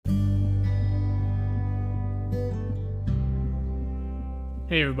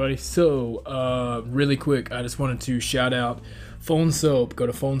Hey everybody, so really quick, I just wanted to shout out Phone Soap. Go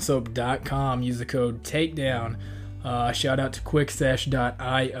to phonesoap.com, use the code TAKEDOWN. Shout out to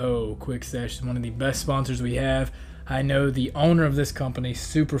Quickstash.io. Quickstash is one of the best sponsors we have. I know the owner of this company,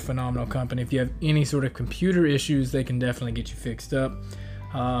 super phenomenal company. If you have any sort of computer issues, they can definitely get you fixed up.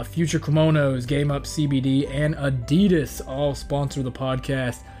 Future Kimonos, Game Up CBD, and Adidas all sponsor the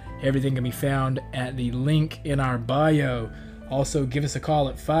podcast. Everything can be found at the link in our bio. Also, give us a call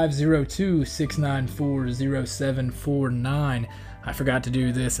at 502-694-0749. I forgot to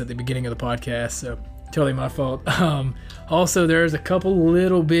do this at the beginning of the podcast, so totally my fault. Also, there's a couple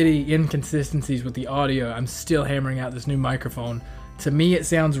little bitty inconsistencies with the audio. I'm still hammering out this new microphone. To me, it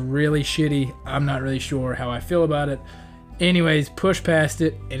sounds really shitty. I'm not really sure how I feel about it. Anyways, push past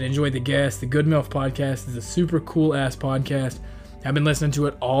it and enjoy the guest. The Good MILF podcast is a super cool-ass podcast. I've been listening to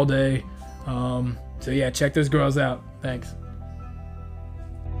it all day. So yeah, check those girls out. Thanks.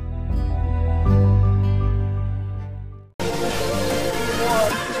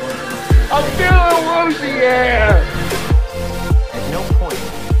 I'm feeling woozy here! At no point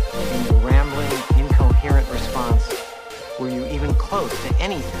in your rambling, incoherent response were you even close to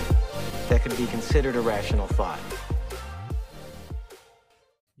anything that could be considered a rational thought.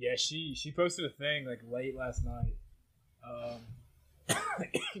 Yeah, she posted a thing like late last night.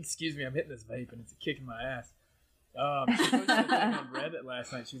 Excuse me, I'm hitting this vape and it's kicking my ass. She posted a thing on Reddit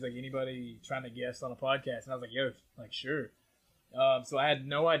last night. She's like, anybody trying to guest on a podcast? And I was like, yo, like, sure. So I had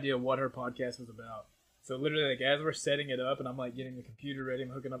no idea what her podcast was about. So literally, like, as we're setting it up and I'm like getting the computer ready, I'm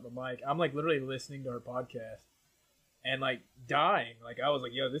hooking up the mic, I'm like literally listening to her podcast and like dying. Like, I was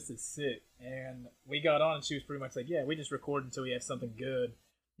like, yo, this is sick. And we got on and she was pretty much like, yeah, we just record until we have something good.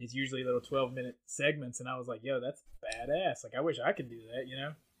 It's usually little 12-minute segments. And I was like, yo, that's badass. Like, I wish I could do that, you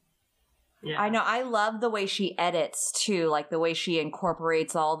know? Yeah. I know. I love the way she edits too, like the way she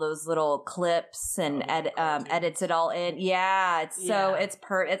incorporates all those little clips and edits it all in. Yeah, it's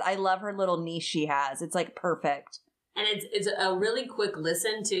I love her little niche she has. It's like perfect. And it's a really quick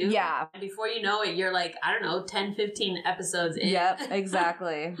listen too. Yeah. And before you know it, you're like, I don't know, 10, 15 episodes in. Yep,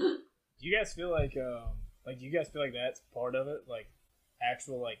 exactly. Do you guys feel like that's part of it? Like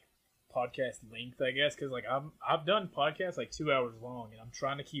actual like podcast length, I guess, because like I've done podcasts like 2 hours long, and I'm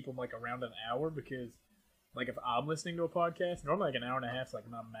trying to keep them like around an hour because like if I'm listening to a podcast, normally like an hour and a half is like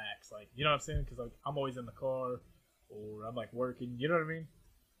my max, like, you know what I'm saying? Because like I'm always in the car or I'm like working, you know what I mean?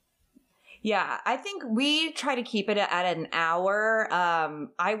 Yeah, I think we try to keep it at an hour.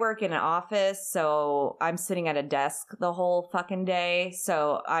 I work in an office, so I'm sitting at a desk the whole fucking day,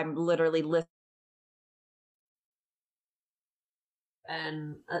 so I'm literally listening.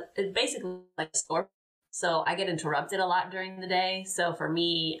 And it's basically like a store. So I get interrupted a lot during the day. So for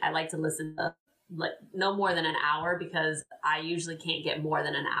me, I like to listen to like no more than an hour because I usually can't get more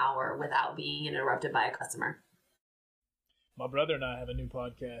than an hour without being interrupted by a customer. My brother and I have a new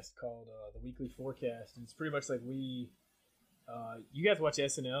podcast called The Weekly Forecast, and it's pretty much like you guys watch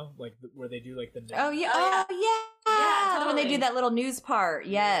SNL, like where they do like the news? Oh yeah, totally. When they do that little news part,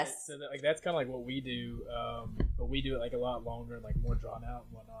 yes. Yeah, so like that's kind of like what we do, but we do it like a lot longer and like more drawn out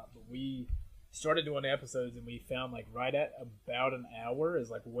and whatnot. But we started doing episodes, and we found like right at about an hour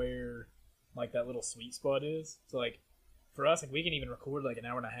is like where like that little sweet spot is. So like for us, like we can even record like an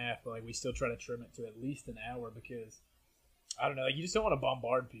hour and a half, but like we still try to trim it to at least an hour because I don't know, like you just don't want to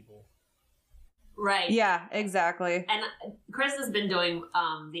bombard people. Right. Yeah, exactly. And Chris has been doing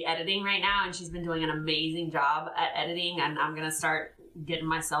the editing right now, and she's been doing an amazing job at editing, and I'm going to start getting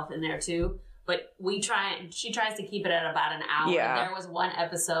myself in there too. But she tries to keep it at about an hour. Yeah. There was one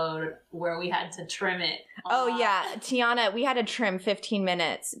episode where we had to trim it. Yeah, Tiana, we had to trim 15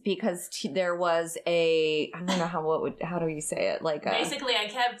 minutes because there was I don't know how do you say it? Like basically, I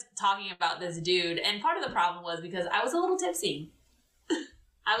kept talking about this dude, and part of the problem was because I was a little tipsy.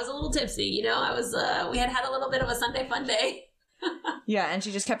 You know. I was. We had a little bit of a Sunday fun day. Yeah, and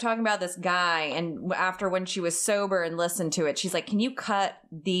she just kept talking about this guy, and after when she was sober and listened to it, she's like, "Can you cut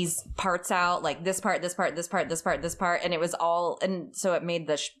these parts out? Like this part, this part, this part, this part, this part?" And it was all, and so it made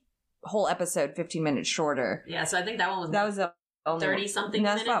the whole episode 15 minutes shorter. Yeah, so I think that was 30 something.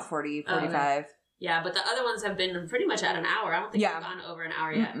 That's minutes. about 40, 45. Yeah, but the other ones have been pretty much at an hour. I don't think we've gone over an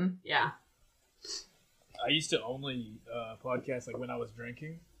hour yet. Mm-mm. Yeah. I used to only podcast like when I was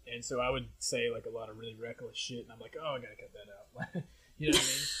drinking, and so I would say like a lot of really reckless shit, and I'm like, oh, I gotta cut that out. You know what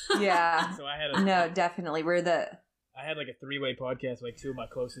I mean? Yeah. So I had definitely. I had like a 3-way podcast with like 2 of my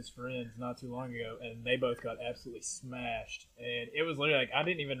closest friends not too long ago, and they both got absolutely smashed. And it was literally like I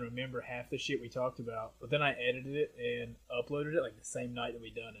didn't even remember half the shit we talked about, but then I edited it and uploaded it like the same night that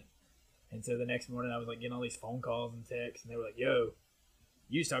we done it. And so the next morning I was like getting all these phone calls and texts, and they were like, "Yo,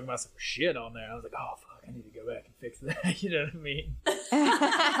 you was talking about some shit on there. I was like, oh fuck, I need to go back and fix that. You know what I mean?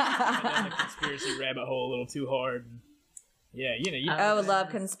 I went down the conspiracy rabbit hole a little too hard. And yeah, Oh, love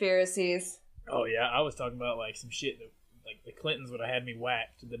conspiracies. Oh yeah, I was talking about like some shit that like the Clintons would have had me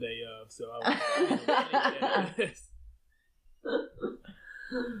whacked the day of. So I was.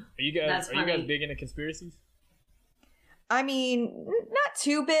 Are you guys big into conspiracies? I mean, not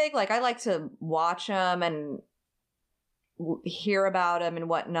too big. Like, I like to watch them and hear about them and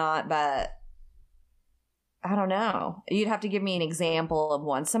whatnot, but I don't know. You'd have to give me an example of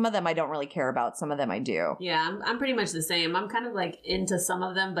one. Some of them I don't really care about. Some of them I do. Yeah, I'm pretty much the same. I'm kind of like into some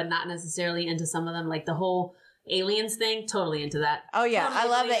of them, but not necessarily into some of them. Like the whole aliens thing, totally into that. Oh yeah, totally I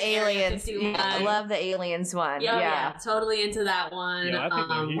love the aliens. Yeah, I love the aliens one. Yeah, totally into that one. Yeah, I think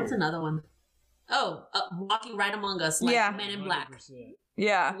they're here. What's another one? Oh, Walking Right Among Us, like Men in Black. 100%.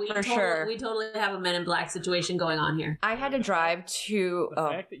 Yeah, for sure. We totally have a Men in Black situation going on here. I had to drive to. The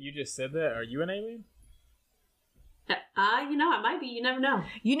fact that you just said that, are you an alien? I might be. You never know.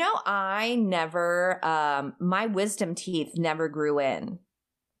 I never. My wisdom teeth never grew in,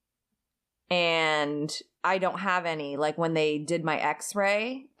 and I don't have any. Like when they did my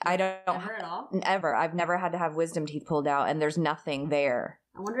X-ray, I don't Never at all. Ever. I've never had to have wisdom teeth pulled out, and there's nothing there.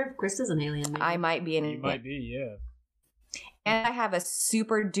 I wonder if Krista's an alien. Maybe. I might be an. You might be, yeah. And I have a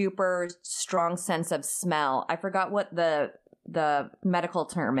super duper strong sense of smell. I forgot what the medical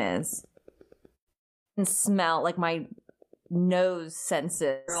term is. And smell, like my nose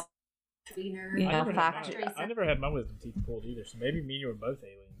senses. I never had my wisdom teeth pulled either, so maybe me and you were both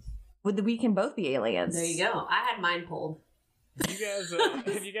aliens. We can both be aliens. There you go. I had mine pulled. You guys,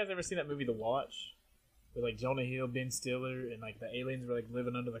 have you guys ever seen that movie The Watch? With like Jonah Hill, Ben Stiller, and like the aliens were like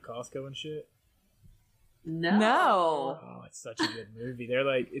living under the Costco and shit? No. Oh, it's such a good movie. They're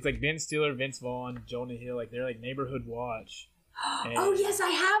like, it's like Ben Stiller, Vince Vaughn, Jonah Hill, like they're like neighborhood watch. And oh yes, I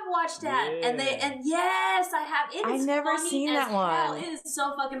have watched that, Yeah. and yes, I have. It is I've never funny seen as that hell. one. It is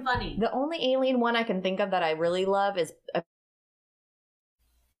so fucking funny. The only alien one I can think of that I really love is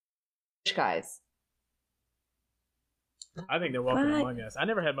Guys. I think they're walking What? among us. I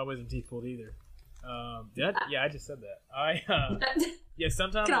never had my wisdom teeth pulled either. Yeah, I just said that. Yeah,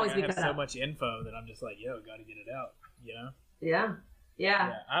 sometimes Can like, always I be have cut so out. much info that I'm just like, yo, gotta get it out, you know? Yeah.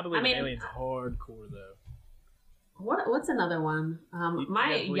 Yeah, I believe I mean- in aliens hardcore though. What's another one? My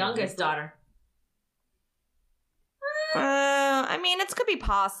believe youngest Bigfoot? daughter. I mean, it could be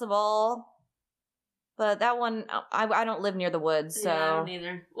possible, but that one I don't live near the woods, so Yeah, I don't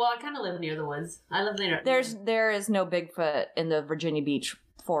either. Well, I kind of live near the woods. I live near. there is no Bigfoot in the Virginia Beach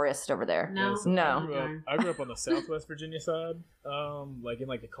forest over there. No. No. I grew up on the Southwest Virginia side, like in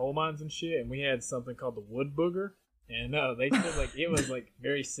like the coal mines and shit, and we had something called the wood booger, and they said like it was like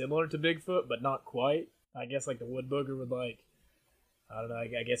very similar to Bigfoot, but not quite. I guess like the wood booger would like, I don't know,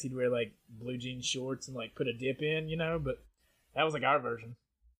 I guess he'd wear like blue jean shorts and like put a dip in, you know, but that was like our version.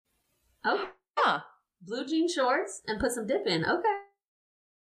 Oh, Huh. blue jean shorts and put some dip in. Okay.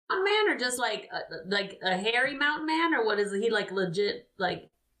 A man or just like a hairy mountain man, or what is he, like legit like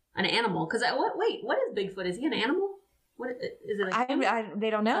an animal? Because what is Bigfoot? Is he an animal? What is it? A human? They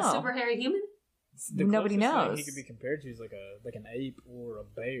don't know. A super hairy human? The Nobody closest thing knows. he could be compared to is like an ape or a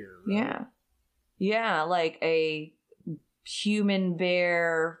bear. Right? Yeah, like a human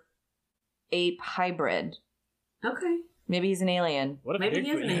bear ape hybrid. Okay. Maybe he's an alien. What if Maybe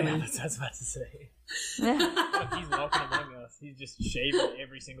he is Bigfoot? an Yeah, alien. that's what I was about to say. What if he's walking among us? He's just shaving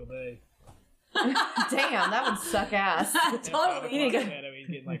every single day. Damn, that would suck ass. At 5 Totally. o'clock shadow, he's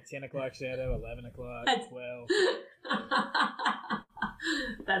getting like 10 o'clock shadow, 11 o'clock, 12.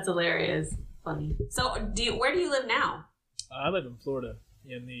 That's hilarious. Funny. So, where do you live now? I live in Florida,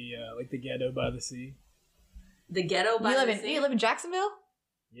 in the like the ghetto by the sea. The ghetto by the sea? You live in Jacksonville?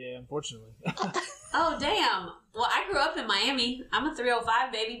 Yeah, unfortunately. Oh, damn. Well, I grew up in Miami. I'm a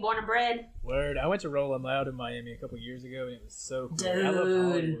 305 baby, born and bred. Word. I went to Rolling Loud in Miami a couple years ago, and it was so cool. I love Dude.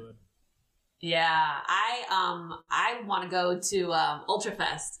 Hollywood. Yeah, I want to go to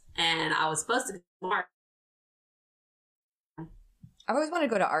Ultrafest, and I was supposed to go to March. I've always wanted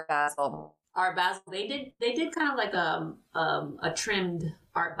to go to Art Basel. Art Basel. They did kind of like a trimmed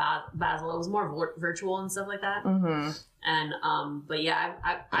Art Basel. It was more virtual and stuff like that. Mm-hmm. And but yeah,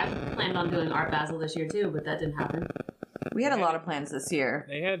 I planned on doing Art Basel this year too, but that didn't happen. We had a lot of plans this year.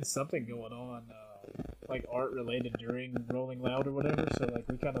 They had something going on, like art related during Rolling Loud or whatever. So like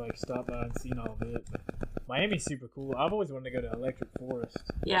we kind of like stopped by and seen all of it. But Miami's super cool. I've always wanted to go to Electric Forest.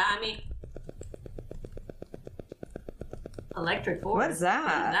 Yeah, I mean, Electric Forest. What's that?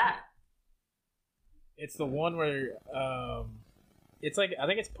 What is that? It's the one where It's like, I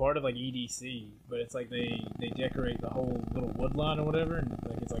think it's part of like EDC, but it's like they decorate the whole little wood line or whatever, and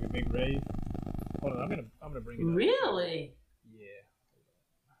like it's like a big rave. Hold on, I'm gonna bring it up. Really? Yeah.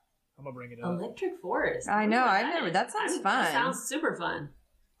 I'm gonna bring it up. Electric Forest. I know. What I've never. is. That sounds fun. That sounds super fun.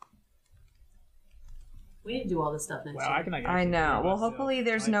 We need to do all this stuff next Wow, year. I can. Like, I actually know. feel Well, myself hopefully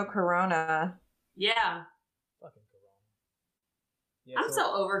there's no typing. corona. Yeah. Fucking Corona. Yeah, I'm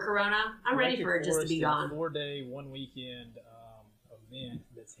so over Corona. I'm ready Electric for it just to Forest be is a gone. 4-day, 1 weekend event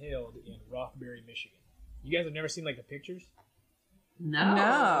that's held in Rothbury, Michigan. You guys have never seen like the pictures? No.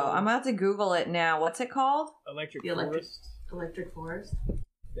 No, I'm about to Google it now. What's it called? Electric The Electric- Forest. Electric Forest.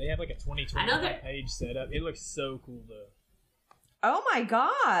 They have like a 2020 I know that- page set up. It looks so cool though. Oh my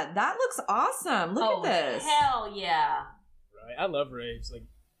god, that looks awesome! Look Oh, at this. hell yeah. Right? I love raves.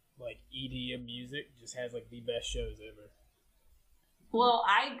 Like EDM music just has like the best shows ever. Well,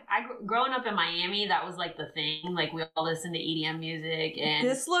 growing up in Miami, that was like the thing. Like we all listened to EDM music, and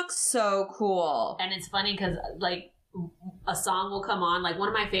This looks so cool. and it's funny because like a song will come on. Like one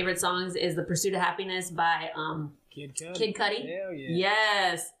of my favorite songs is "The Pursuit of Happiness" by Kid Cudi. Kid Cudi. Hell yeah.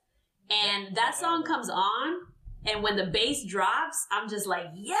 Yes, and that song comes on, and when the bass drops, I'm just like,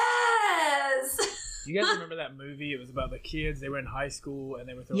 yes. Do you guys remember that movie? It was about the kids. They were in high school and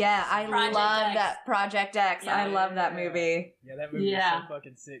they were throwing. Yeah, I Project love X. that Project X. I love that movie. Yeah, that movie Yeah. was so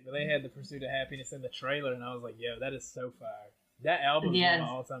fucking sick. But they had The Pursuit of Happiness in the trailer, and I was like, yo, that is so fire. That album is Yes. one of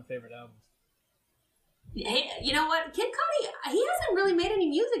my all-time favorite albums. Hey, you know what? Kid Cudi, he hasn't really made any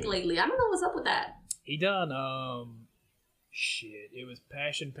music lately. I don't know what's up with that. He done shit. It was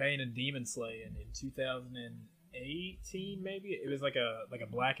Passion, Pain, and Demon Slaying in 2018, maybe. It was like a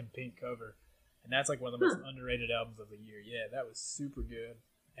black and pink cover, and that's like one of the most underrated albums of the year. Yeah, that was super good.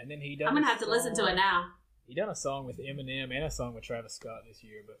 And then he done. I'm gonna a have to listen to it song- now. He done a song with Eminem and a song with Travis Scott this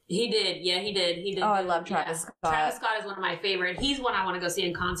year, but He did. Yeah, he did. He did. Oh, I love Travis Scott. Travis Scott is one of my favorite. He's one I want to go see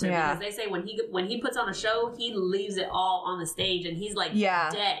in concert Yeah. because they say when he puts on a show, he leaves it all on the stage and he's like Yeah.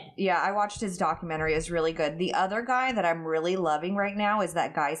 dead. Yeah, I watched his documentary. It's really good. The other guy that I'm really loving right now is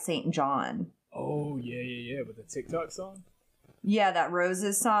that guy St. John. oh yeah, with the TikTok song. Yeah, that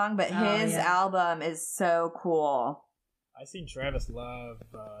Roses song, but Oh, his yeah. album is so cool. I seen Travis live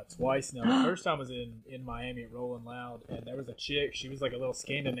twice now. The first time was in Miami at Rolling Loud, and there was a chick. She was like a little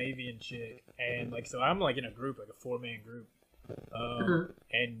Scandinavian chick, and like so I'm like in a group, like a 4-man group,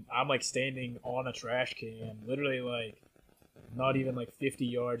 and I'm like standing on a trash can, literally like not even like 50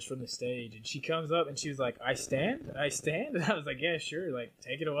 yards from the stage, and she comes up and she was like, I stand," and I was like, "Yeah, sure, like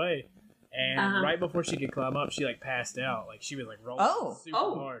take it away." And right before she could climb up, she like passed out, like she was like rolling super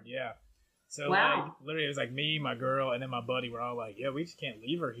hard, yeah. So Wow. like literally it was like me, my girl, and then my buddy were all like, yeah, we just can't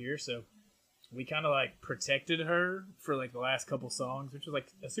leave her here. So we kind of like protected her for like the last couple songs, which was like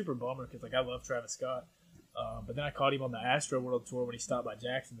a super bummer because like I love Travis Scott. But then I caught him on the Astro World tour when he stopped by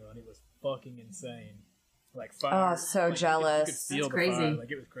Jacksonville, and it was fucking insane. Like fire. Oh, so like, jealous. You could feel That's the fire. crazy.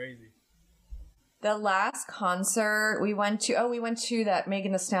 Like it was crazy. The last concert we went to that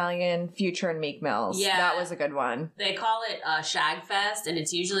Megan Thee Stallion, Future, and Meek Mills. Yeah. That was a good one. They call it Shag Fest, and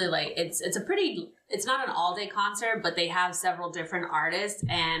it's usually like it's not an all day concert, but they have several different artists,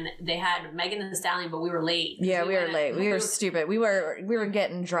 and they had Megan Thee Stallion, but we were late. Yeah, we were went- late. We were stupid. We were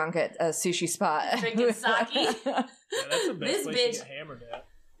getting drunk at a sushi spot. Drinking sake. Yeah, that's the best This place bitch- to get hammered at.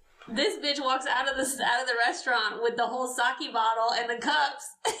 This bitch walks out of the restaurant with the whole sake bottle and the cups,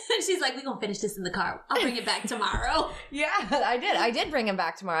 and she's like, "We gonna finish this in the car. I'll bring it back tomorrow." Yeah, I did bring him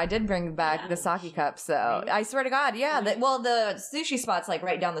back tomorrow. I did bring back the sake cups. So I swear to God, yeah. The sushi spot's like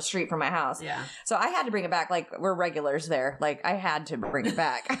right down the street from my house. Yeah. So I had to bring it back. Like we're regulars there. Like I had to bring it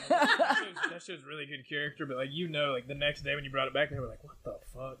back. That show's really good character, but like like the next day when you brought it back, they were like, "What the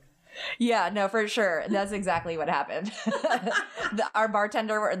fuck?" Yeah, no, for sure. That's exactly what happened.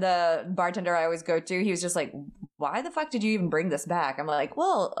 The bartender I always go to, he was just like, "Why the fuck did you even bring this back?" I'm like,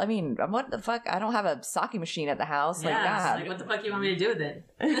 "Well, I mean, what the fuck? I don't have a sake machine at the house." Like, Yeah. God. Like, what the fuck you want me to do with it?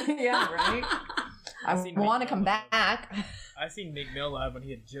 Yeah, right. I seen want to Meek come Mill back. I seen Meek Mill live when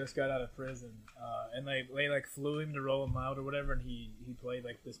he had just got out of prison, and they like flew him to Rolling Loud or whatever, and he played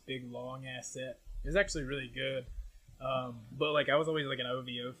like this big long ass set. It was actually really good. But like I was always like an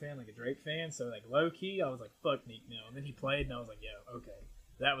OVO fan, like a Drake fan, so like low key I was like, fuck Meek Mill, and then he played and I was like, yeah, okay,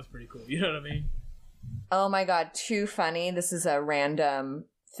 that was pretty cool. You know what I mean? Oh my God, too funny. This is a random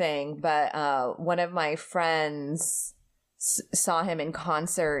thing, but one of my friends saw him in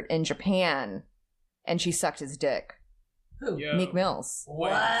concert in Japan, and she sucked his dick. Who? Yo, Meek Mills. What?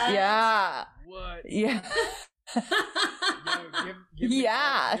 Yeah. What? Yeah. Yo, give me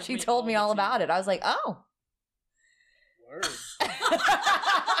Yeah. give She me told me all the about tea. it. I was like, oh. Word. You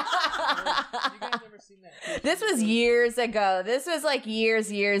guys ever seen that? This was years ago. This was like years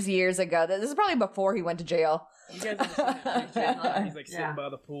ago. This is probably before he went to jail. You guys ever seen that picture? He's like sitting Yeah. by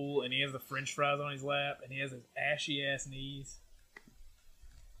the pool, and he has the French fries on his lap, and he has his ashy ass knees.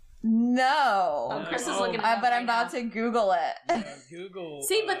 No. Oh, Chris is Oh, looking it up But right I'm about now. to Google it. Google.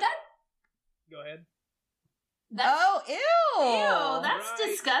 See, but Go ahead. that's Oh, ew. ew, that's Right.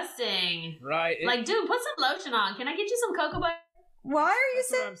 disgusting. Right. Like, dude, put some lotion on. Can I get you some cocoa butter? Why are you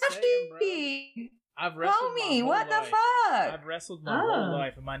That's what I'm saying saying, bro. ashy? I've wrestled my Homie, whole what the life. fuck? I've wrestled my Oh. whole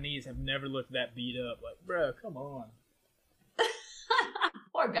life, and my knees have never looked that beat up. Like, bro, come on.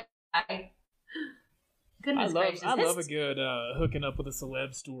 Poor guy. Goodness gracious. I love a good hooking up with a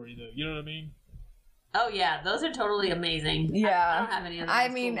celeb story, though. You know what I mean? Oh yeah, those are totally amazing. Yeah. I don't have any of those. I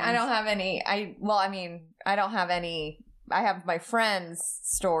mean, I don't have any. I don't have any. I have my friends'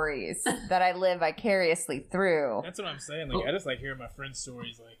 stories that I live vicariously through. That's what I'm saying. Like, I just like hearing my friends'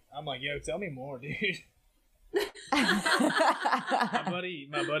 stories. Like, I'm like, yo, tell me more, dude. My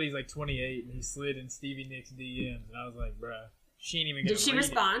buddy's like 28, and he slid in Stevie Nicks' DMs, and I was like, bruh, she ain't even gonna Did she read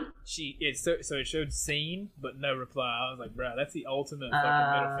respond? It. So it showed seen, but no reply. I was like, bruh, that's the ultimate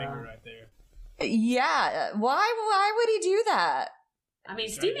fucking middle finger right there. Yeah. Why would he do that? I mean, Trying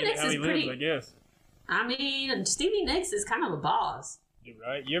to Stevie get it Nicks how is he pretty. lives, I guess. I mean, Stevie Nicks is kind of a boss. You're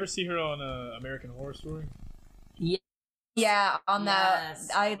right. You ever see her on American Horror Story? Yeah, on Yes.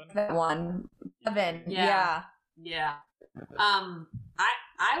 that one. Evan. Yeah. Yeah. Yeah.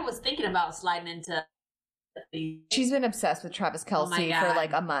 I was thinking about sliding into. She's been obsessed with Travis Oh my Kelce for God.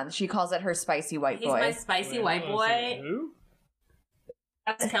 like a month. She calls it her spicy white He's boy. my spicy Wait, white hold on a second. boy. Who?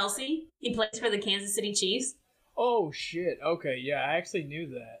 Travis Kelce. He plays for the Kansas City Chiefs. Oh shit. Okay, yeah, I actually knew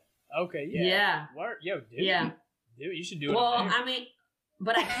that. Okay, yeah. Yeah. What? Yo, dude. Yeah. Dude, you should do it. Well, on there. I mean,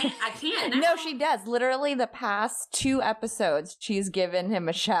 but I can't. No, she does. Literally, the past 2 episodes, she's given him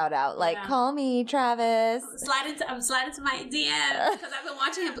a shout out, like Yeah. "Call me, Travis." I'm sliding to my DMs because I've been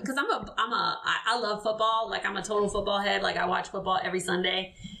watching him because I love football. Like, I'm a total football head. Like, I watch football every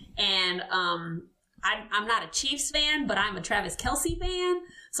Sunday, and I'm not a Chiefs fan, but I'm a Travis Kelce fan.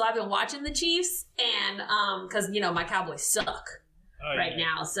 So I've been watching the Chiefs, and because my Cowboys suck Oh, right yeah.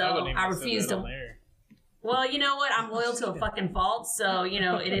 now, so wouldn't even I have said refuse that to. on there. Well, you know what? I'm loyal to a fucking fault, so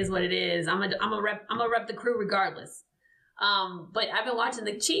it is what it is. I'm a rep the crew regardless. But I've been watching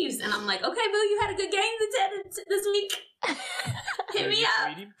the Chiefs, and I'm like, okay, Boo, you had a good game this week. Hit me you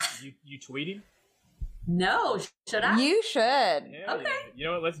up. Tweet him? You tweet him? No, should I? You should. Yeah. Okay. Yeah. You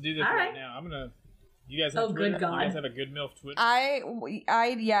know what? Let's do this All right right. now. I'm gonna. You guys have Oh, good Twitter? God. You guys have a Good MILF Twitter? I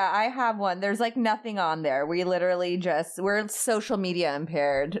have one. There's like nothing on there. We literally we're social media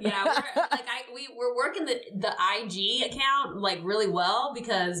impaired. Yeah, we're working the IG account like really well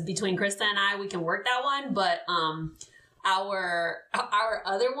because between Krista and I, we can work that one. But our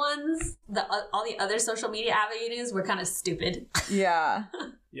other ones, all the other social media avenues, were kind of stupid. Yeah.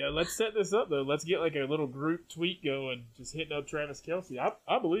 Yeah, let's set this up though. Let's get like a little group tweet going, just hitting up Travis Kelce.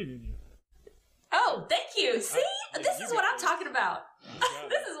 I believe in you. Oh, thank you. See, yeah, this you is get what I'm this. talking about. got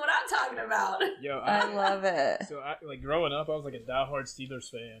This it. is what I'm talking about. Yo, I love it. So like growing up, I was like a diehard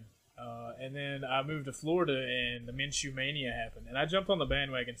Steelers fan, and then I moved to Florida, and the Minshew Mania happened, and I jumped on the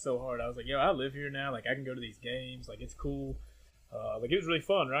bandwagon so hard. I was like, yo, I live here now. Like I can go to these games. Like it's cool. Like it was really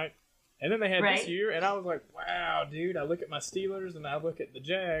fun, right? And then they had Right. this year, and I was like, wow, dude. I look at my Steelers, and I look at the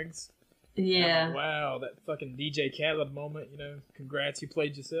Jags. and I'm Yeah. like, wow, that fucking DJ Khaled moment. Congrats, you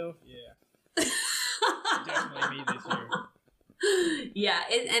played yourself. Yeah. Definitely me this year. Yeah,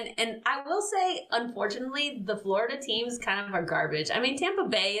 and I will say, unfortunately, the Florida teams kind of are garbage. I mean, Tampa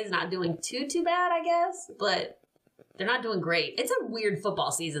Bay is not doing too bad, I guess, but they're not doing great. It's a weird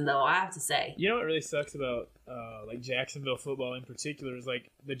football season, though, I have to say. You know what really sucks about like Jacksonville football in particular is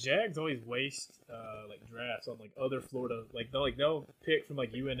like the Jags always waste like drafts on like other Florida they'll pick from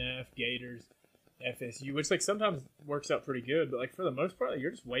like UNF, Gators, FSU, which like sometimes works out pretty good, but like for the most part, like,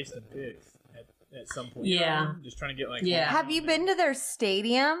 you're just wasting picks at some point. You know what I Yeah. mean? Just trying to get like Yeah. Have you been to their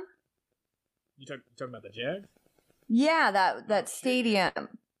stadium? You talking about the Jags? Yeah, that shit, stadium.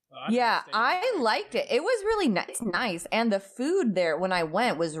 I've Yeah, never stayed I there. liked it. It was really nice, and the food there when I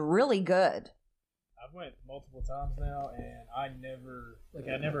went was really good. I've went multiple times now, and I never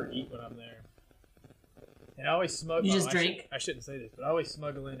eat when I'm there. And I always smuggle. You just drink? I shouldn't say this, but I always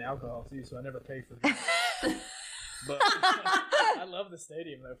smuggle in alcohol too, so I never pay for it. But I love the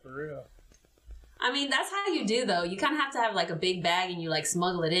stadium though, for real. I mean, that's how you do, though. You kind of have to have, like, a big bag and you, like,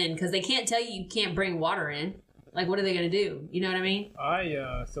 smuggle it in because they can't tell you can't bring water in. Like, what are they going to do? You know what I mean?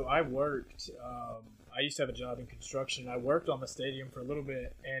 So I worked. I used to have a job in construction. I worked on the stadium for a little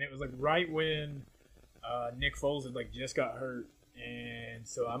bit, and it was like right when Nick Foles had like just got hurt, and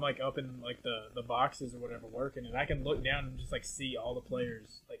so I'm like up in like the boxes or whatever working, and I can look down and just like see all the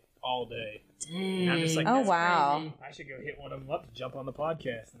players like all day. Dang. And I'm just like, Oh, that's wow. crazy. I should go hit one of them up to jump on the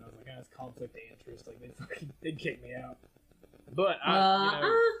podcast. And I was like, that's conflict of interest. Like they'd kick me out. But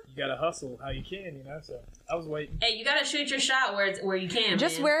you gotta hustle how you can, So I was waiting. Hey, you gotta shoot your shot where you can.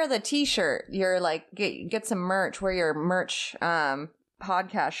 Just man. wear the t-shirt. You're like, get some merch. Wear your merch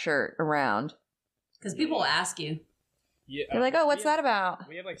podcast shirt around. Because people will ask you. Yeah, You're like, oh, what's that about?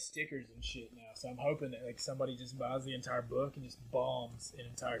 We have like stickers and shit now, so I'm hoping that like somebody just buys the entire book and just bombs an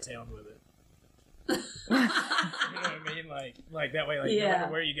entire town with it. You know what I mean? Like that way, like no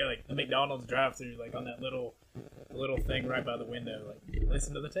matter where you go, like the McDonald's drive-through, like on that little thing right by the window, like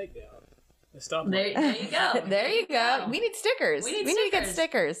listen to the takedown. The stop. There you go. There you go. We need stickers. We need to get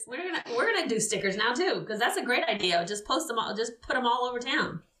stickers. stickers. We're gonna do stickers now too, because that's a great idea. Just post them all. Just put them all over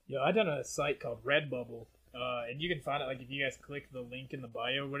town. Yeah, I done a site called Redbubble, and you can find it like if you guys click the link in the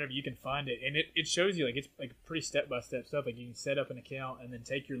bio or whatever, you can find it, and it shows you like it's like pretty step-by-step stuff. Like you can set up an account and then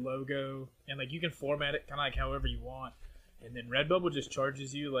take your logo and like you can format it kind of like however you want, and then Redbubble just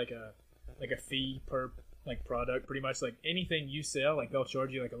charges you like a fee per like product, pretty much. Like anything you sell, like they'll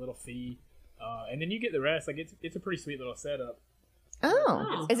charge you like a little fee, and then you get the rest. Like it's a pretty sweet little setup.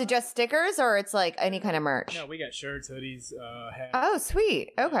 Oh, is it just stickers or it's like any kind of merch? No, we got shirts, hoodies, hats. Oh,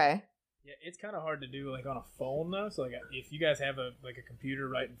 sweet. Okay. Yeah, it's kind of hard to do like on a phone though. So like if you guys have a computer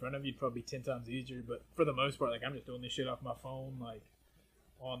right in front of you, it'd probably be 10 times easier. But for the most part, like I'm just doing this shit off my phone, like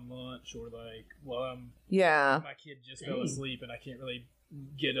on lunch or like while my kid just fell asleep and I can't really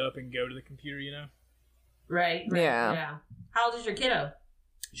get up and go to the computer, Right. Yeah. How old is your kiddo?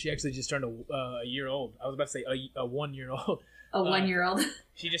 She actually just turned a year old. I was about to say a 1 year old. A 1-year-old.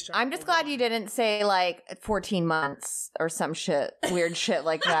 She just turned I'm just glad you didn't say like 14 months or some weird shit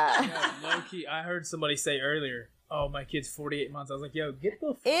like that. No, low key. I heard somebody say earlier, "Oh, my kid's 48 months." I was like, "Yo, get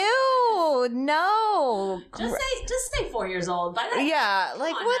the fuck Ew, no. Just say 4 years old. By that, Yeah,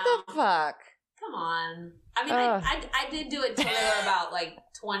 like on what now. the fuck? Come on. I mean, Ugh. I did do it till they were about like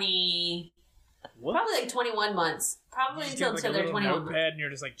 20, What? probably like 21 months. Probably You just until get, like, they're a little 21 months. notepad and you're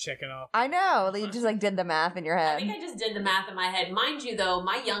just like checking off. I know. You just like did the math in your I head. think I just did the math in my head. Mind you, though,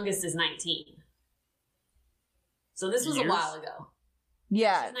 my youngest is 19. So this was a Years? while ago.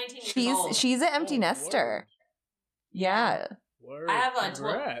 Yeah. She's 19 years old. She's an empty Oh, nester. Yeah. Word. I have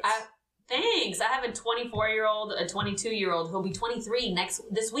Congrats. thanks. I have a 24-year-old, a 22-year-old who'll be 23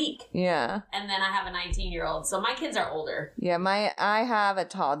 this week, Yeah. and then I have a 19-year-old. So my kids are older. Yeah. I have a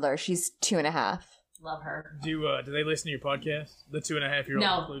toddler. She's 2.5. Love her. Do they listen to your podcast? The 2.5-year-old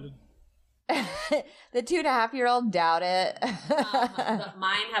No. included. The 2.5-year-old doubt it.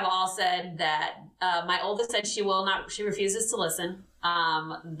 Mine have all said that my oldest said she refuses to listen.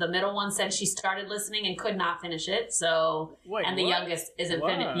 The middle one said she started listening and could not finish it. So, Wait, and the what? youngest isn't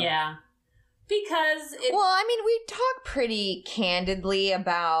Why? finished. Yeah. Because it, Well, I mean, we talk pretty candidly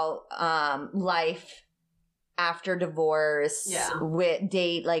about life after divorce, Yeah. with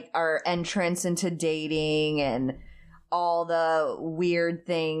like our entrance into dating and all the weird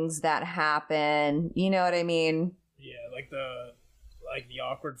things that happen. You know what I mean? Yeah, like the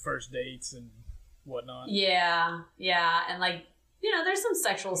awkward first dates and whatnot. yeah, and like, there's some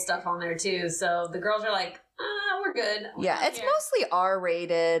sexual stuff on there too. So the girls are like, we're good. We're Yeah, not it's here. mostly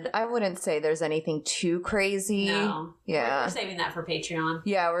R-rated. I wouldn't say there's anything too crazy. No. Yeah. We're saving that for Patreon.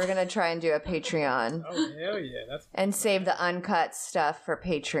 Yeah, we're gonna try and do a Patreon Oh hell yeah, that's. and save the uncut stuff for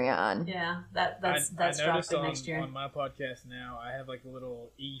Patreon. Yeah, that's I noticed dropping next year. on my podcast now. I have like a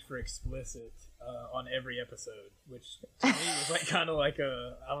little E for explicit on every episode, which to me was like kind of like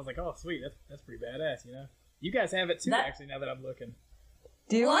I was like, oh sweet, that's pretty badass, You guys have it too, actually. Now that I'm looking.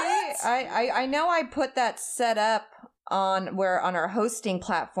 Do What? we? I know I put that set up on our hosting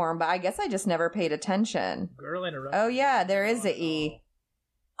platform, but I guess I just never paid attention. Girl interrupted. Oh yeah, there is a E.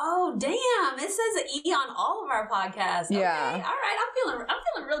 Oh damn! It says an E on all of our podcasts. Yeah. Okay, all right. I'm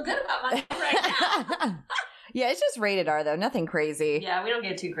feeling real good about myself right now. Yeah, it's just rated R though, nothing crazy. Yeah, we don't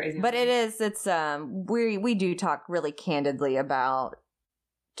get too crazy. But it's we do talk really candidly about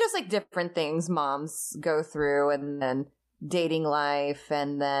just like different things moms go through, and then dating life,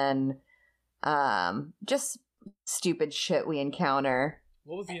 and then just stupid shit we encounter.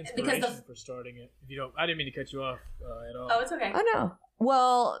 What was the Because inspiration for starting it? If you don't, I didn't mean to cut you off at all. Oh, it's okay. Oh no.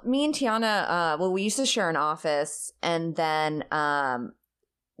 Well, me and Tiana, we used to share an office, and then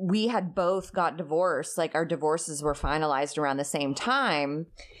we had both got divorced. Like our divorces were finalized around the same time,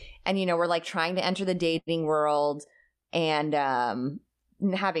 and we're like trying to enter the dating world and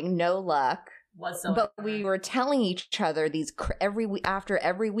having no luck. was so. But we were telling each other these after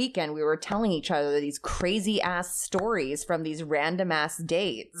every weekend, we were telling each other these crazy ass stories from these random ass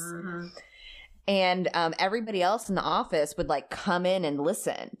dates. Mm-hmm. And everybody else in the office would like come in and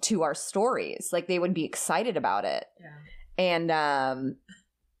listen to our stories. Like they would be excited about it. Yeah. And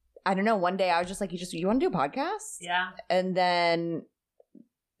I don't know. One day I was just like, you want to do a podcast? Yeah. And then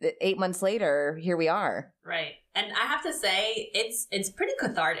 8 months later, here we are. Right. And I have to say, it's pretty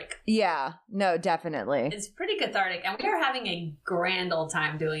cathartic. Yeah. No, definitely. It's pretty cathartic. And we are having a grand old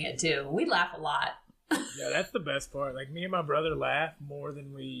time doing it too. We laugh a lot. Yeah, that's the best part. Like, me and my brother laugh more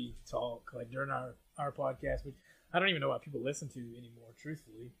than we talk, like, during our podcast, which I don't even know what people listen to anymore,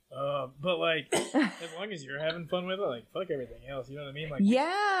 truthfully. But, like, as long as you're having fun with it, like, fuck everything else, you know what I mean? Like, we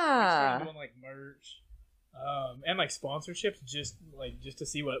started doing, like, merch, and, like, sponsorships just to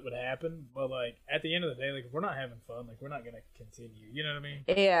see what would happen. But, like, at the end of the day, like, if we're not having fun, like, we're not going to continue, you know what I mean?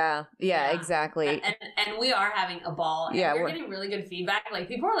 Yeah, exactly. And we are having a ball. And we're getting really good feedback. Like,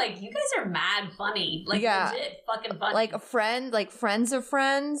 people are like, you guys are mad funny. Like, legit fucking funny. Like, friends of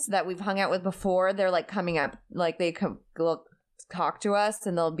friends that we've hung out with before, they're, like, coming up, like, they come talk to us,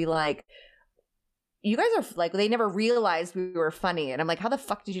 and they'll be like, you guys are, like, they never realized we were funny. And I'm like, how the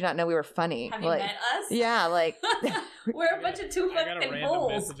fuck did you not know we were funny? Have you like, met us? Yeah, like. We're a bunch of two I got a fucking random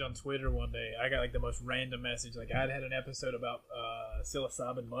fools. message on Twitter one day. I got, like, the most random message. Like, I had an episode about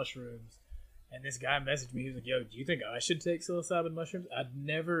psilocybin mushrooms. And this guy messaged me. He was like, yo, do you think I should take psilocybin mushrooms? I'd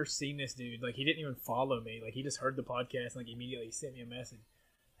never seen this dude. Like, he didn't even follow me. Like, he just heard the podcast and, like, immediately sent me a message.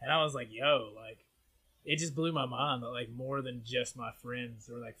 And I was like, yo, like, it just blew my mind that, like, more than just my friends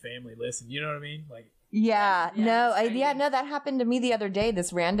or, like, family listen. You know what I mean? Like, no, that happened to me the other day.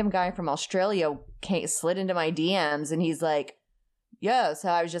 This random guy from Australia slid into my DMs, and he's like, yo, so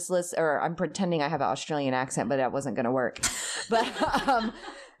I was just I'm pretending I have an Australian accent, but that wasn't going to work. But,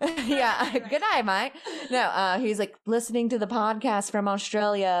 yeah, good night, Mike. No, he's like, listening to the podcast from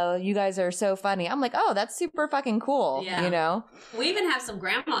Australia. You guys are so funny. I'm like, oh, that's super fucking cool. Yeah. You know? We even have some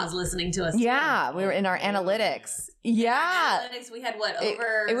grandmas listening to us. Yeah, too. we were in our analytics. Yeah. Analytics, we had what,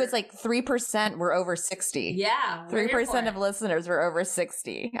 over? It was like 3% were over 60. Yeah. 3% of listeners were over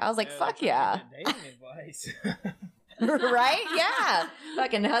 60. I was like, fuck yeah. Dating advice. Right? Yeah.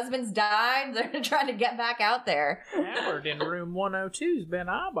 Fucking husbands died. They're trying to get back out there. Howard in room 102's been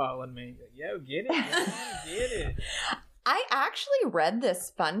eyeballing me. Yo, get it. Get it. I actually read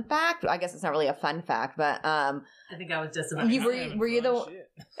this fun fact. I guess it's not really a fun fact, but I think I was just about were you the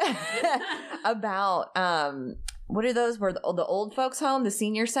about what are those? Were the old folks home, the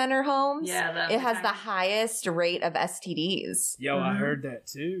senior center homes? Yeah, it has the highest rate of STDs. Yo, I heard that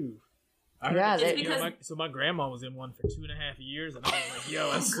too. So my grandma was in one for 2.5 years, and I was like,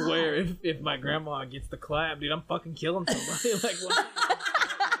 yo, I swear, if my grandma gets the clap, dude, I'm fucking killing somebody. Like, what?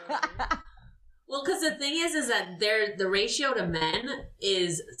 Well, because the thing is that the ratio to men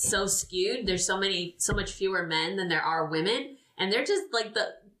is so skewed. There's so much fewer men than there are women, and they're just like,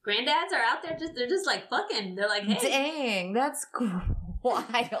 the granddads are out there they're just like fucking. They're like, hey, dang, that's wild.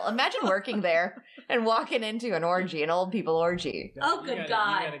 Imagine working there and walking into an old people orgy. Oh, good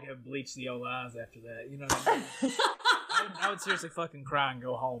God. You gotta go bleach the old eyes after that. You know what I mean? I would seriously fucking cry and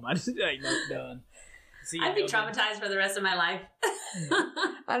go home. I just ain't no done. I'd be traumatized for the rest of my life.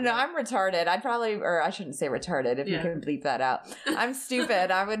 I don't know. I'm retarded. I shouldn't say retarded if you can bleep that out. I'm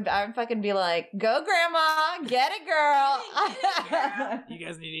stupid. I'd fucking be like, go grandma, get it, girl. You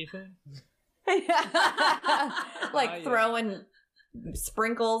guys need anything? Like throwing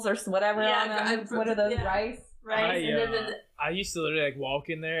sprinkles or whatever on them. What are those, rice? I used to literally like walk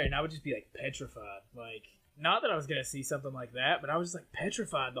in there and I would just be like petrified. Like, not that I was gonna see something like that, but I was just like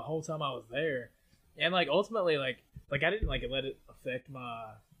petrified the whole time I was there. And like ultimately like I didn't like let it affect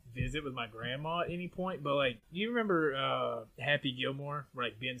my visit with my grandma at any point. But like, you remember Happy Gilmore, where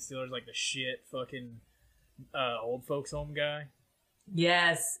like Ben Stiller's like the shit fucking old folks home guy?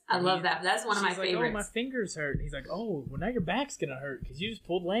 Yes, I love that. That's one of my favorites. Oh, my fingers hurt. And he's like, oh, well, now your back's gonna hurt because you just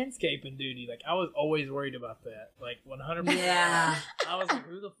pulled landscaping duty. Like, I was always worried about that. Like, 100%. Yeah. I was like,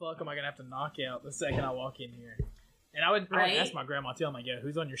 who the fuck am I gonna have to knock out the second I walk in here? And I would ask my grandma too. I'm like, yeah,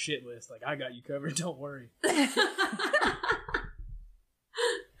 who's on your shit list? Like, I got you covered. Don't worry.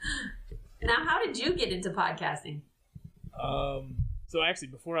 Now, how did you get into podcasting? So actually,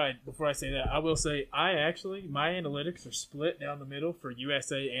 before I say that, I will say my analytics are split down the middle for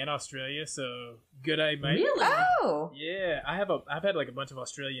USA and Australia. So good day, mate. Really? Oh, yeah. I've had like a bunch of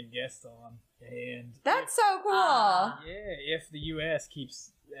Australian guests on, and that's so cool. if the US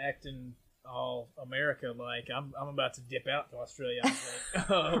keeps acting all America like. I'm about to dip out to Australia. I was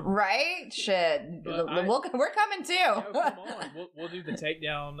like, Right? Shit. But We're coming too. yo, come on, we'll do the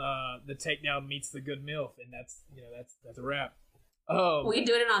takedown. The takedown meets the good MILF, and that's a wrap. Oh, We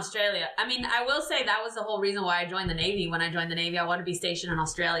do it in Australia. I mean, I will say that was the whole reason why I joined the Navy. When I joined the Navy, I wanted to be stationed in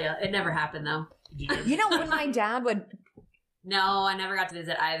Australia. It never happened though. You know, when my dad would. No, I never got to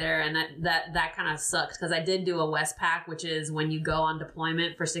visit either, and that kind of sucked because I did do a Westpac, which is when you go on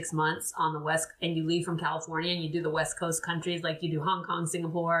deployment for 6 months on the West, and you leave from California and you do the West Coast countries, like you do Hong Kong,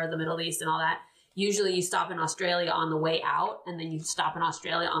 Singapore, the Middle East, and all that. Usually, you stop in Australia on the way out, and then you stop in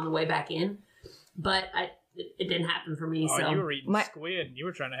Australia on the way back in. But it didn't happen for me. Oh, So you were eating squid, and you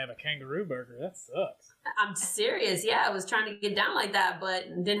were trying to have a kangaroo burger. That sucks. I'm serious. Yeah, I was trying to get down like that, but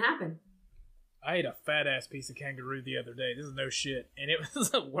it didn't happen. I ate a fat ass piece of kangaroo the other day. This is no shit, and it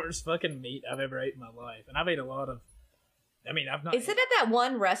was the worst fucking meat I've ever ate in my life. And I've ate a lot of. I mean, I've not. Is it at that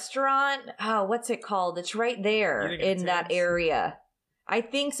one restaurant? Oh, what's it called? It's right there You think it's in that Tim's? area. I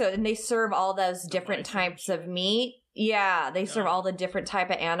think so. And they serve all those different Bison? types of meat. Yeah, they serve all the different type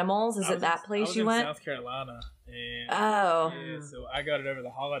of animals. Is I it was that in- I place was you in went? South Carolina, and Oh. yeah, so I got it over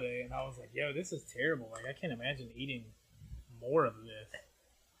the holiday, and I was like, "Yo, this is terrible. Like, I can't imagine eating more of this."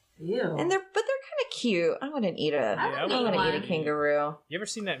 Ew. And they're kind of cute. I wouldn't eat a. I I wouldn't wouldn't eat eat a one. kangaroo. You ever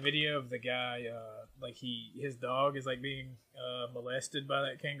seen that video of the guy? Like his dog is like being molested by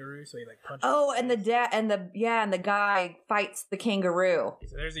that kangaroo, so he like punches. Oh, it in and the face. dad and the guy fights the kangaroo.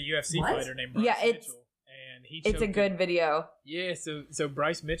 So there's a UFC What? fighter named Bryce Yeah, it's- Mitchell, and he It's a choked good video. Yeah, so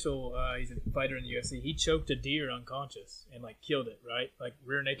Bryce Mitchell, he's a fighter in the UFC. He choked a deer unconscious and like killed it, right? Like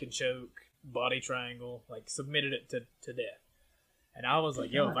rear naked choke, body triangle, like submitted it to death. And I was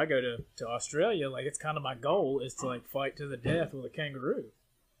like, yo, if I go to Australia, like it's kind of my goal is to like fight to the death with a kangaroo.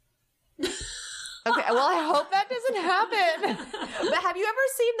 Okay, well, I hope that doesn't happen. But have you ever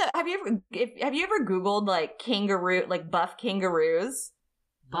seen the? Have you ever Googled like kangaroo, like buff kangaroos?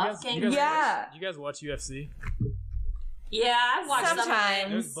 Buff You kangaroo? Yeah. You guys watch UFC? Yeah, I've watched some of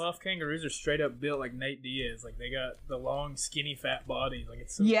Sometimes. Those buff kangaroos are straight up built like Nate Diaz. Like they got the long, skinny, fat bodies. Like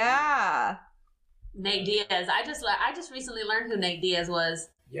it's so Yeah. Nate Diaz. I just recently learned who Nate Diaz was.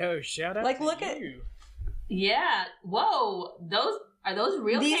 Yo, shout out Like, to look at- you. Yeah. Whoa. Are those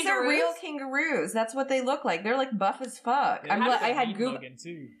real These kangaroos? are real kangaroos. That's what they look like. They're like buff as fuck. They look I like had mean Google. looking,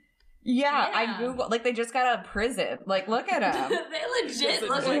 too. Yeah, I Yeah. Googled like they just got out of prison. Like, look at them. They legit Just a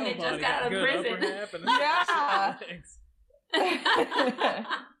look like jail they just body, got out of good upper prison. half and Yeah. legs.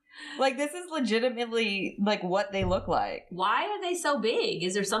 Like, this is legitimately like what they look like. Why are they so big?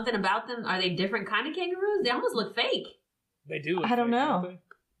 Is there something about them? Are they different kind of kangaroos? They almost look fake. They do look I don't fake, know. don't they?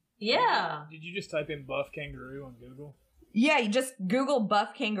 Yeah. Did you just type in buff kangaroo on Google? Yeah, you just Google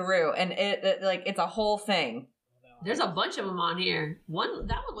buff kangaroo, and it like it's a whole thing. There's a bunch of them on here. That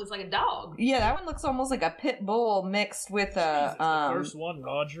one looks like a dog. Yeah, that one looks almost like a pit bull mixed with Jesus, a the first one,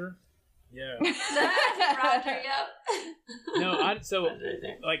 Roger. Yeah. Roger, yep. No, so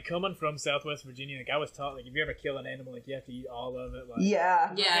like coming from Southwest Virginia, like I was taught, like if you ever kill an animal, like you have to eat all of it. Like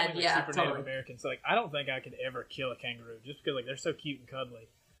Yeah. Yeah, family's, like, yeah, super totally. Native American. So like I don't think I could ever kill a kangaroo just because like they're so cute and cuddly.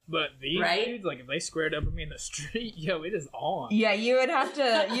 But these Right? dudes, like if they squared up with me in the street, yo, it is on. Yeah, you would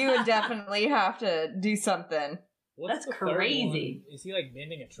definitely have to do something. What's That's the third crazy. one? Is he like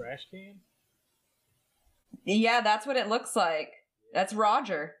bending a trash can? Yeah, that's what it looks like. That's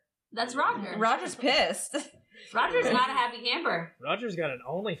Roger. That's Roger. Roger's pissed. Roger's not a happy camper. Roger's got an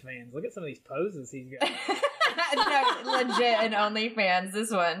OnlyFans. Look at some of these poses he's got. No, legit an OnlyFans,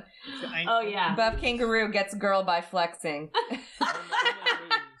 this one. Oh, yeah. Buff kangaroo gets girl by flexing.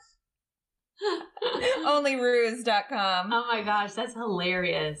 Onlyruse.com. Oh my gosh, that's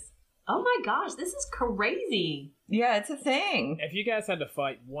hilarious. Oh my gosh, this is crazy. Yeah, it's a thing. If you guys had to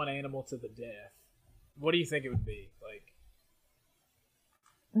fight one animal to the death, what do you think it would be?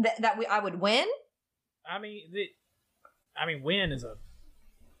 Like, I would win? I mean,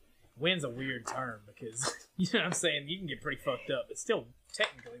 win's a weird term because you know what I'm saying. You can get pretty fucked up, but still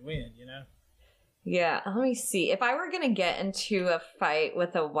technically win. You know. Yeah, let me see. If I were going to get into a fight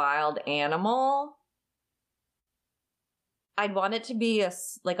with a wild animal, I'd want it to be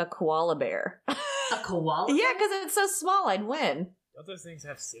like a koala bear. A koala? Yeah, because it's so small, I'd win. Don't those things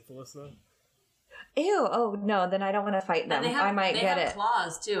have syphilis though? Ew, oh no, then I don't want to fight them. And they have, I might they get have it.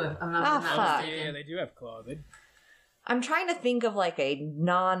 claws too. If I'm not, Ah, if I'm not fuck. mistaken. Yeah, they do have claws. I'm trying to think of like a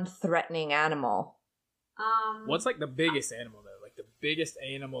non-threatening animal. What's like the biggest animal though? Like the biggest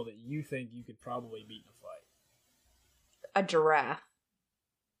animal that you think you could probably beat in a fight? A giraffe.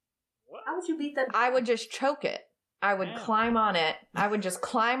 What? How would you beat that? I would just choke it. I would Wow. climb on it. I would just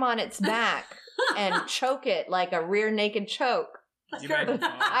climb on its back and choke it like a rear naked choke. Do you imagine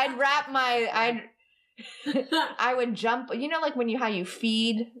falling? I'd wrap my. I would jump. You know, like how you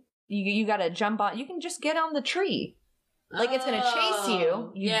feed. You got to jump on. You can just get on the tree. Like it's gonna chase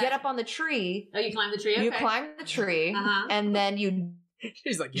you. You get up on the tree. Oh, you climb the tree. Okay. You climb the tree, and then you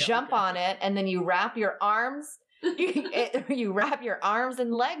She's like, jump on it, and then you wrap your arms. You wrap your arms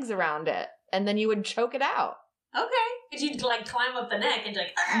and legs around it, and then you would choke it out. Okay, because you'd like climb up the neck and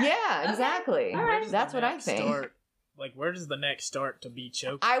like. Yeah, exactly. All right. That's what I think. Like, where does the neck start to be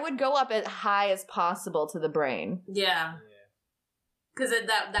choked? I would go up as high as possible to the brain. Yeah. Because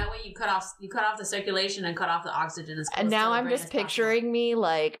that way you cut off the circulation and cut off the oxygen. And now I'm just picturing me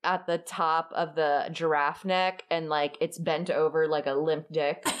like at the top of the giraffe neck, and like it's bent over like a limp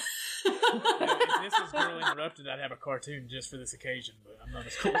dick. If this was Girl Interrupted, I'd have a cartoon just for this occasion, but I'm not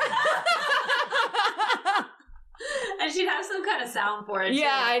as cool. And she'd have some kind of sound for it. Yeah,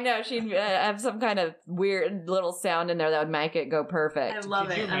 too. I know. She'd have some kind of weird little sound in there that would make it go perfect. I love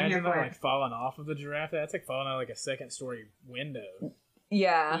Could you it. I'm here imagine for that, it. like falling off of the giraffe? That's like falling out of like a second-story window.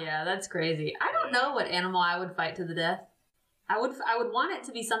 Yeah. Yeah, that's crazy. I don't know what animal I would fight to the death. I would want it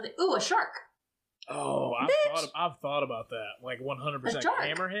to be something. Ooh, a shark. Oh, I've thought about that. Like 100%. A shark.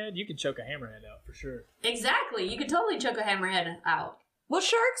 Hammerhead? You can choke a hammerhead out for sure. Exactly. You could totally choke a hammerhead out. Well,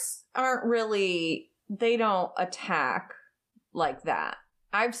 sharks aren't really. They don't attack like that.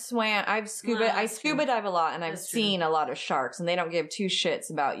 I scuba dive a lot, and I've That's true. seen a lot of sharks, and they don't give two shits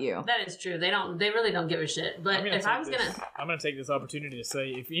about you. That is true. They really don't give a shit. But if I was I'm gonna take this opportunity to say,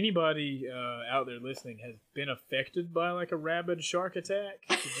 if anybody out there listening has been affected by like a rabid shark attack,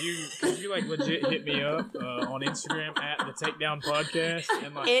 could you like legit hit me up on Instagram at the Takedown Podcast?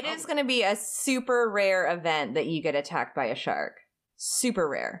 And like, It is going to be a super rare event that you get attacked by a shark. Super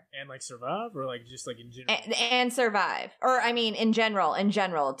rare. and like survive, or like just like in general. And survive. Or, I mean, in general,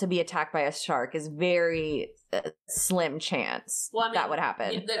 to be attacked by a shark is very slim chance that would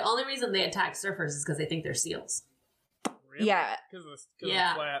happen. The only reason they attack surfers is because they think they're seals. Really? Yeah. Because of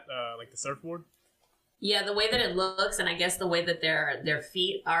Yeah. the flat, like the surfboard. Yeah, the way that it looks, and I guess the way that their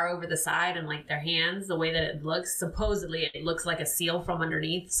feet are over the side, and like their hands, the way that it looks, supposedly it looks like a seal from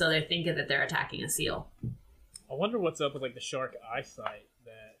underneath, so they're thinking that they're attacking a seal. I wonder what's up with like the shark eyesight.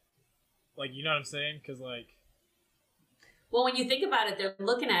 That, like, you know what I'm saying? Because like, Well, when you think about it, they're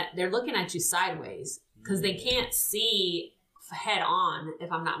looking at you sideways because they can't see head on, if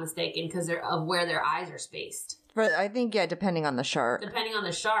I'm not mistaken, because of where their eyes are spaced. I think, yeah, depending on the shark. Depending on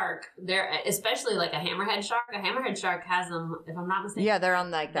the shark, they're especially like a hammerhead shark. A hammerhead shark has them, if I'm not mistaken. Yeah, they're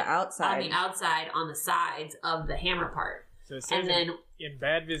on like the outside. On the outside, on the sides of the hammer part. so it says And then in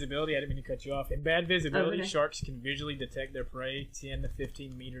bad visibility, I didn't mean to cut you off. In bad visibility, Okay. sharks can visually detect their prey 10 to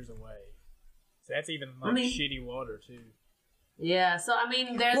 15 meters away. So that's even like I mean- shitty water too. yeah, so I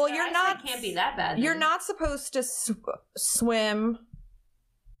mean, their You're eyesight not- can't be that bad. You're then. not supposed to swim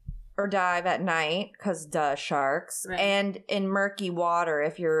or dive at night because sharks. Right. And in murky water,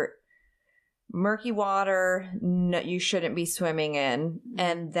 if you're murky water, no, you shouldn't be swimming in.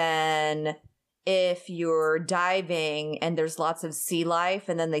 And then if you're diving and there's lots of sea life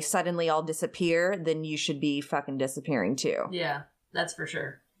and then they suddenly all disappear, then you should be fucking disappearing too. Yeah, that's for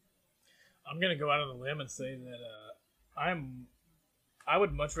sure. I'm gonna go out on a limb and say that I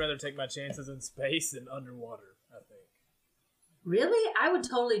would much rather take my chances in space than underwater. I think. Really? I would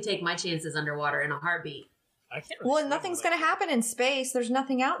totally take my chances underwater in a heartbeat. I can't. Really Well, swim nothing's all going that to happen in space. There's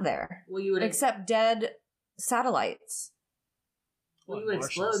nothing out there Well, you would except dead satellites. well, you Well, would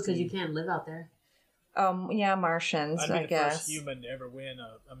explode Martians, because you too. can't live out there. Yeah, Martians, I'd be I the guess. first human to ever win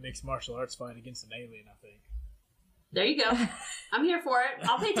a mixed martial arts fight against an alien. I think. There you go. I'm here for it.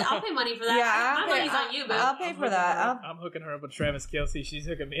 I'll pay money for that. Yeah, my money's on you, boo. I'll pay for that. I'm hooking her up with Travis Kelce. She's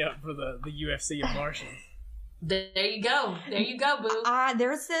hooking me up for the UFC of Martians. There you go. There you go, boo.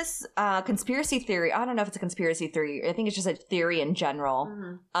 There's this conspiracy theory. I don't know if it's a conspiracy theory. I think it's just a theory in general.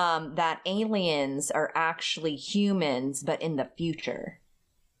 Mhm. That aliens are actually humans, but in the future.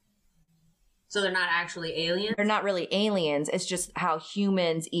 So they're not actually aliens? They're not really aliens. It's just how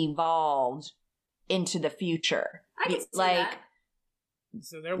humans evolved into the future. I can see like that.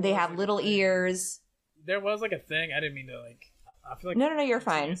 So there they was, have like, little a thing. ears. There was like a thing. I didn't mean to like. I feel like No, you're I'm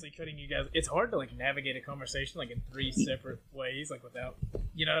fine. seriously cutting you guys. It's hard to like navigate a conversation like in three separate ways, like without.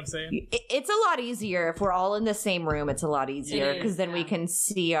 You know what I'm saying? It's a lot easier if we're all in the same room. It's a lot easier It is, because then we yeah. can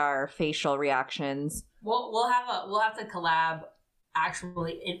see our facial reactions. We'll have to collab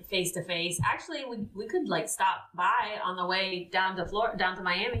actually in face to face. Actually, we could like stop by on the way down to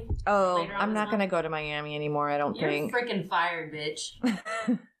Miami. Oh, Later on I'm this not month. gonna go to Miami anymore. I don't You're think. freaking fired, bitch.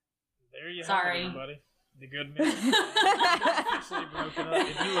 There you Sorry. have it, everybody. The Good Meal. Officially broken up.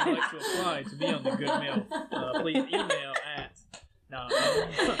 If you would like to apply to be on the Good Meal, please email at No,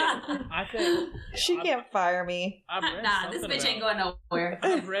 I think She can't fire me. I've read Nah, this something bitch ain't about- going nowhere.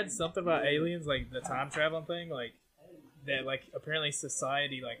 I've read something about aliens, like the time traveling thing, like that. Like apparently,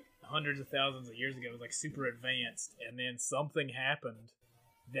 society, like hundreds of thousands of years ago, was like super advanced, and then something happened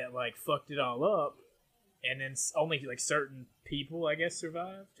that like fucked it all up, and then only like certain people, I guess,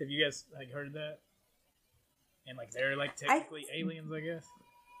 survived. Have you guys like heard that? And like they're like technically aliens, I guess.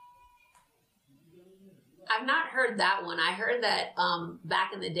 I've not heard that one. I heard that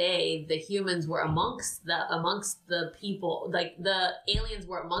back in the day, the humans were amongst the people, like the aliens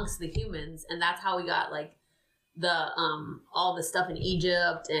were amongst the humans, and that's how we got like the all the stuff in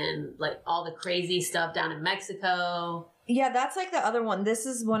Egypt and like all the crazy stuff down in Mexico. Yeah, that's like the other one. This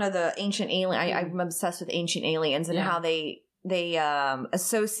is one of the ancient alien. I'm obsessed with ancient aliens and how they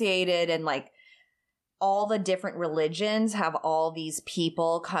associated and like all the different religions have all these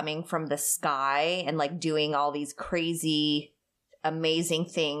people coming from the sky and like doing all these crazy, amazing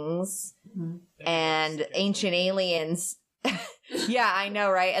things. Mm-hmm. And ancient aliens. Yeah, I know,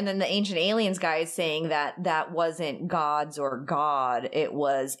 right? And then the ancient aliens guy is saying that that wasn't gods or God, it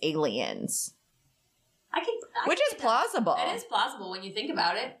was aliens. Which is plausible. It is plausible when you think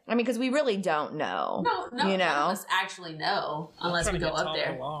about it. I mean, because we really don't know. No, you know? none of us actually know unless we go up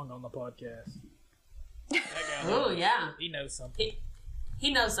there. Long on the podcast. That guy Oh knows. yeah, He knows something.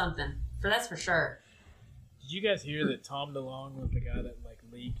 he knows something. That's for sure. Did you guys hear that Tom DeLonge was the guy that like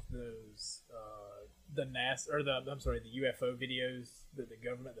leaked those the NASA or the UFO videos that the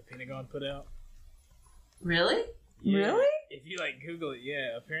government, the Pentagon, put out? Really? Yeah. Really? If you like Google it,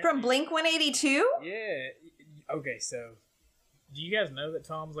 yeah, apparently From Blink 182? Yeah. Okay, so do you guys know that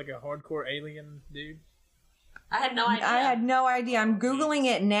Tom's like a hardcore alien dude? I had no idea. I had no idea. I'm Googling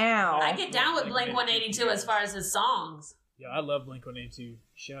it now. I get down with Blink 182 as far as his songs. Yeah, I love Blink 182.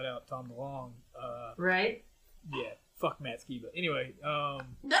 Shout out Tom DeLonge. Right? Yeah, fuck Matt Skiba. Anyway,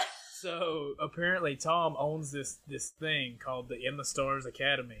 so apparently Tom owns this thing called the In the Stars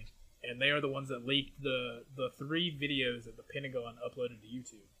Academy, and they are the ones that leaked the 3 videos that the Pentagon uploaded to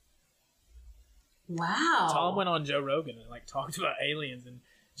YouTube. Wow. Tom went on Joe Rogan and like talked about aliens, and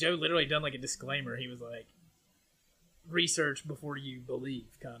Joe literally done like a disclaimer. He was like, research before you believe,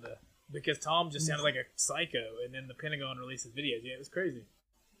 kind of, because Tom just sounded like a psycho, and then the Pentagon releases videos. Yeah, it was crazy.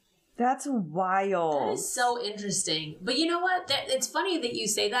 That's That wild. is so interesting. But you know what? It's funny that you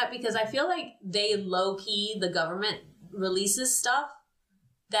say that because I feel like they low-key, the government releases stuff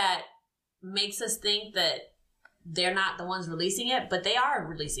that makes us think that they're not the ones releasing it, but they are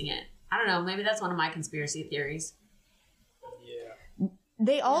releasing it. I don't know. Maybe that's one of my conspiracy theories. Yeah.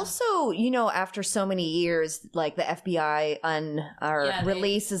 They also, you know, after so many years, like the FBI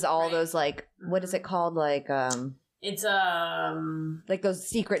releases all those, like, what is it called? Like, It's like those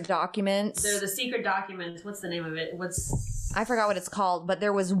secret documents. they're the secret documents. What's the name of it? I forgot what it's called, but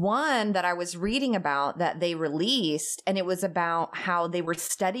there was one that I was reading about that they released, and it was about how they were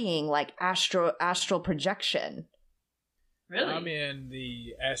studying like astral projection. Really? I'm in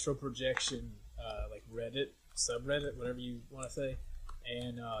the astral projection, like Reddit, subreddit, whatever you want to say.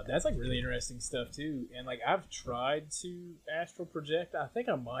 And that's like really interesting stuff too. And like I've tried to astral project. I think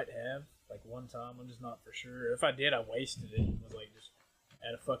I might have like one time. I'm just not for sure. If I did, I wasted it. It was like just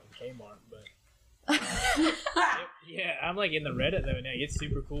at a fucking Kmart. But yeah, I'm like in the Reddit though now. It's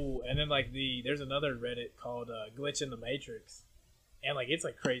super cool. And then like there's another Reddit called Glitch in the Matrix. And like it's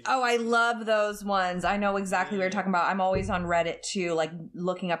like crazy. Oh, I love those ones. I know exactly what you're talking about. I'm always on Reddit too, like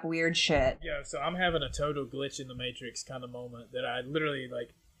looking up weird shit. Yeah, so I'm having a total glitch in the Matrix kind of moment that I literally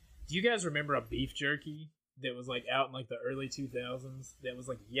like. Do you guys remember a beef jerky that was like out in like the early 2000s that was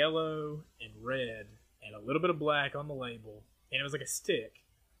like yellow and red and a little bit of black on the label, and it was like a stick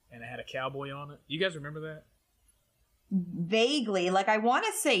and it had a cowboy on it? Do you guys remember that? Vaguely, like I want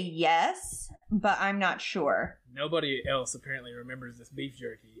to say yes, but I'm not sure. Nobody else apparently remembers this beef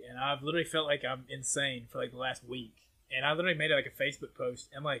jerky, and I've literally felt like I'm insane for like the last week. And I literally made like a Facebook post,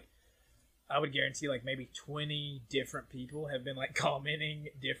 and like I would guarantee like maybe 20 different people have been like commenting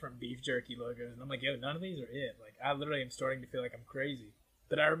different beef jerky logos, and I'm like, yo, none of these are it. Like I literally am starting to feel like I'm crazy,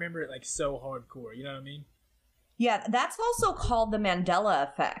 but I remember it like so hardcore. You know what I mean? Yeah, that's also called the Mandela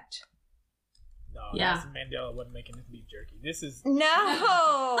effect. No, Yeah. Nelson Mandela wasn't making this beef jerky. This is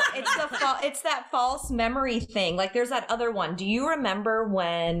No, it's that false memory thing. Like there's that other one. Do you remember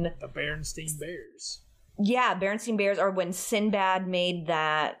when? the Berenstein Bears. Yeah, Berenstein Bears, or when Sinbad made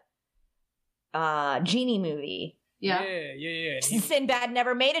that genie movie. Yeah. Yeah. And he was Sinbad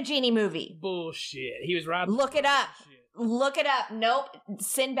never made a genie movie. bullshit. He was riding. Look it up. Shit. Look it up. Nope.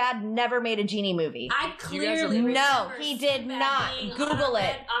 Sinbad never made a genie movie. I clearly remember No, remember he did Sinbad not. being Google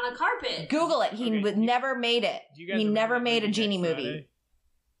it. on a carpet. Google it. He Okay, never made it. Do you guys He remember never that made a movie genie Next movie. Friday?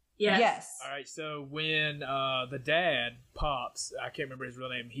 Yes. All right, so when the dad, Pops, I can't remember his real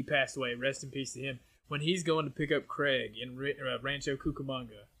name, he passed away, rest in peace to him. When he's going to pick up Craig in Rancho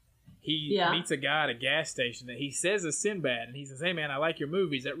Cucamonga, he meets a guy at a gas station that he says is Sinbad, and he says, "Hey man, I like your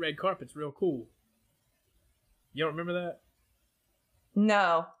movies. That red carpet's real cool." You don't remember that?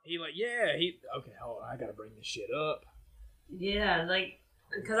 No. Okay, hold on, I gotta bring this shit up. Yeah, like,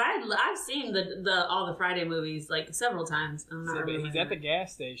 because I've seen the all the Friday movies like several times. I'm not Sinbad, he's remembering. at the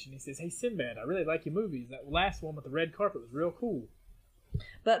gas station. He says, "Hey Sinbad, I really like your movies. That last one with the red carpet was real cool."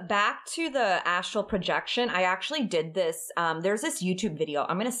 But back to the astral projection, I actually did this. There's this YouTube video.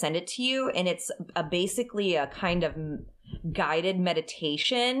 I'm going to send it to you, and it's basically a kind of guided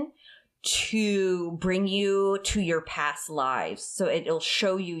meditation to bring you to your past lives. So it'll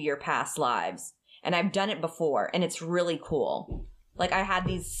show you your past lives. And I've done it before, and it's really cool. Like I had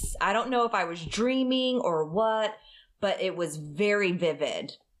these, I don't know if I was dreaming or what, but it was very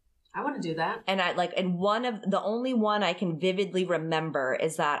vivid. I want to do that. And the only one I can vividly remember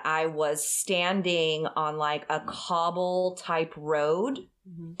is that I was standing on like a cobble type road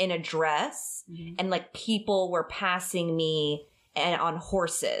in a dress, and like people were passing me and on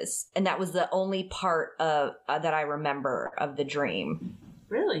horses. And that was the only part of that I remember of the dream.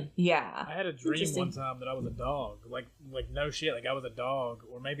 Really? Yeah. I had a dream Interesting. one time that I was a dog, like no shit, like I was a dog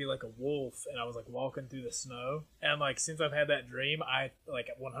or maybe like a wolf, and I was like walking through the snow. And like since I've had that dream, I like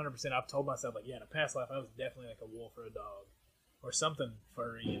 100% I've told myself like, yeah, in a past life I was definitely like a wolf or a dog or something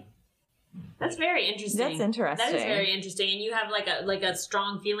furry. That's very interesting. That's interesting. That is very interesting. And you have like a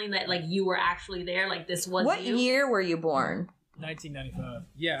strong feeling that like you were actually there, like this was What you. year were you born? 1995.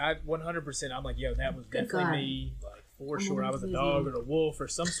 Yeah, I 100%. I'm like, yo, that was Good definitely God. me. Like for I'm sure, I was a amazing. dog or a wolf or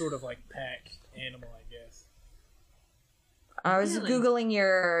some sort of like pack animal, I guess. I was Really? Googling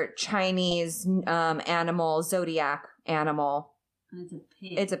your Chinese animal, zodiac animal. It's a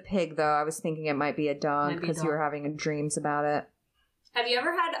pig. It's a pig, though. I was thinking it might be a dog Might be a because you were dog. having dreams about it. Have you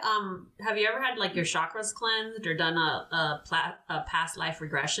ever had like your chakras cleansed or done a past life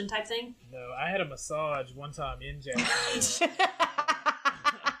regression type thing? No, I had a massage one time in Japan.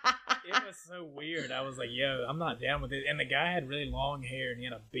 It was so weird. I was like, yo, I'm not down with it. And the guy had really long hair and he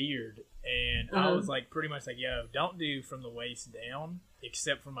had a beard. And I was like, pretty much like, yo, don't do from the waist down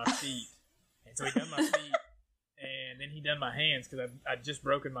except for my feet. And so he done my feet. And then he done my hands because I'd just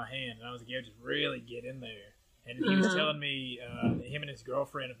broken my hand. And I was like, yo, just really get in there. And he was telling me that him and his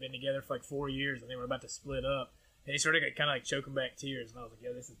girlfriend have been together for like 4 years and they were about to split up. And he started kind of like choking back tears. And I was like,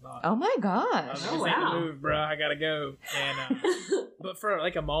 yo, this is not. Oh my I was gosh. like, Oh, this ain't wow. the move, bro. I gotta go. And but for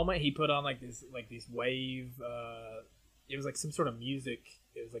like a moment, he put on like this wave. It was like some sort of music.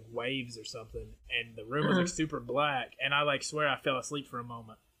 It was like waves or something, and the room was like super black. And I like swear I fell asleep for a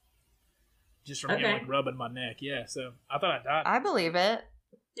moment, just from him Okay. like rubbing my neck. Yeah, so I thought I died. I believe it.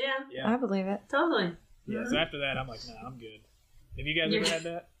 Yeah, Yeah, I believe it. totally. yeah. So after that, I'm like, nah, I'm good. Have you guys ever had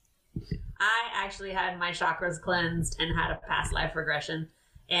that? I actually had my chakras cleansed and had a past life regression,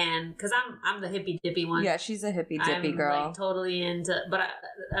 and because I'm the hippy dippy one. Yeah, she's a hippy dippy I'm girl. like totally into, but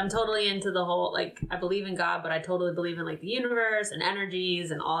I'm totally into the whole like I believe in God, but I totally believe in like the universe and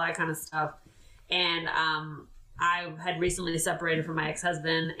energies and all that kind of stuff. And I had recently separated from my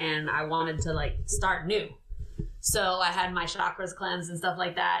ex-husband, and I wanted to like start new. So I had my chakras cleansed and stuff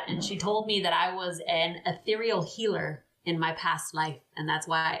like that. And she told me that I was an ethereal healer in my past life, and that's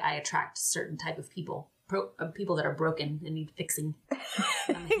why I attract certain type of people, people that are broken and need fixing.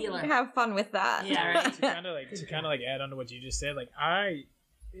 I'm a healer. Have fun with that. Yeah, right. to kind of like add on to what you just said, like I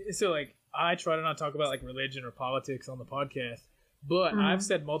try to not talk about like religion or politics on the podcast, but I've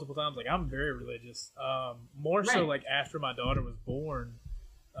said multiple times like I'm very religious. More so Right. like after my daughter was born,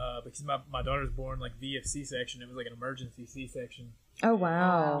 because my daughter was born like via C-section. It was like an emergency C-section. Oh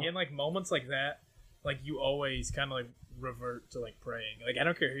wow. In like moments like that, like you always kind of like revert to like praying. Like I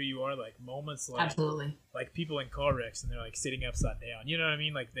don't care who you are, like moments like Absolutely. like people in car wrecks and they're like sitting upside down. You know what I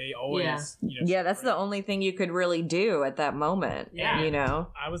mean? Like they always Yeah. Yeah, that's the only thing you could really do at that moment. Yeah. You know?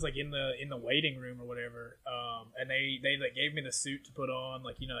 I was like in the waiting room or whatever, and they like gave me the suit to put on,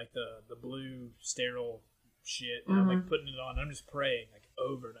 like like the blue sterile shit, and I'm like putting it on. I'm just praying like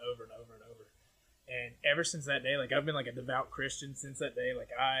over and over and over and over. And ever since that day, like I've been like a devout Christian since that day. Like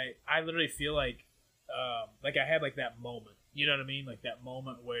I literally feel like I had like that moment. You know what I mean? Like that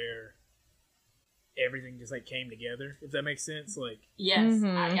moment where everything just like came together. If that makes sense, like. Yes,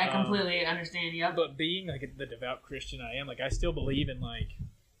 I completely understand. Yep. But being like the devout Christian I am, like I still believe in like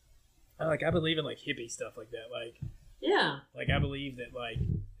I believe in like hippie stuff like that. Like Yeah. Like, I believe that, like,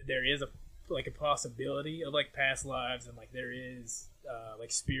 there is a possibility of, like, past lives, and, like, there is,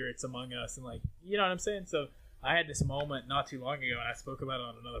 like, spirits among us, and, like, you know what I'm saying? So I had this moment not too long ago, and I spoke about it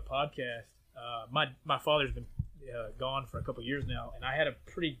on another podcast. My father's been gone for a couple years now, and I had a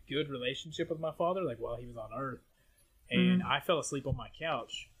pretty good relationship with my father, like, while he was on Earth. And I fell asleep on my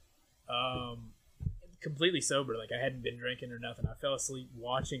couch, completely sober. Like, I hadn't been drinking or nothing. I fell asleep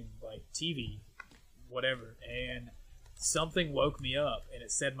watching, like, TV, whatever, and something woke me up, and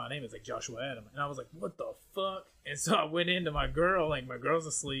it said my name. It's like Joshua Adam, and I was like, what the fuck? And so I went into my girl, like, my girl's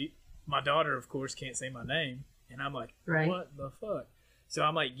asleep. My daughter, of course, can't say my name, and I'm like, what the fuck? So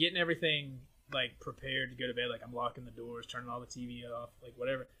I'm, like, getting everything, like, prepared to go to bed. Like, I'm locking the doors, turning all the TV off, like,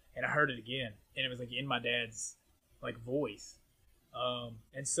 whatever, and I heard it again, and it was, like, in my dad's, like, voice.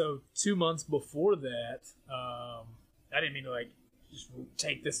 And so 2 months before that, I didn't mean to, like, just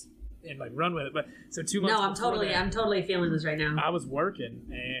take this and, like, run with it, but so 2 months before that, I'm totally feeling this right now. I was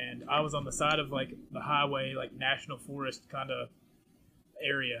working, and I was on the side of, like, the highway, like, national forest kind of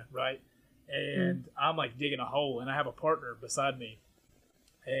area, right? And I'm, like, digging a hole, and I have a partner beside me,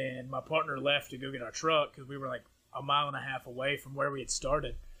 and my partner left to go get our truck because we were, like, a mile and a half away from where we had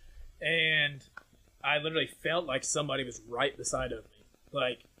started, and I literally felt like somebody was right beside of me.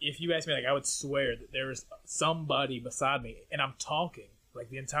 Like, if you ask me, like, I would swear that there was somebody beside me, and I'm talking. Like,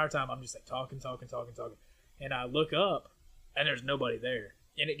 the entire time, I'm just, like, talking. And I look up, and there's nobody there.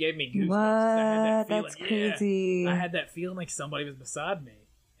 And it gave me goosebumps. What? I had that feeling, That's crazy. I had that feeling like somebody was beside me.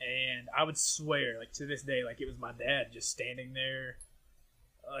 And I would swear, like, to this day, like, it was my dad just standing there.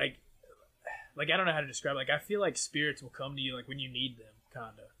 Like I don't know how to describe it. Like, I feel like spirits will come to you, like, when you need them,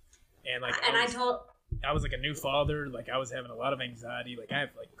 kind of. And, like, I was like a new father. Like, I was having a lot of anxiety. Like, I have,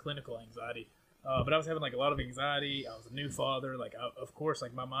 like, clinical anxiety. But I was having, like, a lot of anxiety. I was a new father. Like, of course,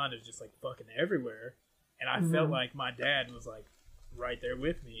 like, my mind is just, like, fucking everywhere. And I felt like my dad was, like, right there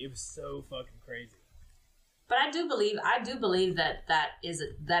with me. It was so fucking crazy. But I do believe that is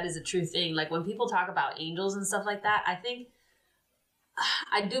a true thing. Like, when people talk about angels and stuff like that,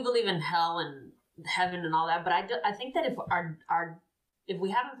 I do believe in hell and heaven and all that. But I think that if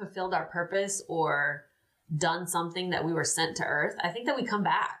we haven't fulfilled our purpose or done something that we were sent to Earth, I think that we come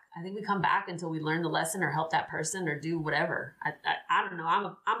back. I think we come back until we learn the lesson or help that person or do whatever. I don't know.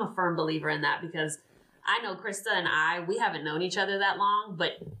 I'm a firm believer in that, because I know Krista and we haven't known each other that long,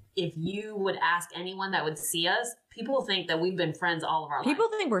 but if you would ask anyone that would see us, people think that we've been friends all of our life. People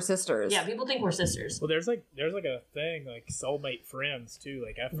think we're sisters. Yeah, people think we're sisters. Well, there's like a thing like soulmate friends too.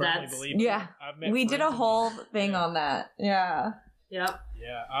 Like, I firmly believe. Yeah, we did a whole thing on that. Yeah. Yep.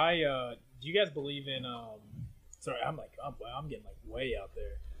 Yeah, do you guys believe in sorry, I'm getting like way out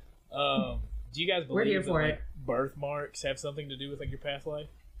there. Do you guys believe that, like, birthmarks have something to do with, like, your past life?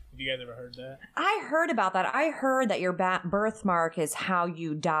 Have you guys ever heard that? I heard about that. I heard that your birthmark is how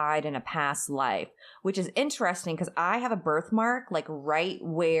you died in a past life, which is interesting because I have a birthmark, like, right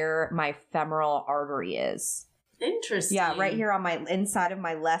where my femoral artery is. Interesting. Yeah, right here on my inside of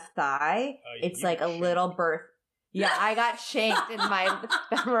my left thigh. It's like a little birth. Yeah, I got shanked in my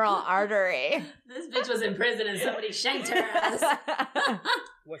femoral artery. This bitch was in prison and somebody shanked her ass.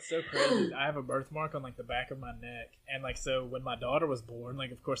 What's so crazy is I have a birthmark on, like, the back of my neck. And, like, so when my daughter was born,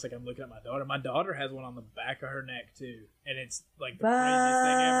 like, of course, like, I'm looking at my daughter has one on the back of her neck, too. And it's, like, the craziest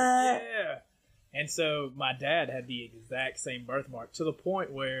thing ever. Yeah. And so my dad had the exact same birthmark, to the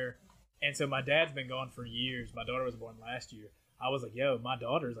point where, and so my dad's been gone for years. My daughter was born last year. I was like, yo, my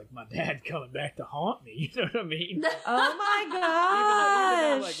daughter's like my dad coming back to haunt me. You know what I mean? Oh my gosh.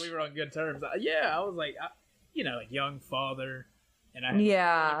 Even though, like, we were on good terms. I was like, like, young father, and I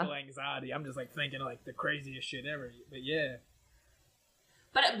had clinical anxiety. I'm just, like, thinking, like, the craziest shit ever. But yeah.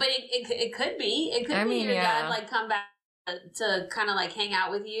 But it could be. It could be your dad, like, come back to kind of, like, hang out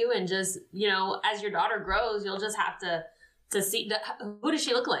with you, and just, as your daughter grows, you'll just have to see. Who does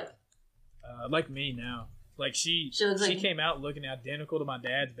she look like? Like me now. Like, she came out looking identical to my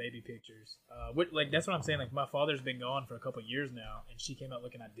dad's baby pictures. Like, that's what I'm saying. Like, my father's been gone for a couple of years now, and she came out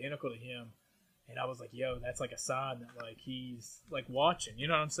looking identical to him. And I was like, yo, that's, like, a sign that, like, he's, like, watching. You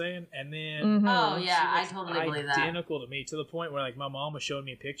know what I'm saying? And then... Oh, yeah, I totally believe that. Identical to me, to the point where, like, my mom was showing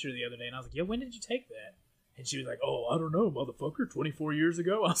me a picture the other day, and I was like, yo, when did you take that? And she was like, oh, I don't know, motherfucker, 24 years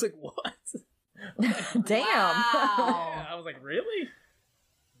ago? I was like, what? Damn. Wow. Yeah, I was like, really?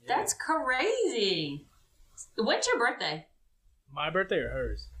 Yeah. That's crazy. When's your birthday? My birthday or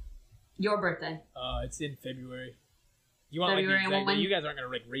hers? Your birthday. It's in February. You want February, like the exact, you guys aren't gonna,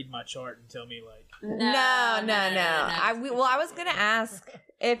 like, read my chart and tell me, like, No. I was gonna ask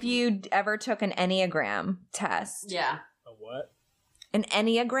if you ever took an Enneagram test. Yeah. A what? An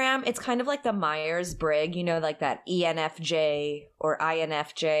Enneagram, it's kind of like the Myers-Briggs, you know, like that ENFJ or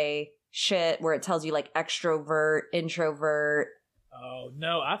INFJ shit where it tells you like extrovert, introvert. Oh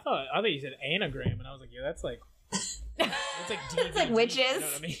no, I thought you said anagram, and I was like, yeah, that's like DVD, It's like witches. You know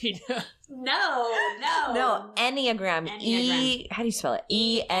what I mean? No. Enneagram. E. How do you spell it?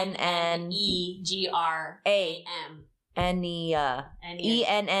 ENNEGRAM.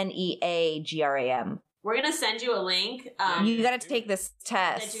 ENNEAGRAM. We're gonna send you a link. You got to take this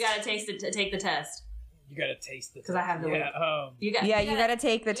test. That you gotta take the test. You gotta taste the. Because I have the link. You got to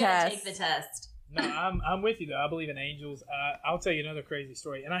take the test. Take the test. No, I'm with you though. I believe in angels. I'll tell you another crazy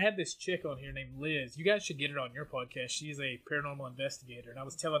story. And I had this chick on here named Liz. You guys should get her on your podcast. She's a paranormal investigator, and I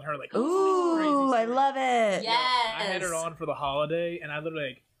was telling her like, ooh, I love it. Yes. I had her on for the holiday, and I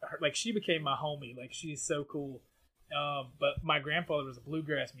literally like she became my homie. Like she's so cool. But my grandfather was a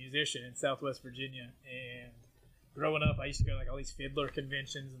bluegrass musician in Southwest Virginia, and growing up, I used to go to like all these fiddler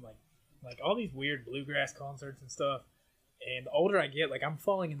conventions and like all these weird bluegrass concerts and stuff. And the older I get, like I'm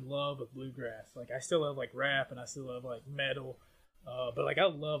falling in love with bluegrass. Like I still love like rap and I still love like metal, but like I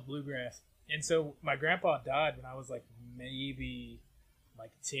love bluegrass. And so my grandpa died when I was like maybe like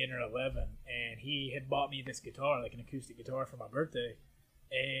 10 or 11, and he had bought me this guitar, like an acoustic guitar, for my birthday.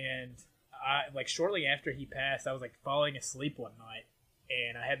 And I like shortly after he passed, I was like falling asleep one night,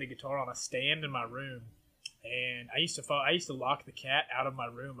 and I had the guitar on a stand in my room. And I used to lock the cat out of my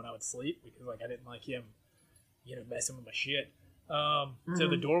room when I would sleep because like I didn't like him, you know, messing with my shit. So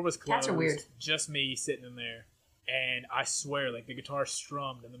the door was closed. Cats are weird. Just me sitting in there, and I swear, like the guitar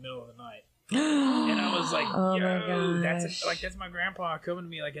strummed in the middle of the night, and I was like, Oh "Yo, my that's gosh. that's my grandpa coming to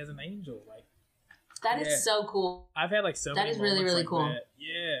me like as an angel." Like That is Yeah. so cool. I've had like so That many is really, moments really like cool. that.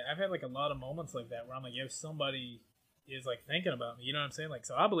 Yeah, I've had like a lot of moments like that where I'm like, "Yo, somebody is like thinking about me." You know what I'm saying? Like,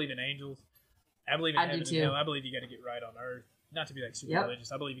 so I believe in angels. I believe in I do heaven and too. hell. I believe you got to get right on earth. Not to be like super Yep.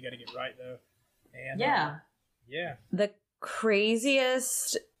 religious. I believe you got to get right though. And Yeah. yeah. The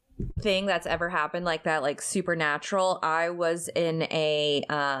craziest thing that's ever happened like that, like supernatural, I was in a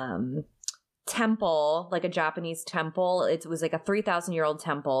temple, like a Japanese temple. It was like a 3,000-year-old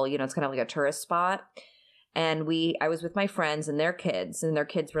temple. You know, it's kind of like a tourist spot. And I was with my friends and their kids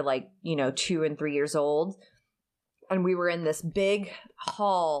were like, you know, 2 and 3 years old. And we were in this big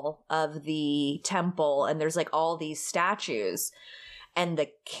hall of the temple, and there's like all these statues. And the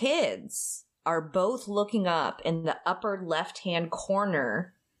kids are both looking up in the upper left-hand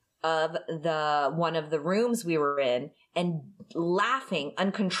corner of one of the rooms we were in and laughing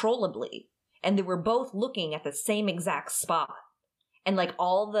uncontrollably. And they were both looking at the same exact spot. And like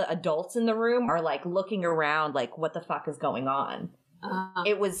all the adults in the room are like looking around like, what the fuck is going on?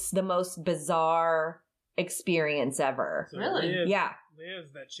 It was the most bizarre experience ever. So Really?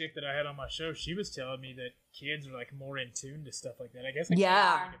 Liz, that chick that I had on my show, she was telling me that kids are like more in tune to stuff like that. I guess like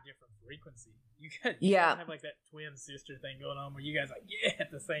Yeah. like a different frequency. You guys have like that twin sister thing going on where you guys like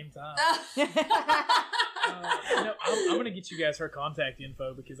at the same time. I'm gonna get you guys her contact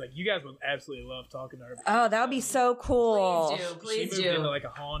info because like you guys would absolutely love talking to her. Oh, that would be so cool. Please she moved do. into like a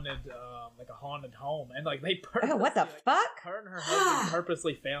haunted home, and like they Oh, what the fuck? her and her husband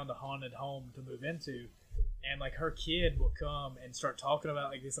purposely found a haunted home to move into, and like her kid will come and start talking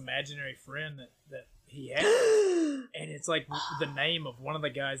about like this imaginary friend that he had, and it's like the name of one of the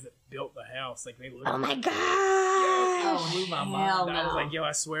guys that built the house. Like they literally, Oh my it gosh. blew my hell mind. I was no. like, yo,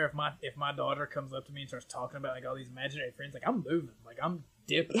 I swear if my daughter comes up to me and starts talking about like all these imaginary friends, like I'm moving, like I'm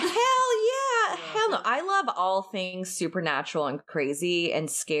dipping. Hell yeah. Hell no. I love all things supernatural and crazy and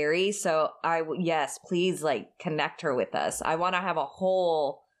scary. So yes, please like connect her with us. I want to have a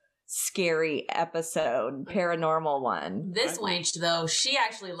whole scary episode, paranormal one. This wench though, she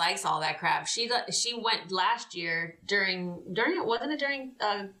actually likes all that crap. She went last year during wasn't it during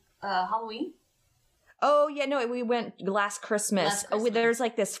Halloween? Oh yeah, no, we went last Christmas. Last Christmas. Oh, there's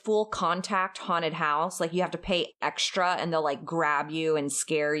like this full contact haunted house. Like you have to pay extra and they'll like grab you and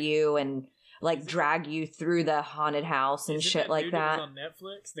scare you and like drag you through the haunted house and Is it shit like dude that. was on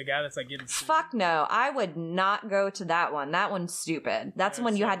Netflix, the guy that's like getting sued? Fuck no. I would not go to that one. That one's stupid. That's Yeah,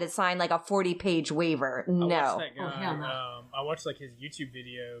 when you so- had to sign like a 40-page waiver. I watched No. that guy. Oh, hell no. I watched like his YouTube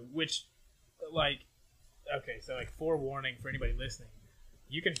video, which, like, okay, so like forewarning for anybody listening,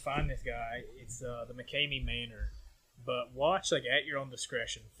 you can find this guy. It's the McCamey Manor, but watch like at your own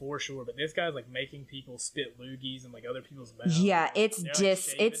discretion for sure. But this guy's like making people spit loogies and like other people's mouths. Yeah, it's They're, like,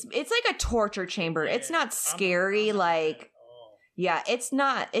 shaving. it's like a torture chamber. It's Yeah, not scary I'm not like at all. yeah, it's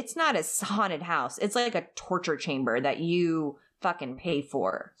not a haunted house. It's like a torture chamber that you fucking pay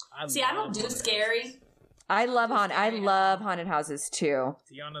for. See, I don't do haunted scary. houses. I love haunted houses too.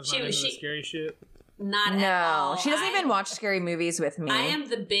 Tiana's She- not into the she- scary shit. Not at No, all. she doesn't even watch scary movies with me. I am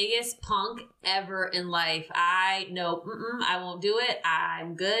the biggest punk ever in life. I won't do it.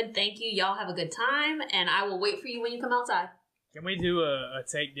 I'm good. Thank you. Y'all have a good time, and I will wait for you when you come outside. Can we do a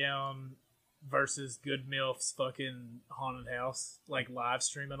takedown versus Good MILF's fucking haunted house, like live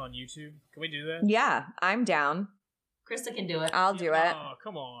streaming on YouTube? Can we do that? Yeah, I'm down. Krista can do it. I'll do it. Oh,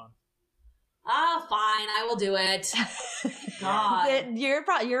 come on. Ah, fine. I will do it. God.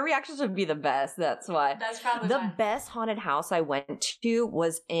 Your reactions would be the best. That's why. That's probably The fine. best haunted house I went to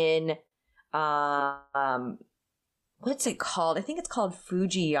was in, what's it called? I think it's called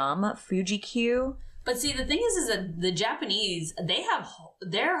Fuji-Q. But see, the thing is that the Japanese, they have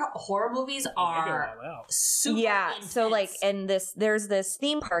their horror movies They go are all out. super Yeah, intense. so like, and there's this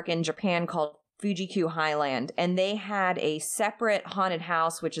theme park in Japan called Fuji-Q Highland, and they had a separate haunted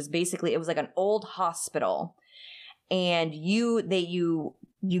house, which is basically, it was like an old hospital, and you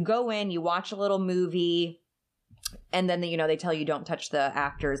go in, you watch a little movie, and then they tell you don't touch the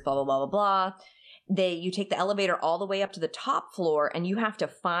actors, blah blah blah blah blah. You take the elevator all the way up to the top floor, and you have to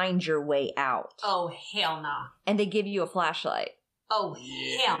find your way out. Oh, hell nah. And they give you a flashlight. Oh,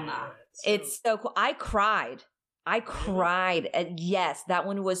 hell nah. It's so cool. I cried. And yes, that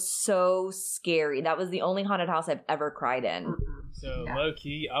one was so scary. That was the only haunted house I've ever cried in. So Yeah. low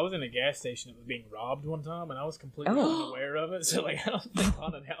key, I was in a gas station that was being robbed one time, and I was completely Oh. unaware of it. So like, I don't think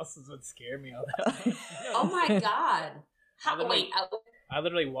haunted houses would scare me all that much. Oh my God. Wait. I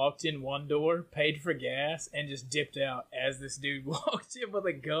literally walked in one door, paid for gas, and just dipped out as this dude walked in with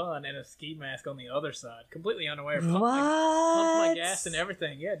a gun and a ski mask on the other side, completely unaware. Pumped my gas and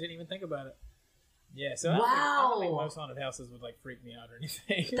everything. Yeah, didn't even think about it. Yeah, so I don't think Wow. most haunted houses would like freak me out or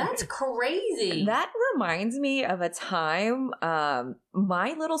anything. That's crazy. That reminds me of a time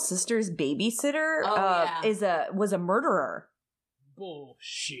my little sister's babysitter was a murderer.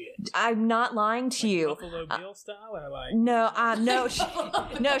 Bullshit. I'm not lying to you. Buffalo Bill style, or like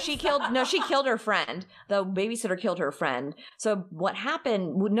She killed her friend. The babysitter killed her friend. So what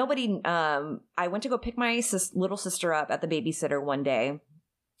happened? Nobody. I went to go pick my little sister up at the babysitter one day,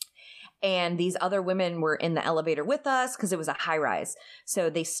 and these other women were in the elevator with us because it was a high rise. So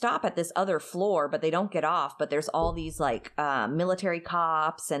they stop at this other floor, but they don't get off. But there's all these like military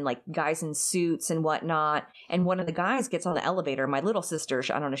cops and like guys in suits and whatnot. And one of the guys gets on the elevator. My little sister,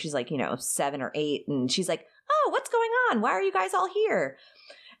 I don't know, she's like, 7 or 8. And she's like, "Oh, what's going on? Why are you guys all here?"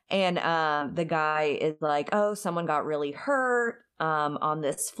 And the guy is like, "Oh, someone got really hurt on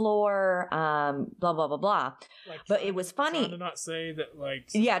this floor, blah, blah, blah, blah." Like But it was funny. Trying to not say that, like.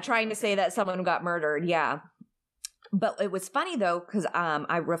 Yeah, trying to say that someone got murdered. Yeah. But it was funny though, because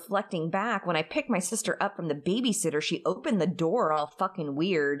I reflecting back, when I picked my sister up from the babysitter, she opened the door all fucking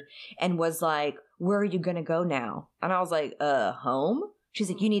weird and was like, "Where are you gonna go now?" And I was like, home? She's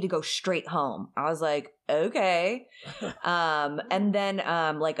like, "You need to go straight home." I was like, okay. And then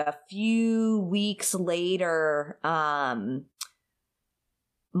like a few weeks later,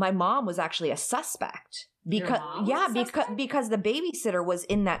 my mom was actually a suspect. Because mom was a suspect? because the babysitter was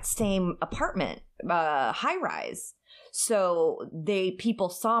in that same apartment, high rise. So people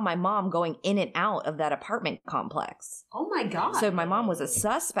saw my mom going in and out of that apartment complex. Oh my God. So my mom was a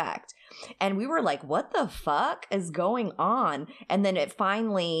suspect. And we were like, what the fuck is going on? And then it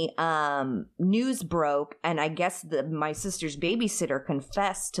finally, news broke. And I guess my sister's babysitter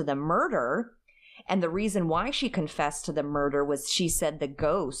confessed to the murder. And the reason why she confessed to the murder was she said the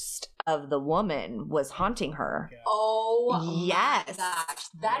ghost of the woman was haunting her. Oh Yes. my gosh.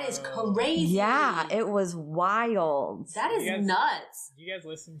 That is crazy. Yeah, it was wild. That is You guys- nuts. Do you guys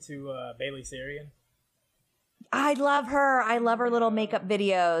listen to Bailey Sarian? I love her. I love her little makeup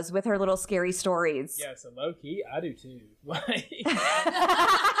videos with her little scary stories. Yeah, so low key, I do too. Like,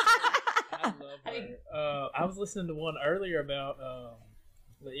 I love her. I was listening to one earlier about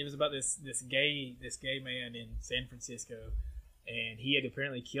it was about this gay man in San Francisco, and he had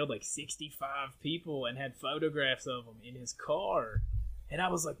apparently killed like 65 people and had photographs of them in his car. And I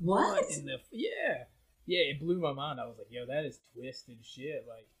was like, what in the yeah, it blew my mind. I was like, yo, that is twisted shit.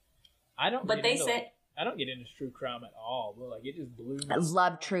 Like, I don't get into true crime at all, but like it just blew my I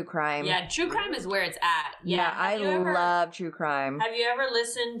love true crime. Yeah, true crime is where it's at. Yeah, I love true crime. Have you ever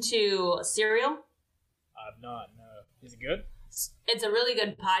listened to Serial? I've not, no. Is it good? It's a really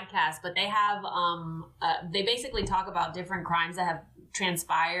good podcast, but they have they basically talk about different crimes that have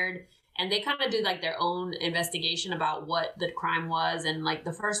transpired, and they kind of do like their own investigation about what the crime was. And like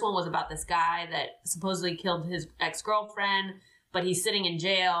the first one was about this guy that supposedly killed his ex-girlfriend, but he's sitting in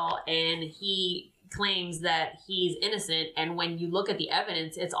jail and he claims that he's innocent, and when you look at the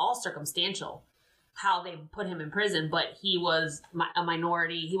evidence, it's all circumstantial. how they put him in prison, but he was a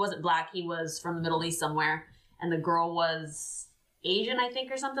minority. He wasn't black. He was from the Middle East somewhere. And the girl was Asian, I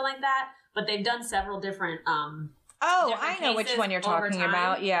think, or something like that. But they've done several different I know which one you're talking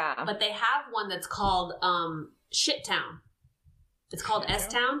about. Yeah. But they have one that's called Shit Town. It's called S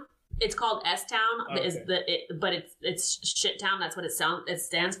Town. It's called S Town. Okay. But it's Shit Town. That's what it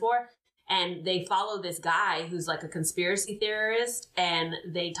stands for. And they follow this guy who's like a conspiracy theorist, and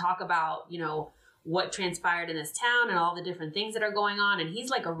they talk about, you know, what transpired in this town and all the different things that are going on. And he's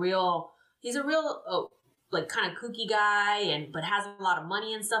a real like kind of kooky guy, but has a lot of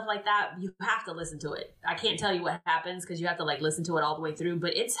money and stuff like that. You have to listen to it. I can't tell you what happens because you have to like listen to it all the way through,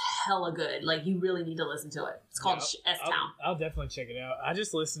 but it's hella good. Like you really need to listen to it. It's called S-Town. I'll definitely check it out. I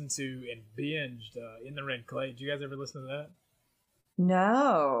just listened to and binged In the Red Clay. Did you guys ever listen to that?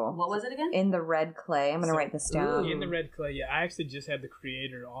 No. What was it again? In the Red Clay. I'm going to write this down. In the Red Clay. Yeah, I actually just had the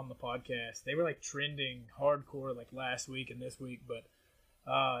creator on the podcast. They were like trending hardcore like last week and this week, but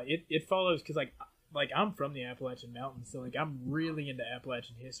it follows because like I'm from the Appalachian Mountains, so like I'm really into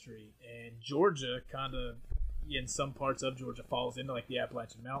Appalachian history, and Georgia kind of in some parts of Georgia falls into like the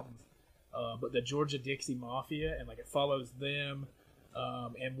Appalachian Mountains, but the Georgia Dixie Mafia, and like it follows them,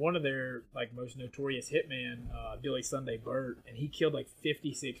 and one of their like most notorious hitman, Billy Sunday Burt, and he killed like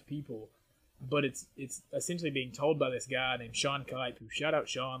 56 people, but it's essentially being told by this guy named Sean Kipe, who shout out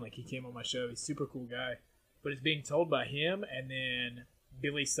Sean, like he came on my show, he's a super cool guy, but it's being told by him, and then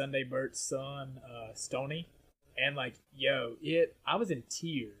Billy Sunday Burt's son, Stoney, and like, I was in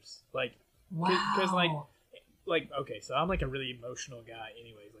tears, like, because like, okay, so I'm like a really emotional guy,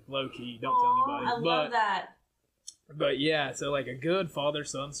 anyways, like low key, don't tell anybody. I love that. But yeah, so like a good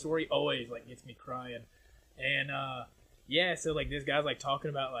father-son story always like gets me crying, and so like this guy's like talking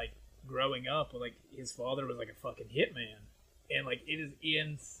about like growing up, like his father was like a fucking hitman, and like it is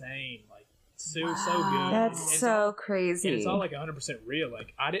insane, like. So good. That's so crazy. And it's all like 100% real.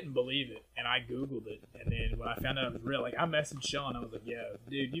 Like I didn't believe it, and I googled it, and then when I found out it was real, like I messaged Sean. I was like, "Yo,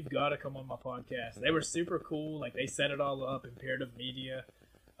 dude, you've got to come on my podcast." They were super cool. Like they set it all up. Imperative Media.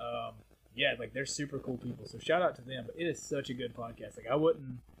 Like they're super cool people. So shout out to them. But it is such a good podcast. Like I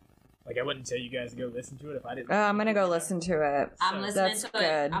wouldn't tell you guys to go listen to it if I didn't. I'm gonna go listen to it. I'm listening to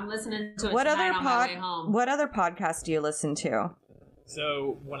it. I'm listening to it tonight on my way home. What other podcasts do you listen to?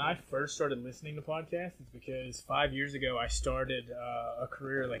 So when I first started listening to podcasts, it's because 5 years ago I started a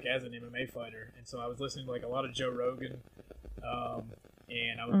career like as an MMA fighter, and so I was listening to like a lot of Joe Rogan,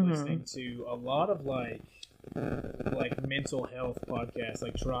 and I was listening to a lot of like mental health podcasts,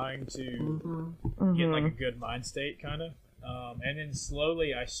 like trying to get like a good mind state kind of. And then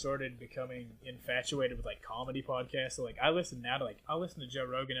slowly I started becoming infatuated with like comedy podcasts. So like I listen now to I'll listen to Joe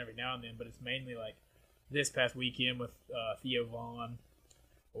Rogan every now and then, but it's mainly like this past weekend with Theo Vaughn,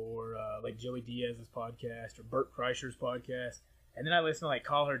 or like Joey Diaz's podcast, or Bert Kreischer's podcast, and then I listen to like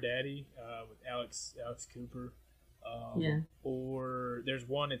Call Her Daddy with Alex Cooper, or there's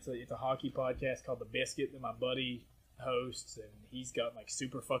one it's a hockey podcast called The Biscuit that my buddy hosts, and he's got like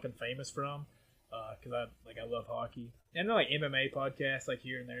super fucking famous from because I love hockey, and then like MMA podcasts like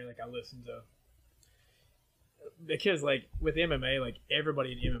here and there, like I listen to. Because like with MMA, like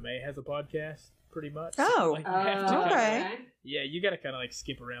everybody in MMA has a podcast. Pretty much. Oh, like, you have to okay. You got to kind of like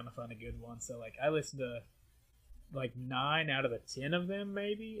skip around to find a good one. So like I listen to like 9 out of the 10 of them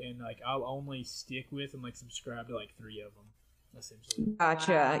maybe, and like I'll only stick with and like subscribe to like 3 of them essentially.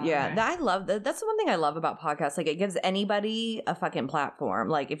 Gotcha. Wow. Yeah, I love that. That's the one thing I love about podcasts. Like it gives anybody a fucking platform.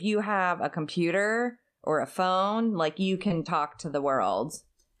 Like if you have a computer or a phone, like you can talk to the world.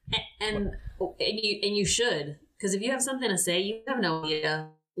 And you should, because if you have something to say, you have no idea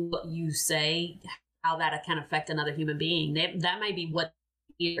what you say, how that can affect another human being. That might be what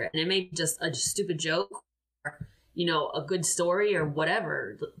you hear, and it may be just a stupid joke, or a good story or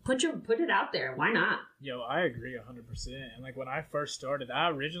whatever. Put it out there. Why not? Yo, I agree 100%. And like when I first started, I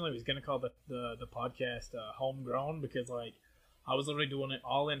originally was gonna call the podcast Homegrown, because like I was literally doing it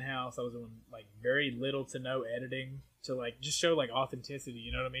all in house. I was doing like very little to no editing to like just show like authenticity.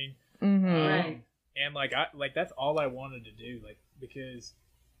 You know what I mean? Mm-hmm. Right. And like that's all I wanted to do. Like because.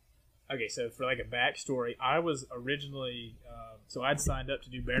 Okay, so for like a backstory, I was originally, so I'd signed up to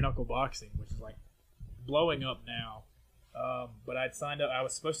do bare knuckle boxing, which is like blowing up now. But I'd signed up, I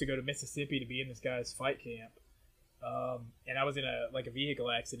was supposed to go to Mississippi to be in this guy's fight camp. And I was in a vehicle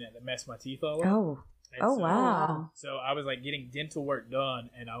accident that messed my teeth all up. Wow. So I was like getting dental work done,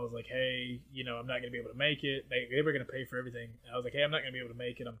 and I was like, hey, I'm not going to be able to make it. They were going to pay for everything. And I was like, hey, I'm not going to be able to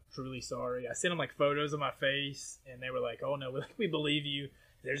make it. I'm truly sorry. I sent them like photos of my face, and they were like, oh no, we believe you.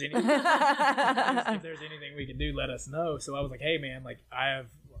 If there's anything we can do, let us know. So I was like, hey man, like I have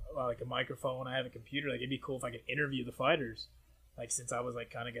like a microphone, I have a computer. Like, it'd be cool if I could interview the fighters, like, since I was like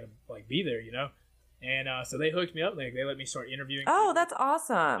kind of gonna like be there, you know. And so they hooked me up. Like, they let me start interviewing. Oh, people. that's I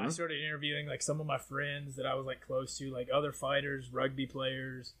awesome. started interviewing like some of my friends that I was like close to, like other fighters, rugby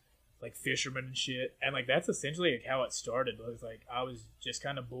players, like fishermen and shit. And like that's essentially like how it started. It was like I was just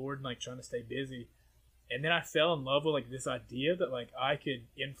kind of bored and like trying to stay busy. And then I fell in love with like this idea that like I could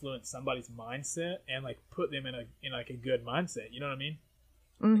influence somebody's mindset and like put them in like a good mindset. You know what I mean?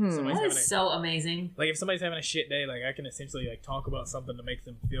 Mm-hmm. That is so amazing. Like if somebody's having a shit day, like I can essentially like talk about something to make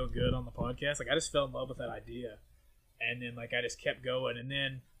them feel good on the podcast. Like I just fell in love with that idea, and then like I just kept going. And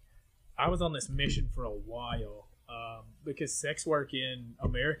then I was on this mission for a while because sex work in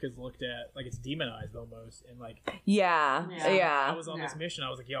America is looked at like it's demonized almost, and like Yeah. I was on this mission. I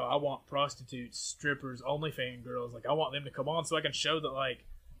was like, yo, I want prostitutes, strippers, OnlyFans girls. Like I want them to come on so I can show that like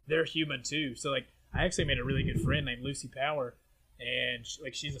they're human too. So like I actually made a really good friend named Lucy Power. And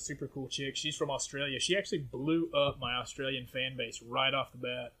like she's a super cool chick. She's from Australia. She actually blew up my Australian fan base right off the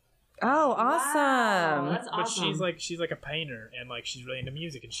bat. Oh, Wow, awesome. that's But awesome. she's like a painter, and like she's really into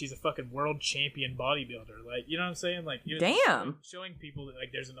music, and she's a fucking world champion bodybuilder. Like, you know what I'm saying? Like, you know, Damn. showing people that like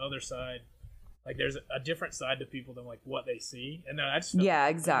there's another side, like there's a different side to people than like what they see. And then I just felt Yeah,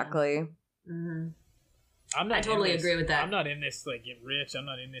 like, exactly. hmm I'm not I totally in this- agree with that. I'm not in this to like get rich. I'm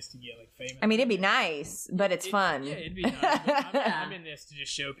not in this to get like famous. I mean, it'd be nice, but it's fun. Yeah, it'd be nice. But I'm in this to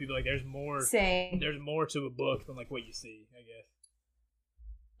just show people like there's more. Same. There's more to a book than like what you see, I guess.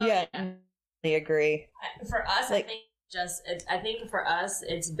 Yeah, I agree. For us, Like- I think for us,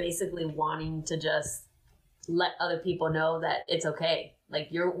 it's basically wanting to just let other people know that it's okay. Like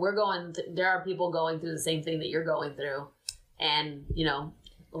there are people going through the same thing that you're going through, and you know,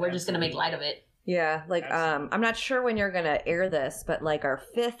 we're just gonna make light of it. Yeah, like Absolutely. I'm not sure when you're gonna air this, but like our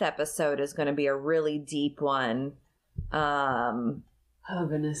 5th episode is gonna be a really deep one. Oh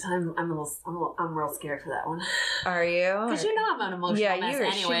goodness, I'm real scared for that one. Are you? Because you know I'm an emotional Yeah, mess you're-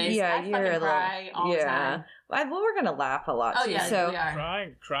 anyways. yeah, I you're fucking a little- cry all the yeah. time. Well, we're gonna laugh a lot Oh too. yeah, so we are.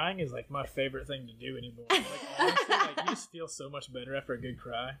 Crying is like my favorite thing to do anymore. Like honestly, like you just feel so much better after a good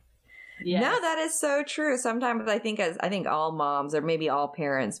cry. Yes. no, that is so true. Sometimes I think all moms or maybe all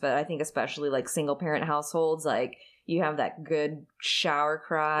parents, but I think especially like single parent households, like you have that good shower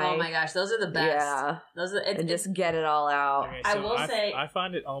cry. Oh my gosh, those are the best. Yeah, Those are and just get it all out. Okay, I will say- I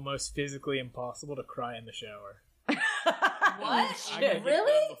find it almost physically impossible to cry in the shower. What? I gotta get it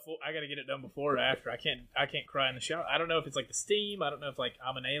Really? done before- I gotta get it done before or after. I can't cry in the shower. I don't know if it's like the steam. I don't know if like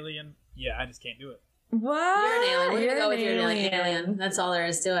I'm an alien. Yeah, I just can't do it. What? You're an alien. We're You're gonna go an with you're an alien. That's all there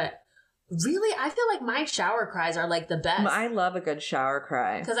is to it. Really, I feel like my shower cries are like the best. I love a good shower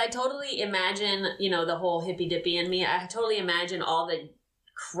cry. Because I totally imagine, you know, the whole hippy dippy in me. I totally imagine all the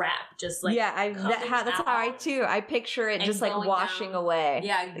crap just like yeah, coming that's how I out. too. I picture it And just like going washing down. away.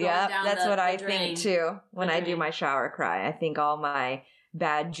 Yeah, going Yep, down that's the- what the I drain. think too when The I do drain. my shower cry. I think all my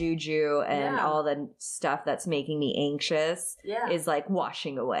bad juju and Yeah. all the stuff that's making me anxious Yeah. is like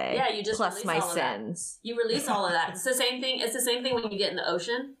washing away. Yeah, you just plus release my all of that. sins. You release all of that. It's the same thing. It's the same thing when you get in the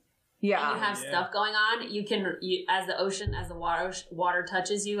ocean. Yeah, And you have Yeah. stuff going on. As the ocean, as the water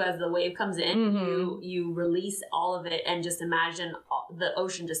touches you, as the wave comes in, Mhm. you release all of it, and just imagine the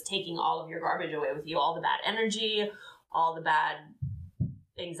ocean just taking all of your garbage away with you. All the bad energy, all the bad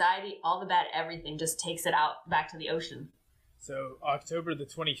anxiety, all the bad everything, just takes it out back to the ocean. So October the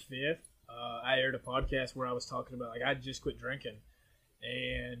 25th, I aired a podcast where I was talking about like I just quit drinking,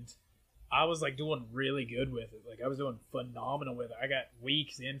 and I was like doing really good with it. Like I was doing phenomenal with it. I got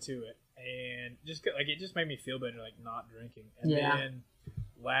weeks into it, and just like it just made me feel better, like not drinking. And Yeah. then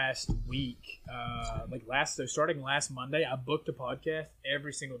last week, starting last Monday, I booked a podcast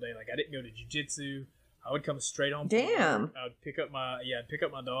every single day. Like I didn't go to jiu-jitsu. I would come straight home. from Damn. work. I would pick up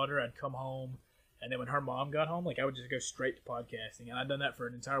my daughter. I'd come home. And then when her mom got home, like I would just go straight to podcasting, and I'd done that for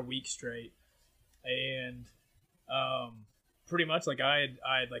an entire week straight. And pretty much like I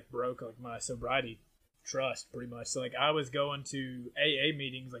had like broke like my sobriety trust pretty much. So like I was going to AA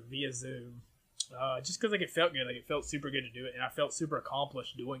meetings like via Zoom, just because like it felt good, like it felt super good to do it, and I felt super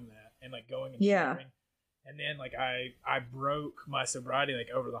accomplished doing that and like going and Yeah. sharing. And then like I broke my sobriety like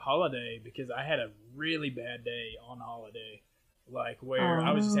over the holiday because I had a really bad day on holiday. Like where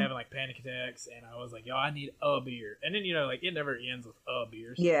I was just having like panic attacks, and I was like, "Yo, I need a beer." And then like it never ends with a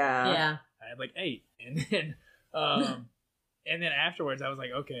beer. So Yeah. Yeah. I had like 8, and then and then afterwards I was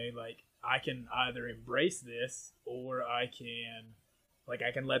like, okay, like I can either embrace this or I can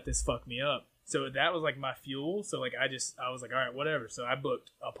let this fuck me up. So that was like my fuel. So like I was like, all right, whatever. So I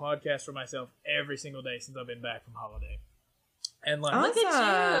booked a podcast for myself every single day since I've been back from holiday. And like, Look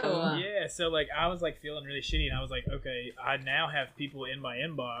at Awesome. you. yeah, so like I was like feeling really shitty, and I was like, okay, I now have people in my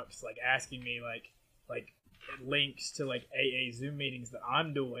inbox like asking me like links to like AA Zoom meetings that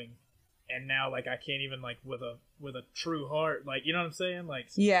I'm doing, and now like I can't even like with a true heart, like, you know what I'm saying, like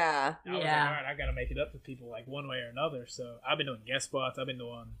Yeah. I was like, Yeah. all right, I gotta make it up to people like one way or another. So I've been doing guest spots, I've been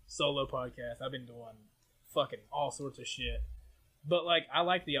doing solo podcasts, I've been doing fucking all sorts of shit. But like I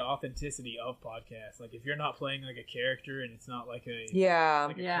like the authenticity of podcasts. Like if you're not playing like a character and it's not like a Yeah.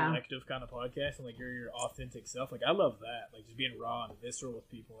 like a Yeah. collective kind of podcast, and like you're your authentic self. Like I love that. Like just being raw and visceral with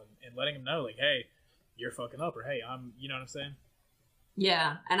people, and letting them know like, hey, you're fucking up, or hey, I'm, you know what I'm saying?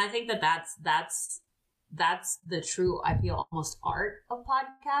 Yeah, and I think that's the true, I feel, almost art of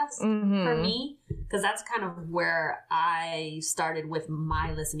podcasts for Mhm. me, because that's kind of where I started with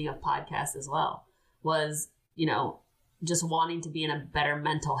my listening of podcasts as well, was, you know, just wanting to be in a better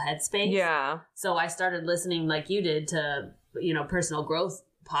mental headspace. Yeah. So I started listening like you did to, you know, personal growth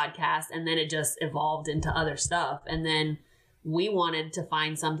podcasts, and then it just evolved into other stuff. And then we wanted to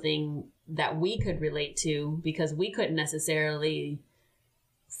find something that we could relate to, because we couldn't necessarily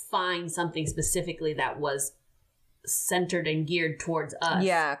find something specifically that was centered and geared towards us.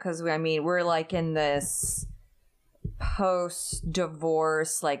 Yeah, because I mean, we're like in this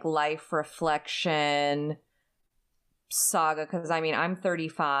post-divorce, like life reflection saga. Because I mean, I'm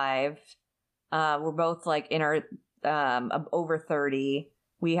 35. We're both like in our over 30.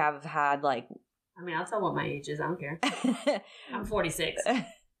 We have had like, I mean, I'll tell what my age is. I don't care. I'm 46.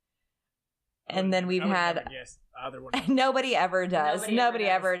 and then we've I would had. never guess either one. Nobody ever does. Nobody ever Nobody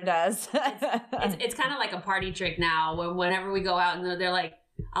ever does. It's kind of like a party trick now. Whenever we go out and they're like,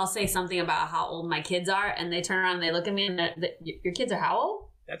 I'll say something about how old my kids are, and they turn around and they look at me and your kids are how old?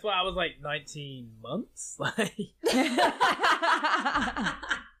 That's why I was like 19 months. Like,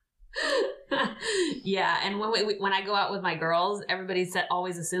 Yeah, and when I go out with my girls, everybody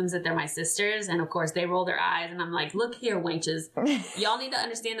always assumes that they're my sisters, and of course they roll their eyes, and I'm like, look here, wenches, y'all need to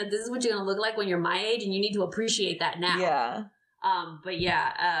understand that this is what you're gonna look like when you're my age, and you need to appreciate that now. Yeah. But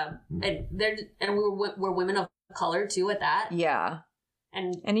yeah, and we're women of color too at that, Yeah.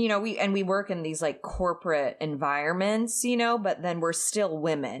 and You know, we work in these like corporate environments, you know, but then we're still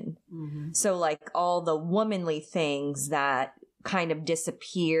women. mhm. So like all the womanly things that kind of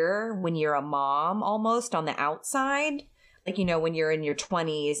disappear when you're a mom almost on the outside. Like, you know, when you're in your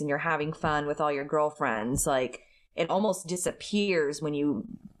 20s and you're having fun with all your girlfriends, like it almost disappears when you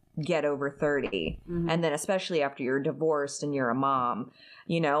get over 30. Mhm. And then especially after you're divorced and you're a mom,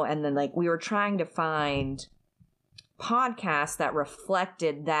 you know, and then like we were trying to find podcasts that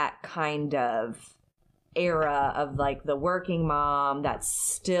reflected that kind of era of like the working mom that's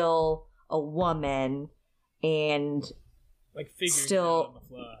still a woman and like figuring Still- it out on the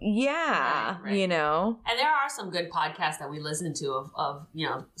fly. yeah, Right. you know. And there are some good podcasts that we listen to of you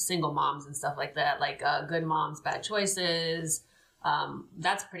know, single moms and stuff like that, like Good Moms, Bad Choices.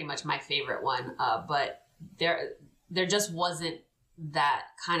 That's pretty much my favorite one. But there just wasn't that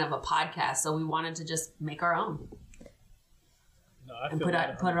kind of a podcast, so we wanted to just make our own No, I and feel put that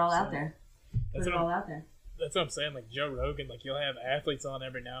it all 100%. out there. That's Put it what all I'm, out there. that's what I'm saying. Like Joe Rogan, like you'll have athletes on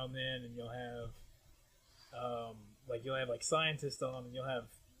every now and then, and you'll have, like you'll have like scientists on, and you'll have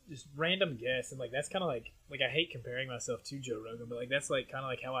just random guests, and like that's kind of like I hate comparing myself to Joe Rogan, but like that's like kind of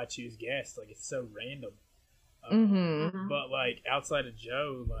like how I choose guests. Like it's so random. Mm-hmm. But like outside of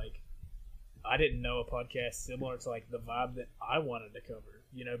Joe, like I didn't know a podcast similar to like the vibe that I wanted to cover.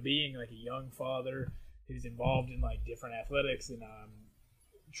 You know, being like a young father who's involved in like different athletics, and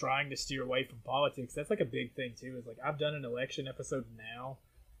trying to steer away from politics. That's like a big thing too. Is like I've done an election episode now,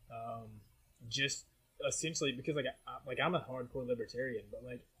 just essentially because like I'm a hardcore libertarian, but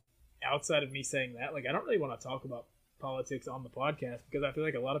like outside of me saying that, like I don't really want to talk about politics on the podcast because I feel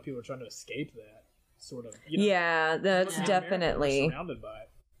like a lot of people are trying to escape that sort of. You know, Yeah, that's Yeah. definitely. We're surrounded by it.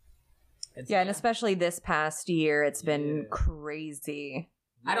 And so- Yeah, and especially this past year, it's been Yeah. crazy.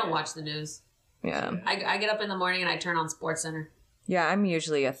 I don't watch the news. Yeah. I get up in the morning and I turn on Sports Center. Yeah, I'm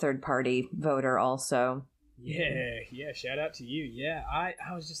usually a third party voter also. Yeah, shout out to you. Yeah, I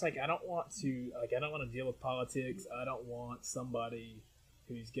was just like I don't want to deal with politics. I don't want somebody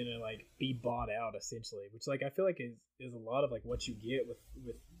who's gonna like be bought out essentially, which like I feel like is a lot of like what you get with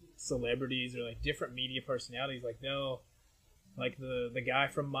celebrities or like different media personalities. Like they'll like the guy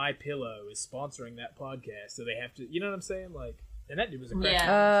from My Pillow is sponsoring that podcast, so they have to, you know what I'm saying? Like, and that dude was a crackhead. Yeah.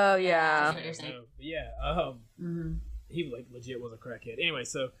 Oh, That's yeah. what you're saying. So, yeah, Mm-hmm. he like legit was a crackhead. Anyway,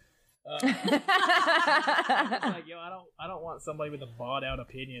 so it's like, yo, I don't want somebody with a bought out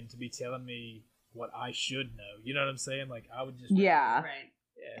opinion to be telling me what I should know. You know what I'm saying? Like I would just Yeah. Right.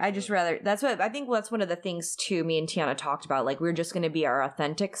 Yeah, I just rather, that's one of the things too, me and Tiana talked about. Like, we're just going to be our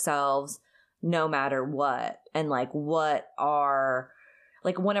authentic selves no matter what. And like, what are,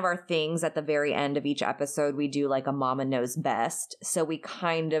 like, one of our things at the very end of each episode, we do like a Mama Knows Best. So we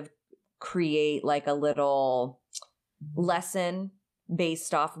kind of create like a little lesson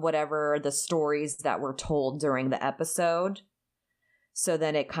based off whatever the stories that were told during the episode. So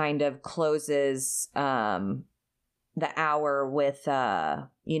then it kind of closes the hour with,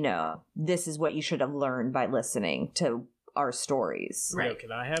 this is what you should have learned by listening to our stories. Right.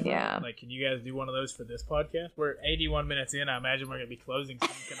 Can I have Yeah. Like, can you guys do one of those for this podcast? We're 81 minutes in. I imagine we're going to be closing soon.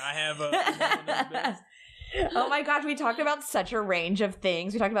 Can I have one of those bits? Oh my gosh, we talked about such a range of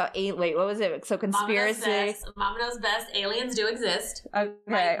things. We talked about what was it? So conspiracy. Mama knows best. Aliens do exist.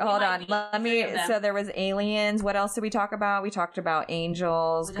 Okay, hold on. Let me. of them. So there was aliens. What else did we talk about? We talked about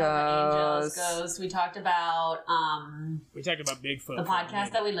angels, We talked about ghosts. ghosts. We talked about We talked about Bigfoot. the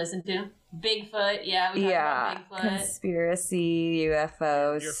podcast that we listened to. Bigfoot. Yeah, we talked about Bigfoot. Conspiracy, UFO Your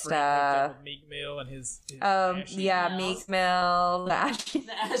friend hooked stuff. up with Meek Mill and his Ashy Yeah, Mills. Meek Mill. The ashy,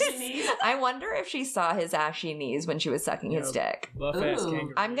 The ashy knees. I wonder if she saw his ashy knees when she was sucking his Yep. dick. buff-ass Ooh.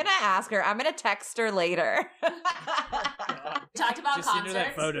 kangaroo. I'm gonna ask her. I'm gonna text her later. We talked about Just send her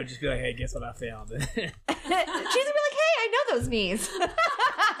that concerts. photo. Just be like, hey, guess what I found? She's gonna be like, "Hey, I know those knees."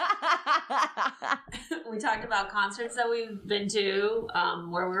 We talked about concerts that we've been to,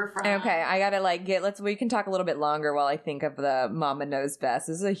 where we're from. Okay, I gotta we can talk a little bit longer while I think of the Mama Knows Best.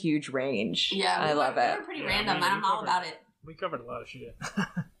 This is a huge range. Yeah, I love We it. were pretty Yeah, random, we and I'm all covered- about it. We covered a lot of shit.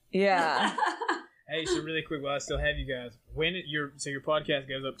 Yeah. Hey, so really quick, while I still have you guys, your podcast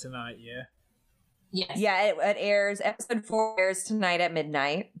goes up tonight, yeah? Yes. Yeah, it airs, episode 4 airs tonight at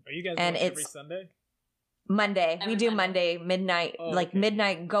midnight. Are you guys And doing every it's- Monday? Monday. Every We do Monday. Monday, midnight, Oh, like okay.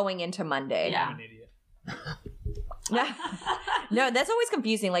 midnight going into Monday. Yeah. I'm an idiot. No, that's always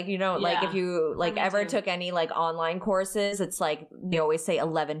confusing. Like, like Yeah. if you like Me ever too. took any like online courses, it's like they always say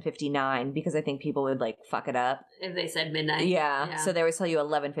 11:59 because I think people would like fuck it up. If they said midnight. Yeah. So they always tell you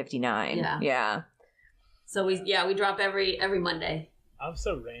 11:59. Yeah. Yeah. So we drop every Monday. I'm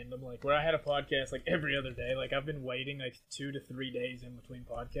so random. Like, where I had a podcast like every other day, like I've been waiting like 2 to 3 days in between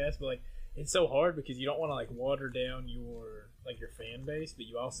podcasts, but like it's so hard because you don't want to like water down your fan base, but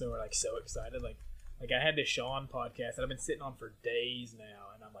you also are like so excited. Like I had this Sean podcast that I've been sitting on for days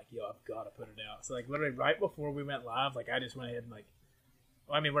now, and I'm like, yo, I've got to put it out. So like literally right before we went live, like I just went ahead and like,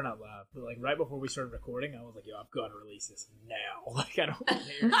 well, I mean we're not live, but like right before we started recording, I was like, yo, I've got to release this now. Like I don't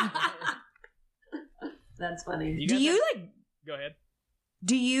care. That's funny. Do you like Go ahead.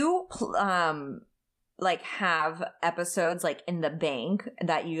 do you like have episodes like in the bank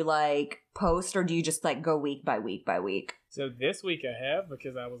that you like post, or do you just like go week by week by week? So this week I have,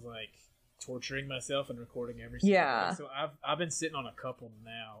 because I was like torturing myself and recording every single Yeah. day. So I've been sitting on a couple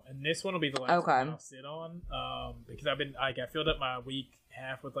now, and this one will be the last Okay. one I'll sit on. Because I've been like I filled up my week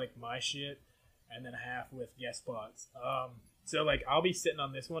half with like my shit, and then half with guest spots. So like I'll be sitting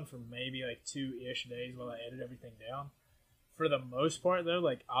on this one for maybe like 2-ish days while I edit everything down. For the most part though,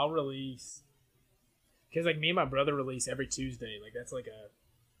 like I'll release, because like me and my brother release every Tuesday. Like that's like a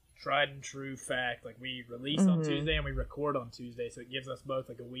tried and true fact. Like we release on Mhm. Tuesday and we record on Tuesday, so it gives us both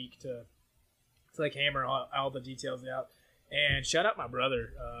like a week to like hammer all the details out. And shout out my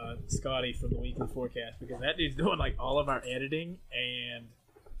brother Scotty from the Weekly Forecast, because that dude's doing like all of our editing, and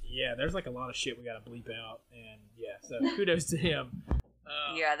yeah, there's like a lot of shit we gotta bleep out, and yeah, so kudos to him.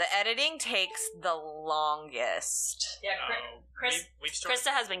 Yeah, the editing takes the longest. Yeah, we've started,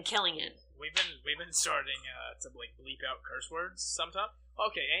 Krista has been killing it. we've been starting to like bleep out curse words sometime.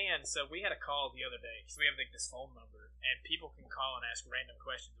 Okay, and so we had a call the other day because we have like this phone number, and people can call and ask random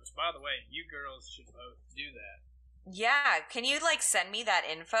questions. Which, by the way, you girls should both do that. Yeah, can you like send me that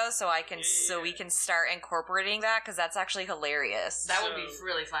info so I can Yeah. we can start incorporating that, because that's actually hilarious. That would be So,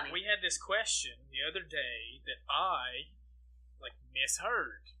 really funny. We had this question the other day that I like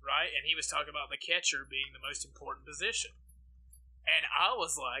misheard, right? And he was talking about the catcher being the most important position, and I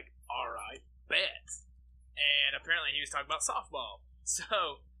was like, "All right, bet." And apparently, he was talking about softball.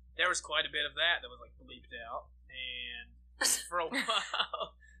 So there was quite a bit of that was like bleeped out, and for a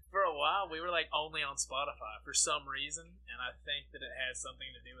while, we were like only on Spotify for some reason, and I think that it has something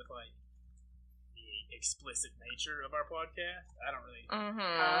to do with like the explicit nature of our podcast. I don't really. Mm-hmm.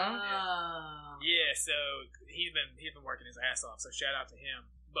 Oh. Yeah, so he's been working his ass off. So shout out to him.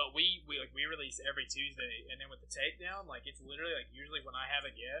 But we release every Tuesday, and then with the takedown, like it's literally like usually when I have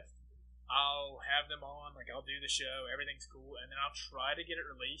a guest, I'll have them on, like I'll do the show, everything's cool, and then I'll try to get it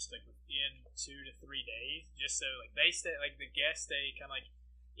released like within 2 to 3 days, just so like they stay, like the guests stay kind of like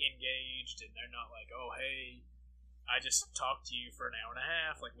engaged, and they're not like, oh hey, I just talk to you for an hour and a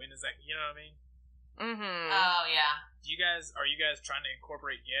half. Like, when is that? You know what I mean? Mm-hmm. Oh yeah. Are you guys trying to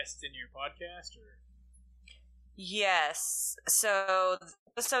incorporate guests into your podcast, or? Yes. So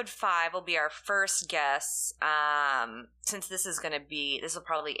episode 5 will be our first guest. Since this will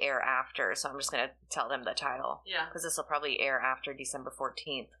probably air after, so I'm just going to tell them the title. Yeah. Because this will probably air after December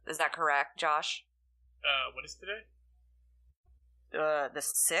 14th. Is that correct, Josh? What is today? The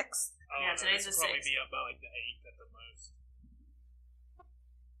 6th? Oh, Yeah, today's this the will probably 6th. be up by like the 8th at the most.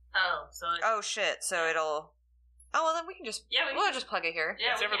 Oh, so Oh, shit. So it'll... Oh, well, then we can just... Yeah, we'll just plug it here. Yeah,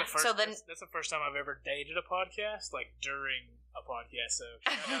 That's we ever the can. first. So then- that's the first time I've ever dated a podcast, like during a podcast. So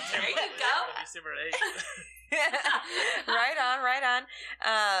shout out to There you everybody go. listening to December 8th. Right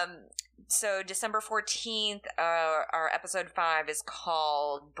on. So December 14th, our episode 5 is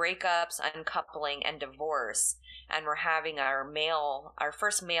called Breakups, Uncoupling, and Divorce. And we're having our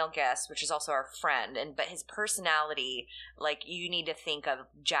first male guest, which is also our friend, but his personality, like, you need to think of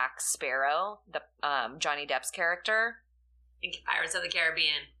Jack Sparrow, the Johnny Depp's character. in Pirates of the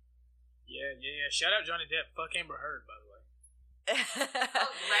Caribbean. Yeah. Shout out Johnny Depp. Fuck Amber Heard, by the way.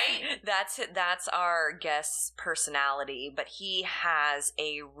 Right? That's our guest's personality, but he has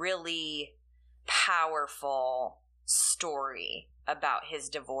a really powerful story about his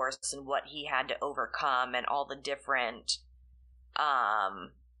divorce and what he had to overcome and all the different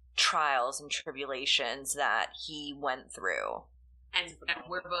trials and tribulations that he went through. And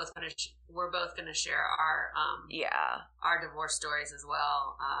we're both gonna share our our divorce stories as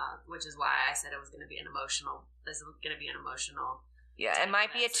well, which is why I said it was gonna be an emotional. This is gonna be an emotional. Yeah, it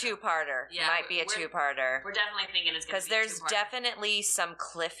might be a two-parter. Yeah, might be a two-parter. We're definitely thinking it's gonna be Because there's a two-parter. definitely some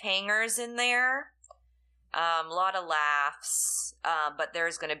cliffhangers in there. A lot of laughs, but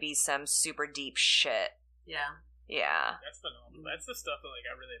there's going to be some super deep shit. Yeah. Yeah. That's phenomenal. That's the stuff that like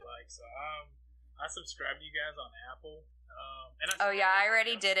I really like. So I subscribe to you guys on Apple. Oh yeah, I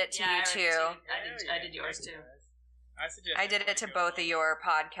already did it to you too. I did yours too. I did it to both of your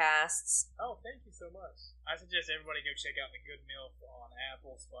podcasts. Oh, thank you so much. I suggest everybody go check out The Good Milk on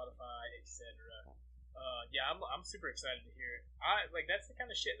Apple, Spotify, etc. Yeah, I'm super excited to hear it. That's the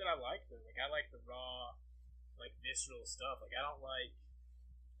kind of shit that I like though. Like I like the raw, like visceral stuff. Like I don't like,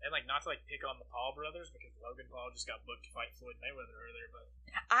 and like not to like pick on the Paul brothers because Logan Paul just got booked to fight Floyd Mayweather earlier, but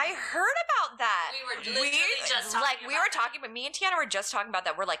I heard about that. We were literally just talking we about were talking, but me and Tiana were just talking about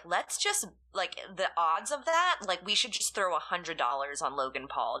that. We're like, let's just like the odds of that. Like we should just throw $100 on Logan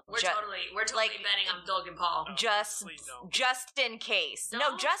Paul. We're totally like, betting on Logan Paul. Just please don't. just in case.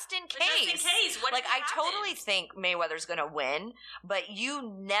 No, Don't. just in But case. just in case. What Like if I it totally happens? think Mayweather's gonna win, but you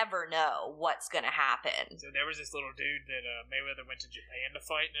never know what's gonna happen. So there was this little dude that Mayweather went to Japan to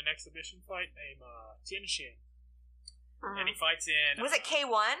fight in an exhibition fight named Tien Shin. And he fights in... Was it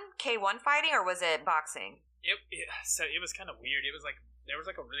K1? K1 fighting or was it boxing? So it was kind of weird. It was like... There was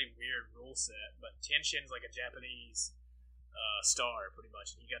like a really weird rule set, but Tien Shin's like a Japanese star, pretty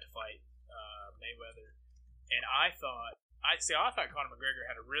much. And he got to fight Mayweather. And I thought Conor McGregor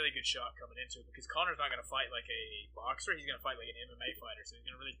had a really good shot coming into it because Conor's not going to fight like a boxer. He's going to fight like an MMA fighter. So he's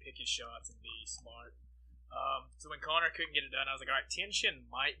going to really pick his shots and be smart. So when Conor couldn't get it done, I was like, all right, Tien Shin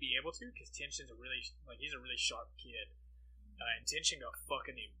might be able to because Tien Shin's he's a really sharp kid. And Tien Shin got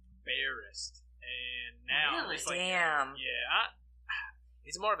fucking embarrassed. And now Really? it's like, Damn.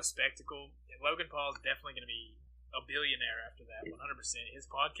 it's more of a spectacle. And Logan Paul's definitely going to be a billionaire after that, 100%. His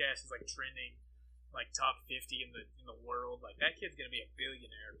podcast is like trending like top 50 in the world. Like that kid's going to be a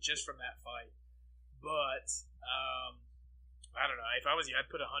billionaire just from that fight. But I don't know. If I was you,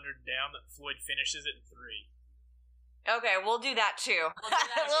 I'd put 100 down that Floyd finishes it in 3. Okay, we'll do that too. We'll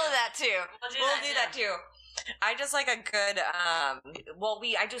do that too. We'll do that too. I just like a good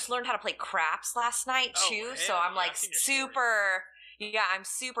I just learned how to play craps last night too, so hell I'm yeah, like I've seen your I'm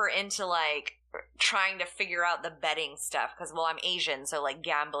super into like trying to figure out the betting stuff because I'm Asian, so like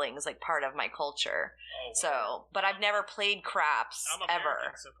gambling is like part of my culture. Oh, wow. So, but I've never played craps I'm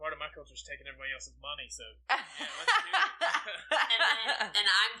American, ever. so part of my culture is taking everybody else's money. So yeah, let's do it. and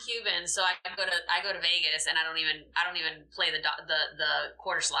I'm Cuban, so I go to Vegas, and I don't even play the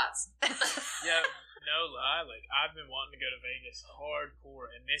quarter slots. Yeah, no lie. Like I've been wanting to go to Vegas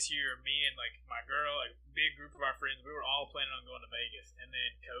hardcore, and this year, me and like my girl, like big group of our friends, we were all planning on going to Vegas, and then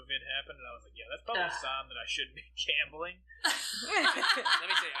COVID happened, and I was like, yeah, that's probably a sign that I shouldn't be gambling. Let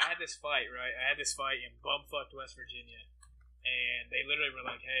me tell you, I had this fight, right? I had this fight in bumfucked West Virginia, and they literally were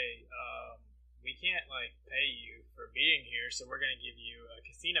like, hey, we can't like pay you for being here, so we're gonna give you a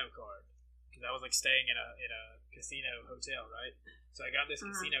casino card. Because I was like staying in a casino hotel, right? So I got this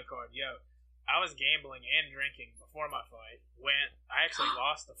casino card. Yo, I was gambling and drinking before my fight. I actually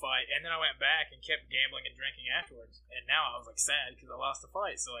lost the fight, and then I went back and kept gambling and drinking afterwards. And now I was like sad because I lost the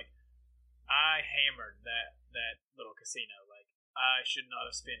fight. So like, I hammered that little casino. Like, I should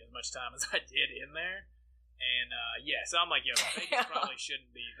not have spent as much time as I did in there. And so I'm like, yo, Vegas probably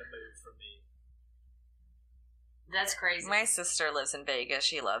shouldn't be the move for me. That's crazy. My sister lives in Vegas.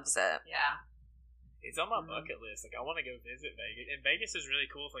 She loves it. Yeah. It's on my bucket list. Like, I want to go visit Vegas, and Vegas is really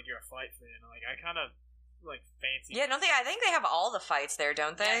cool if like you're a fight fan. Like, I kind of like fancy. Yeah, don't they? I think they have all the fights there,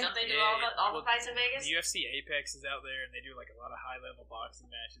 don't they? Yeah, don't they do all the fights in Vegas? The UFC Apex is out there, and they do like a lot of high level boxing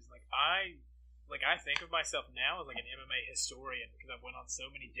matches. Like I think of myself now as like an MMA historian because I've went on so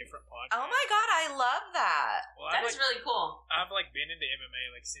many different podcasts. Oh my god, I love that. Well, that is really cool. I've like been into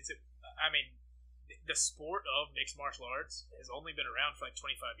MMA like since it. I mean, the sport of mixed martial arts has only been around for like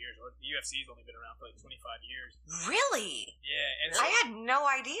 25 years, or the UFC has only been around for like 25 years. Really? Yeah, and so I had no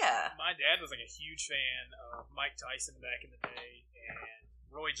idea. my dad was like a huge fan of Mike Tyson back in the day, and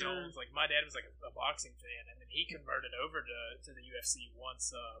Roy Jones. Like, my dad was like a boxing fan, and then he converted over to the UFC once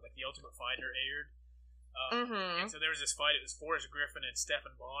like the Ultimate Fighter aired. And so there was this fight. It was Forrest Griffin and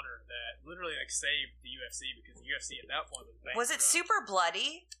Stephan Bonnar that literally like saved the UFC because the UFC at that point was bankrupt. Was it super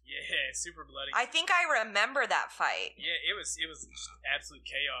bloody? Yeah, super bloody. I think I remember that fight. Yeah, it was just absolute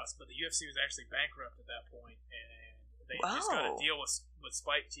chaos. But the UFC was actually bankrupt at that point, and they just got a deal with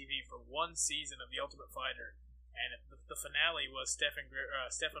Spike TV for one season of the Ultimate Fighter, and the finale was Stephan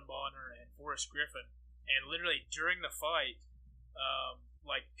Bonnar and Forrest Griffin, and literally during the fight.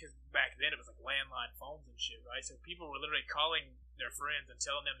 Like, because back then it was like landline phones and shit, right? So people were literally calling their friends and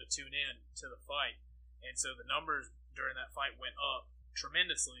telling them to tune in to the fight. And so the numbers during that fight went up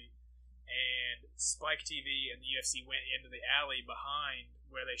tremendously. And Spike TV and the UFC went into the alley behind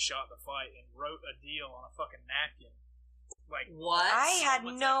where they shot the fight and wrote a deal on a fucking napkin. Like, what? I had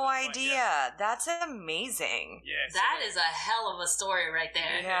no idea. Yeah. That's amazing. Yeah, so that is a hell of a story right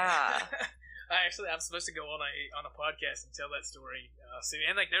there. Yeah. I'm supposed to go on a podcast and tell that story soon.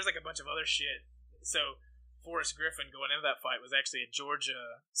 And like, there's like a bunch of other shit. So Forrest Griffin going into that fight was actually a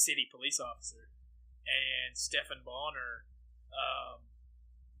Georgia City police officer, and Stephan Bonnar,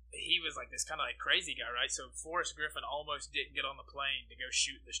 he was like this kind of like crazy guy, right? So Forrest Griffin almost didn't get on the plane to go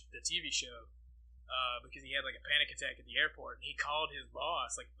shoot the TV show because he had like a panic attack at the airport, and he called his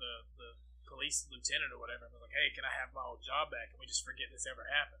boss, like the police lieutenant or whatever, and was like, "Hey, can I have my old job back? Can we just forget this ever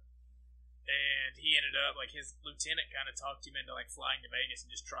happened?" And he ended up, like, his lieutenant kind of talked him into, like, flying to Vegas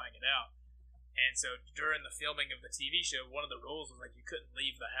and just trying it out. And so during the filming of the TV show, one of the rules was, like, you couldn't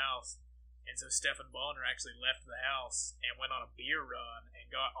leave the house. And so Stephan Bonnar actually left the house and went on a beer run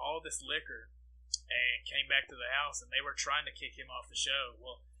and got all this liquor and came back to the house, and they were trying to kick him off the show.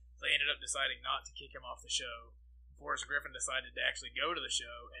 Well, they ended up deciding not to kick him off the show. Forrest Griffin decided to actually go to the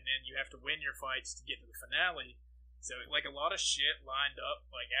show, and then you have to win your fights to get to the finale. So, like, a lot of shit lined up,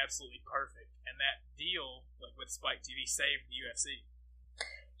 like, absolutely perfect. And that deal, like, with Spike TV saved the UFC.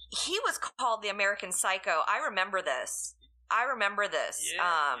 He was called the American Psycho. I remember this.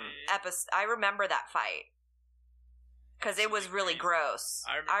 Yeah. Episode. I remember that fight. Because it was really gross.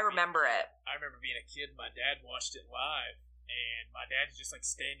 I remember it. I remember being a kid, my dad watched it live. And my dad's just, like,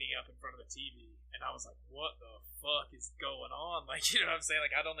 standing up in front of the TV. And I was like, what the fuck is going on? Like, you know what I'm saying?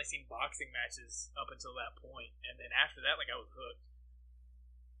 Like, I'd only seen boxing matches up until that point. And then after that, like, I was hooked.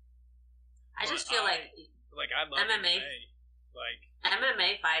 I just feel like I love MMA. Like,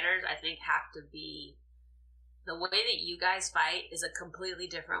 MMA fighters, I think, have to be... The way that you guys fight is a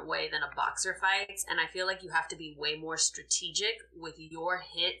completely different way than a boxer fights. And I feel like you have to be way more strategic with your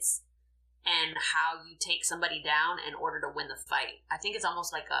hits and how you take somebody down in order to win the fight. I think it's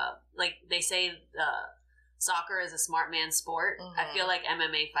almost like they say soccer is a smart man sport. Mm-hmm. I feel like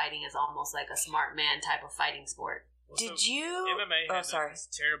MMA fighting is almost like a smart man type of fighting sport. well, Did so you... MMA had sorry. this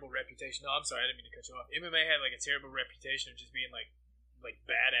terrible reputation. No, I'm sorry, I didn't mean to cut you off. MMA had like a terrible reputation of just being like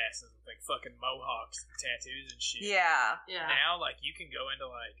badasses with like fucking mohawks and tattoos and shit. Yeah. Now, like, you can go into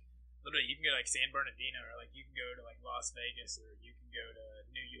like, literally, you can go to like San Bernardino, or like you can go to like Las Vegas, or you can go to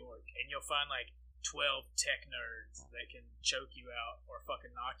New York, and you'll find like 12 tech nerds that can choke you out or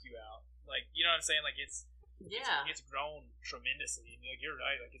fucking knock you out. Like, you know what I'm saying? Like, it's grown tremendously. And like, you're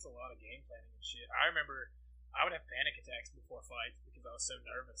right, like, it's a lot of game planning and shit. I remember I would have panic attacks before fights because I was so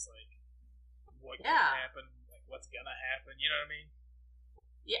nervous, like, what could happen, like, what's gonna happen, you know what I mean?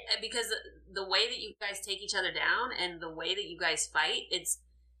 Yeah, because the way that you guys take each other down and the way that you guys fight, it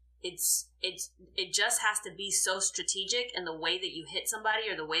just has to be so strategic, and the way that you hit somebody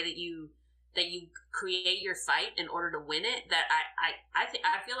or the way that you create your fight in order to win it, that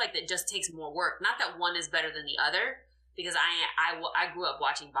I feel like that just takes more work. Not that one is better than the other, because I grew up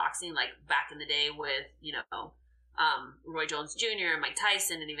watching boxing, like, back in the day with, you know, Roy Jones Jr. and Mike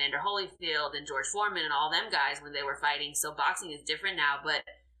Tyson and Evander Holyfield and George Foreman and all them guys when they were fighting. So boxing is different now, but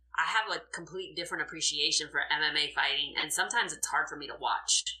I have a complete different appreciation for MMA fighting, and sometimes it's hard for me to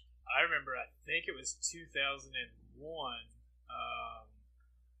watch. I remember, I think it was 2001.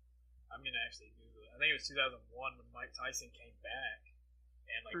 I'm gonna actually Google it. I think it was 2001 when Mike Tyson came back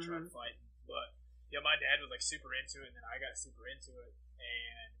and tried fighting. But yeah, my dad was super into it, and then I got super into it.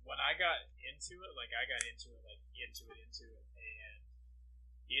 And when I got into it, I got into it, and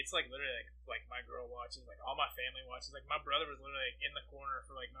it's literally my girl watches, all my family watches. My brother was literally in the corner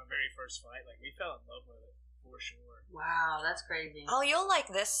for my very first fight. We fell in love with it for sure. Wow, that's crazy. Oh, you'll like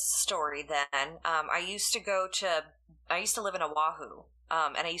this story then. I used to live in Oahu,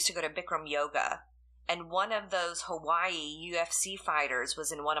 and I used to go to Bikram Yoga. And one of those Hawaii UFC fighters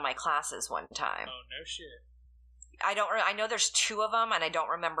was in one of my classes one time. Oh, no shit. I know there's two of them, and I don't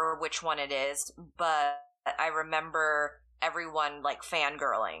remember which one it is, but I remember everyone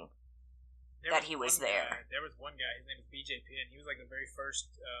fangirling that he was there. There was one guy, his name was BJ Penn. He was the very first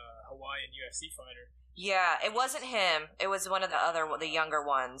Hawaiian UFC fighter. Yeah, it wasn't him. It was one of the younger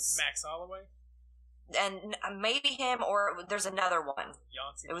ones. Max Holloway? And maybe him, or there's another one.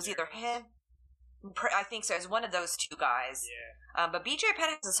 It was either him. I think so. It was one of those two guys. Yeah. But BJ Penn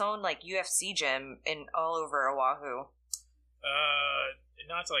has his own UFC gym in all over Oahu.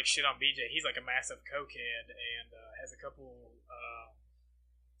 Not to shit on BJ. He's a massive cokehead and has a couple.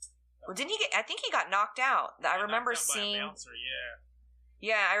 Well, didn't he get? I think he got knocked out. I remember seeing. By a bouncer, yeah.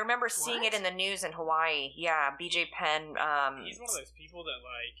 Yeah, I remember seeing it in the news in Hawaii. Yeah, BJ Penn. He's one of those people that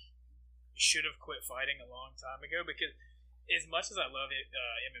should have quit fighting a long time ago, because as much as I love it,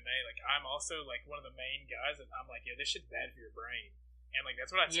 MMA, I'm also one of the main guys that I'm yo, this shit's bad for your brain, and that's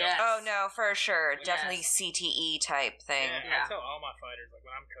what I tell. Yes. Oh no, for sure, Yes. definitely CTE type thing. Yeah, I tell all my fighters when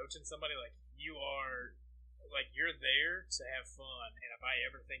I'm coaching somebody, you are. You're there to have fun, and if I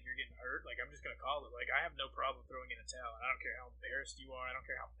ever think you're getting hurt, I'm just gonna call it. I have no problem throwing in a towel, and I don't care how embarrassed you are, I don't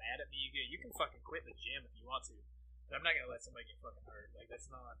care how mad at me you get. You can fucking quit the gym if you want to, but I'm not gonna let somebody get fucking hurt.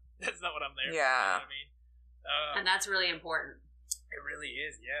 That's not what I'm there for. Yeah. You know what I mean? And that's really important. It really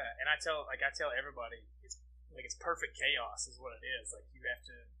is, yeah. And I tell everybody, it's perfect chaos is what it is. You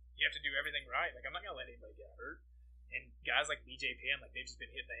have to do everything right. I'm not gonna let anybody get hurt. And guys like BJ Penn, they've just been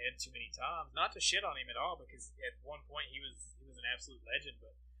hit in the head too many times. Not to shit on him at all, because at one point he was an absolute legend.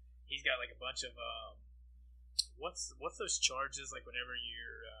 But he's got a bunch of what's those charges whenever you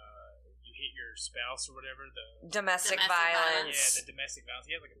hit your spouse or whatever, the Domestic violence. Yeah, the domestic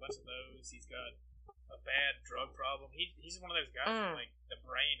violence. He has a bunch of those. He's got a bad drug problem. He's one of those guys that, the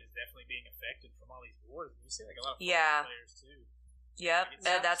brain is definitely being affected from all these wars. You see a lot of players too. Yep,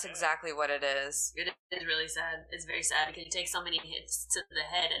 that's exactly what it is. It is really sad. It's very sad because you take so many hits to the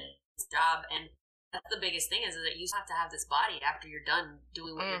head and it's a job, and that's the biggest thing is that you have to have this body after you're done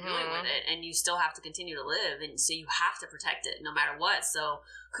doing what you're doing with it, and you still have to continue to live, and so you have to protect it no matter what. So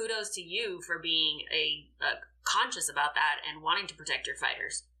kudos to you for being a conscious about that and wanting to protect your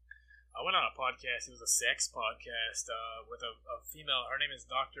fighters. I went on a podcast. It was a sex podcast with a female. Her name is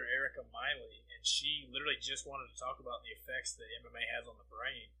Dr. Erica Miley, and she literally just wanted to talk about the effects that MMA has on the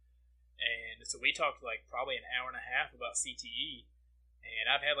brain. And so we talked probably an hour and a half about CTE. And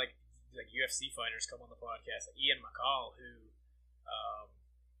I've had UFC fighters come on the podcast, Ian McCall, who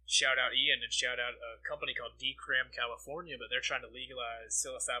shout out Ian and shout out a company called Decrim California, but they're trying to legalize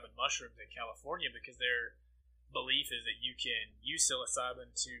psilocybin mushrooms in California because their belief is that you can use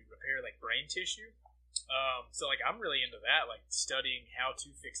psilocybin to repair brain tissue. So I'm really into that, studying how to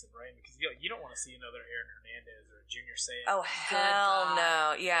fix the brain, because you don't want to see another Aaron Hernandez or Junior Seau. Oh hell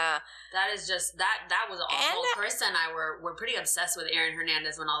no! Yeah, that is just that was awful. Chris and I were pretty obsessed with Aaron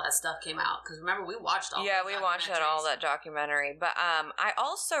Hernandez when all that stuff came out, because remember we watched all. Yeah, we watched all that documentary. But I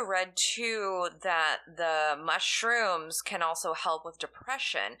also read too that the mushrooms can also help with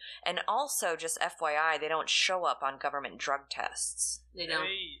depression, and also just FYI, they don't show up on government drug tests.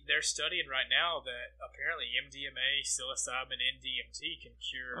 They're studying right now that apparently MDMA, psilocybin, and DMT can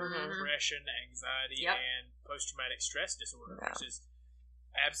cure depression, anxiety, and post-traumatic stress disorder, which is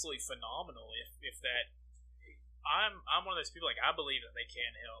absolutely phenomenal. If that, I'm one of those people I believe that they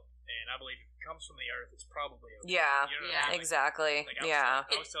can help, and I believe if it comes from the earth, it's probably okay. Yeah, you know what I mean? Exactly. I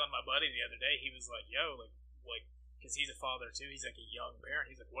was telling my buddy the other day, he was like, "Yo, because he's a father too. He's a young parent.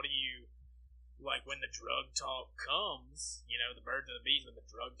 He's like, what do you?" When the drug talk comes, the birds and the bees, when the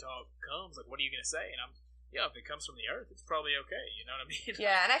drug talk comes, what are you going to say? And if it comes from the earth, it's probably okay. You know what I mean?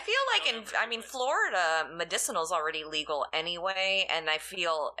 Yeah, and I feel Florida, medicinal is already legal anyway, and I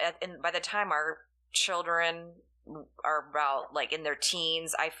feel by the time our children are about in their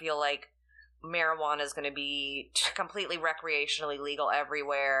teens, I feel marijuana is going to be completely recreationally legal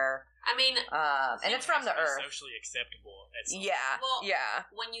everywhere. I mean, and it's from the earth. Socially acceptable. Well,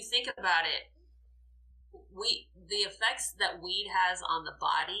 when you think about it, the effects that weed has on the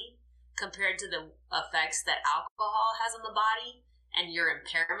body compared to the effects that alcohol has on the body and your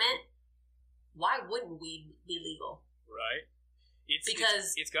impairment, why wouldn't weed be legal? Right.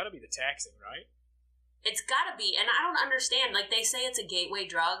 Because it's got to be the taxing, right? It's got to be, and I don't understand. Like, they say it's a gateway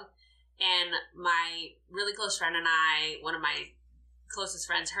drug, and my really close friend and I, one of my closest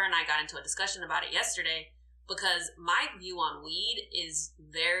friends, her and I got into a discussion about it yesterday, because my view on weed is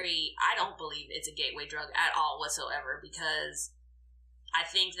I don't believe it's a gateway drug at all whatsoever, because I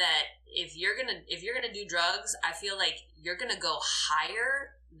think that if you're gonna do drugs, I feel like you're gonna go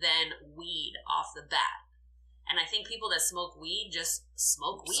higher than weed off the bat. And I think people that smoke weed just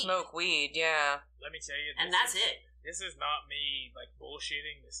smoke weed. Smoke weed, yeah. Let me tell you, and that's it. This is not me like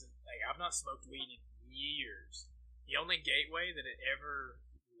bullshitting. This is like, I've not smoked weed in years. The only gateway that it ever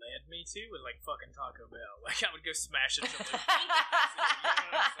led me to was like fucking Taco Bell. Like, I would go smash it.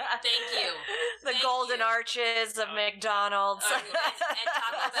 Thank you. The golden arches of McDonald's. And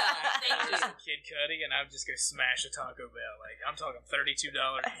Taco Bell. Thank you. Kid Cudi, and I would just go smash a Taco Bell. Like, I'm talking $32.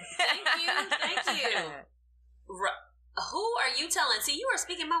 Thank you. Who are you telling? See, you are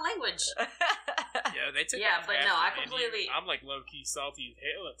speaking my language. Yeah, they took. Yeah, but no, I completely. I'm like low key salty as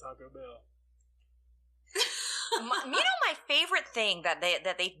hell at Taco Bell. My favorite thing that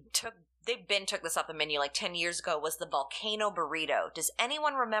they took this off the menu like 10 years ago was the volcano burrito. Does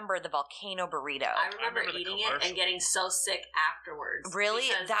anyone remember the volcano burrito? I remember eating it and getting so sick afterwards. Really?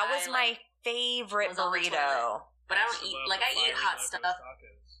 That was my favorite burrito. But I don't eat I eat hot stuff.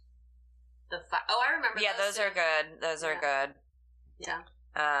 I remember. Yeah, those are good. Those are good. Yeah.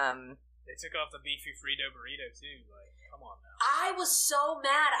 They took off the beefy Frito burrito too. Like, come on now. I was so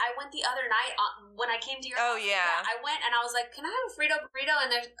mad. I went the other night when I came to your house. Oh, yeah. I went and I was like, "Can I have a Frito burrito?" And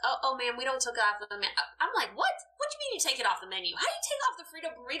there's, oh man, we don't take it off the menu. I'm like, what? What do you mean you take it off the menu? How do you take off the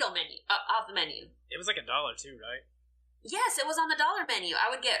Frito burrito menu off the menu? It was like $1 too, right? Yes, it was on the dollar menu. I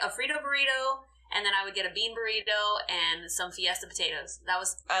would get a Frito burrito, and then I would get a bean burrito and some Fiesta potatoes. That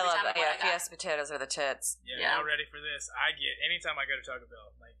was I love that. Yeah, Fiesta potatoes are the tits. Yeah, now ready for this. Anytime I go to Taco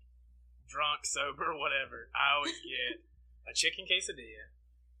Bell, like drunk, sober, whatever, I always get a chicken quesadilla.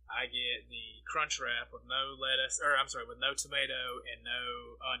 I get the crunch wrap with no lettuce, with no tomato and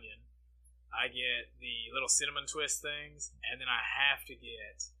no onion. I get the little cinnamon twist things, and then I have to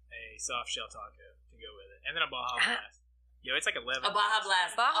get a soft shell taco to go with it, and then a Baja Blast. Yo, it's like 11. A Baja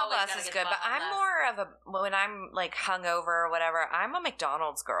Blast. Baja Blast is good, but I'm more of when I'm like hungover or whatever, I'm a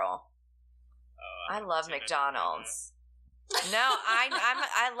McDonald's girl. I love McDonald's. No,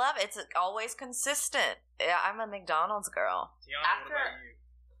 I love it. It's always consistent. Yeah, I'm a McDonald's girl. Tiana, what about you?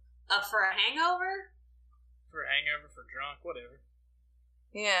 For a hangover? For a hangover, for drunk, whatever.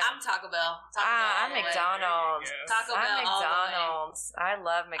 Yeah. I'm Taco Bell. I'm McDonald's. Taco Bell. I'm McDonald's. I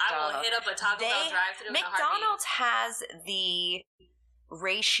love McDonald's. I will hit up a Taco Bell drive-thru. McDonald's has the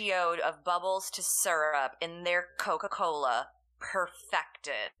ratio of bubbles to syrup in their Coca-Cola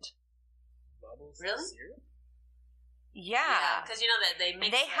perfected. Bubbles really? to syrup? Yeah. Because you know that they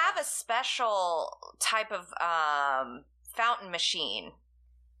mix. They have a special type of fountain machine.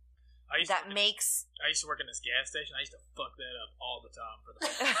 I used to work in this gas station. I used to fuck that up all the time for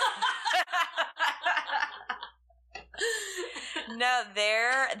the No,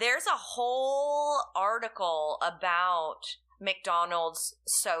 there's a whole article about McDonald's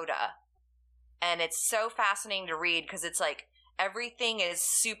soda. And it's so fascinating to read because it's like everything is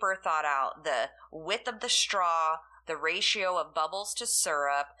super thought out. The width of the straw, the ratio of bubbles to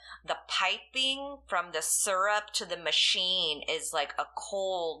syrup, the piping from the syrup to the machine is like a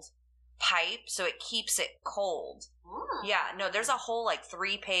cold pipe, so it keeps it cold. Yeah, no, there's a whole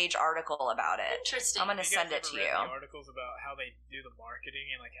 3-page article about it. Interesting. I'm gonna send it to you. Articles about how they do the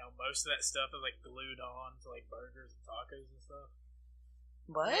marketing and how most of that stuff is glued on to burgers and tacos and stuff.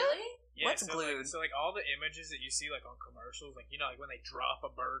 What? Really? Yeah, What's glued? So all the images that you see on commercials, when they drop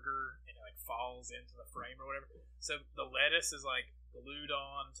a burger and it falls into the frame or whatever. So the lettuce is glued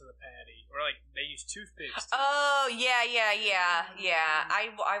on to the patty, or they use toothpicks. Oh yeah.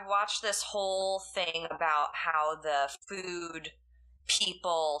 I watched this whole thing about how the food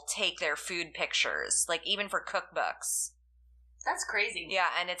people take their food pictures, even for cookbooks. That's crazy. Yeah,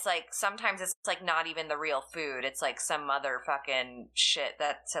 and it's sometimes it's not even the real food. It's some other fucking shit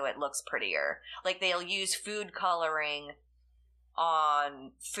so it looks prettier. They'll use food coloring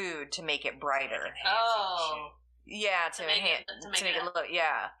on food to make it brighter. Oh. Yeah, to make it look,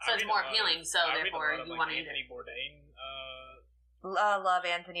 yeah. So it's more appealing, so therefore you want to eat Anthony Bourdain Love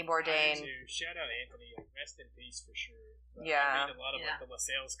Anthony I Bourdain. do too. Shout out Anthony. Rest in peace for sure. But Yeah. I read a lot of like the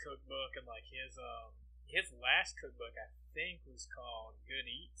LaSalle's cookbook and like his last cookbook I think was called Good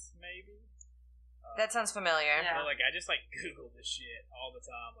Eats maybe. That sounds familiar. Yeah. But like I just like Google this shit all the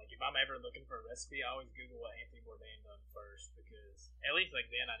time. Like if I'm ever looking for a recipe, I always Google what Anthony Bourdain done first because at least like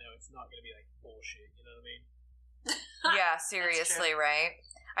then I know it's not gonna be like bullshit. You know what I mean? Yeah, seriously, right?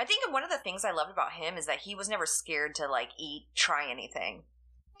 I think one of the things I loved about him is that he was never scared to like try anything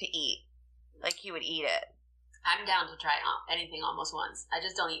to eat. Like he would eat it. I'm down to try anything almost once. I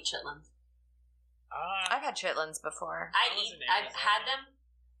just don't eat chitlins. I've had chitlins before. I've had them,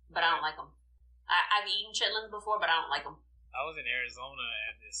 but I don't like them. I've eaten chitlins before, but I don't like them. I was in Arizona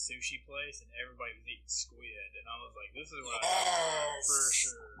at this sushi place and everybody was eating squid and I was like, this is what I want for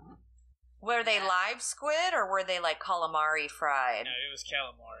sure. Were they live squid or were they like calamari fried? No, it was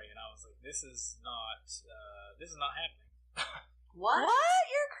calamari and I was like, this is not happening. What?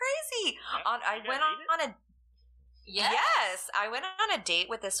 You're crazy. I went on a Yes. I went on a date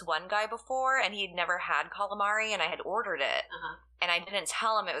with this one guy before, and he'd never had calamari, and I had ordered it, and I didn't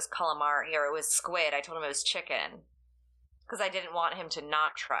tell him it was calamari or it was squid. I told him it was chicken because I didn't want him to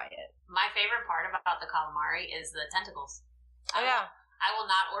not try it. My favorite part about the calamari is the tentacles. Oh yeah, I will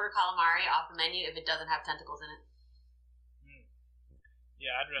not order calamari off the menu if it doesn't have tentacles in it.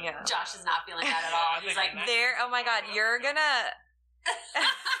 Yeah, I'd rather. Yeah. Josh is not feeling that at all. He's like, oh my god, you're gonna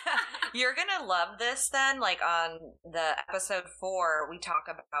love this then. Like on the episode 4, we talk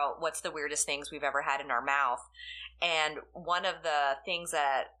about what's the weirdest things we've ever had in our mouth. And one of the things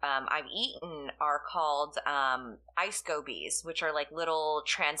that I've eaten are called ice gobies, which are like little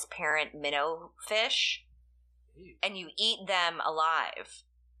transparent minnow fish. And you eat them alive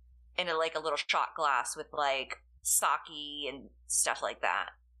in a little shot glass with like sake and stuff like that.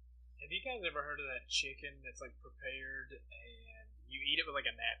 Have you guys ever heard of that chicken that's like prepared and you eat it with like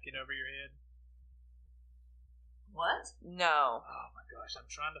a napkin over your head? what? No. Oh my gosh, I'm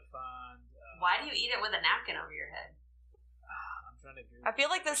trying to find. Why do you eat it with a napkin over your head? I'm trying to Google. I feel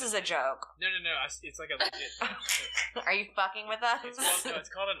like this is a joke. No. It's like a legit. Are you fucking with us? It's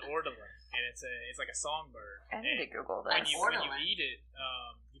called an ortolan, and it's like a songbird. I need to Google When this. you eat it,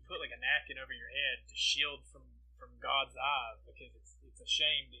 you put like a napkin over your head to shield from God's eyes because it's a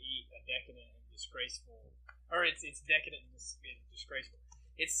shame to eat a decadent and disgraceful, or it's decadent and disgraceful.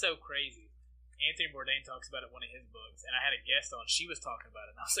 It's so crazy. Anthony Bourdain talks about it in one of his books, and I had a guest on. She was talking about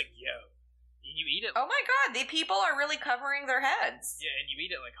it, and I was like, "Yo, you eat it." Oh my god, the people are really covering their heads. Yeah, and you eat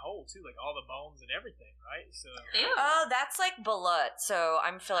it like whole too, like all the bones and everything, right? So. Ew. Oh, that's like balut. So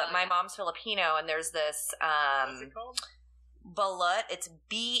I'm my mom's Filipino, and there's this What's it called? balut. It's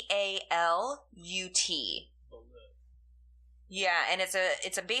BALUT. Balut. Yeah, and it's a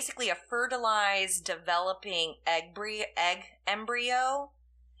basically a fertilized, developing egg embryo,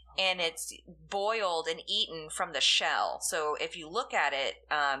 and it's boiled and eaten from the shell. So if you look at it,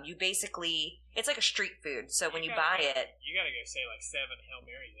 you basically it's like a street food. So when you buy it, you gotta go say like 7 Hail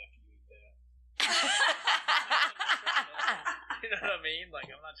Marys after you eat that. You know what I mean? Like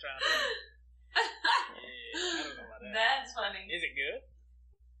I'm not trying to. Yeah, I don't know about that. That's funny. Is it good?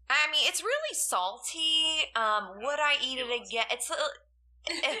 I mean, it's really salty. Would I eat it again? It's like,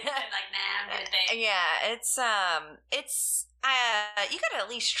 nah, I'm gonna think. yeah, it's you gotta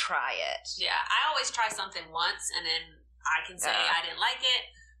at least try it. Yeah, I always try something once, and then I can say I didn't like it,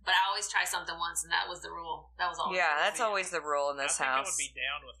 but I always try something once, and that was the rule. That was all. Yeah, that's always the rule in this I think house. I would be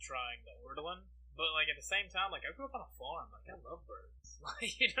down with trying the ortolan, but like at the same time, like I grew up on a farm. Like I love birds.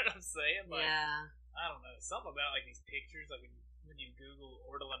 Like you know what I'm saying? Like Yeah. I don't know, something about like these pictures, like when you Google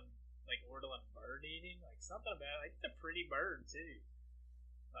ortolan bird eating, like something about it, like it's a pretty bird too.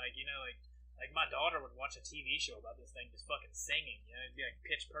 Like you know, like my daughter would watch a TV show about this thing just fucking singing. You know, it'd be like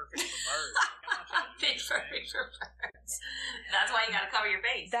Pitch Perfect for birds. Like, I'm not trying to eat Pitch this thing. perfect for birds. That's why you gotta cover your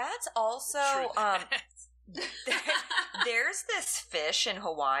face. That's also True. there's this fish in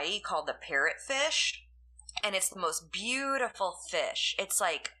Hawaii called the parrotfish, and it's the most beautiful fish. It's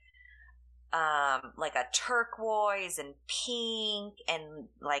like a turquoise and pink and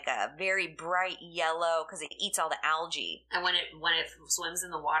like a very bright yellow because it eats all the algae. And when it swims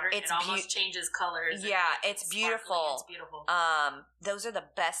in the water, it almost changes colors. Yeah, it's beautiful. It's beautiful. Those are the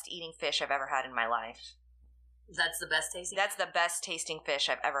best eating fish I've ever had in my life. That's the best tasting. That's the best tasting fish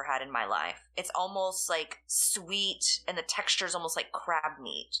I've ever had in my life. It's almost like sweet, and the texture is almost like crab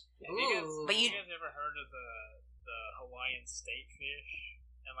meat. Have you guys, Ooh. have you guys ever heard of the Hawaiian state fish?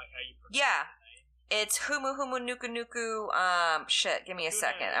 And like how you pronounce Yeah. the name? It's humu humu nuku nuku. Shit, give me a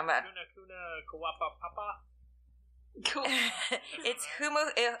second. I'm gonna. Kuna kuapa papa. Cool. It's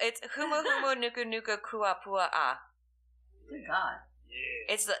humu humu nuku nuku kua pua a. Good God.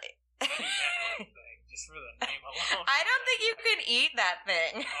 Yeah. It's the. That fucking thing, just for the name alone. I don't think you can eat that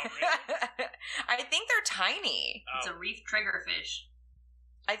thing. Oh, really? I think they're tiny. It's a reef triggerfish.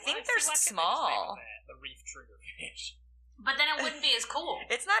 I think they're small. The reef triggerfish. But then it wouldn't be as cool.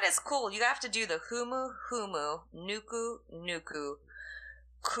 It's not as cool. You have to do the humu humu nuku nuku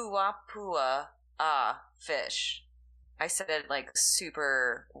kuapua fish. I said it like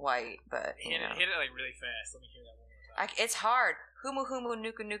super white, but you know. Hit it like really fast. Let me hear that one more time. It's hard. Humu humu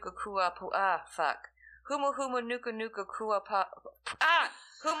nuku nuku kuapua. Fuck. Humu humu nuku nuku kuapua.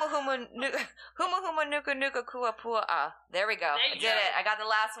 Humu humu nuku nuku kuapua. There we go. I did it. I got the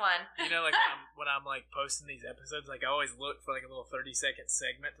last one. You know, like when I'm like posting these episodes, like I always look for like a little 30-second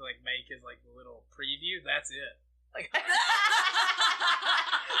segment to like make as like the little preview. That's it. Like.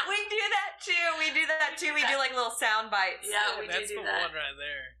 We do that too. We do like little sound bites. Yeah, we that's do the that. one right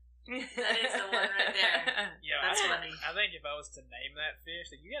there. That is the one right there. Yeah, That's funny. I think if I was to name that fish,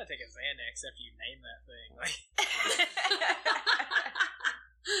 like, you gotta take a Xanax after you name that thing. Like,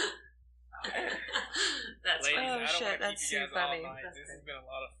 That's ladies, funny. I don't shit, want to that's keep you too guys funny. all night. That's This has great. been a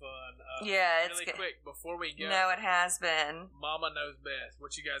lot of fun. Yeah, it's really good. quick before we go. No, it has been. Mama knows best.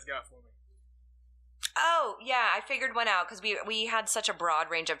 What you guys got for me? Oh, yeah, I figured one out because we had such a broad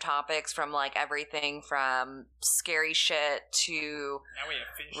range of topics from like everything from scary shit to Now we have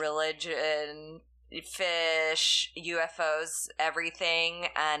fish. religion, fish, UFOs, everything,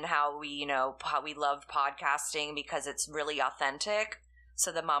 and how we love podcasting because it's really authentic.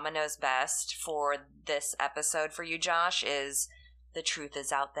 So the Mama Knows Best for this episode for you, Josh, is the truth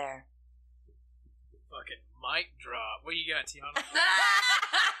is out there. Fucking mic drop. What you got, Tiana?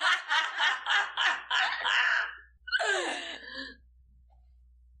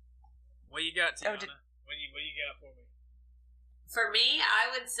 What you got, Tiana? What do you got for me? For me, I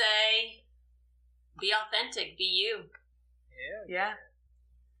would say be authentic, be you. Yeah.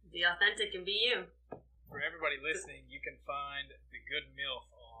 Be authentic and be you. For everybody listening, you can find The Good MILF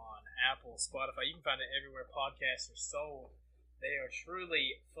on Apple, Spotify. You can find it everywhere podcasts are sold. They are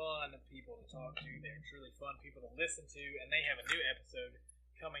truly fun people to talk to. They're truly fun people to listen to. And they have a new episode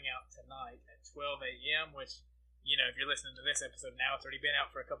coming out tonight at 12 a.m., which, you know, if you're listening to this episode now, it's already been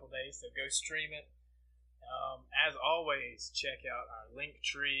out for a couple days, so go stream it. As always, check out our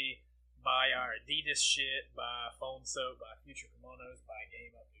Linktree, buy our Adidas shit, buy phone soap, buy Future Kimonos, buy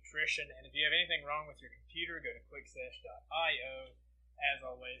Game Up Nutrition. And if you have anything wrong with your computer, go to quicksesh.io. As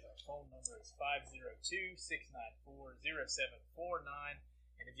always, our phone number is 502-694-0749.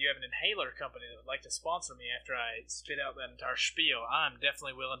 And if you have an inhaler company that would like to sponsor me after I spit out that entire spiel, I'm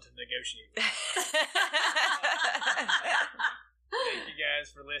definitely willing to negotiate. Thank you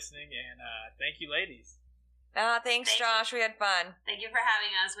guys for listening, and thank you, ladies. Thanks, Thank you. Josh. We had fun. Thank you for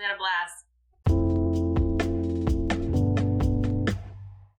having us. We had a blast.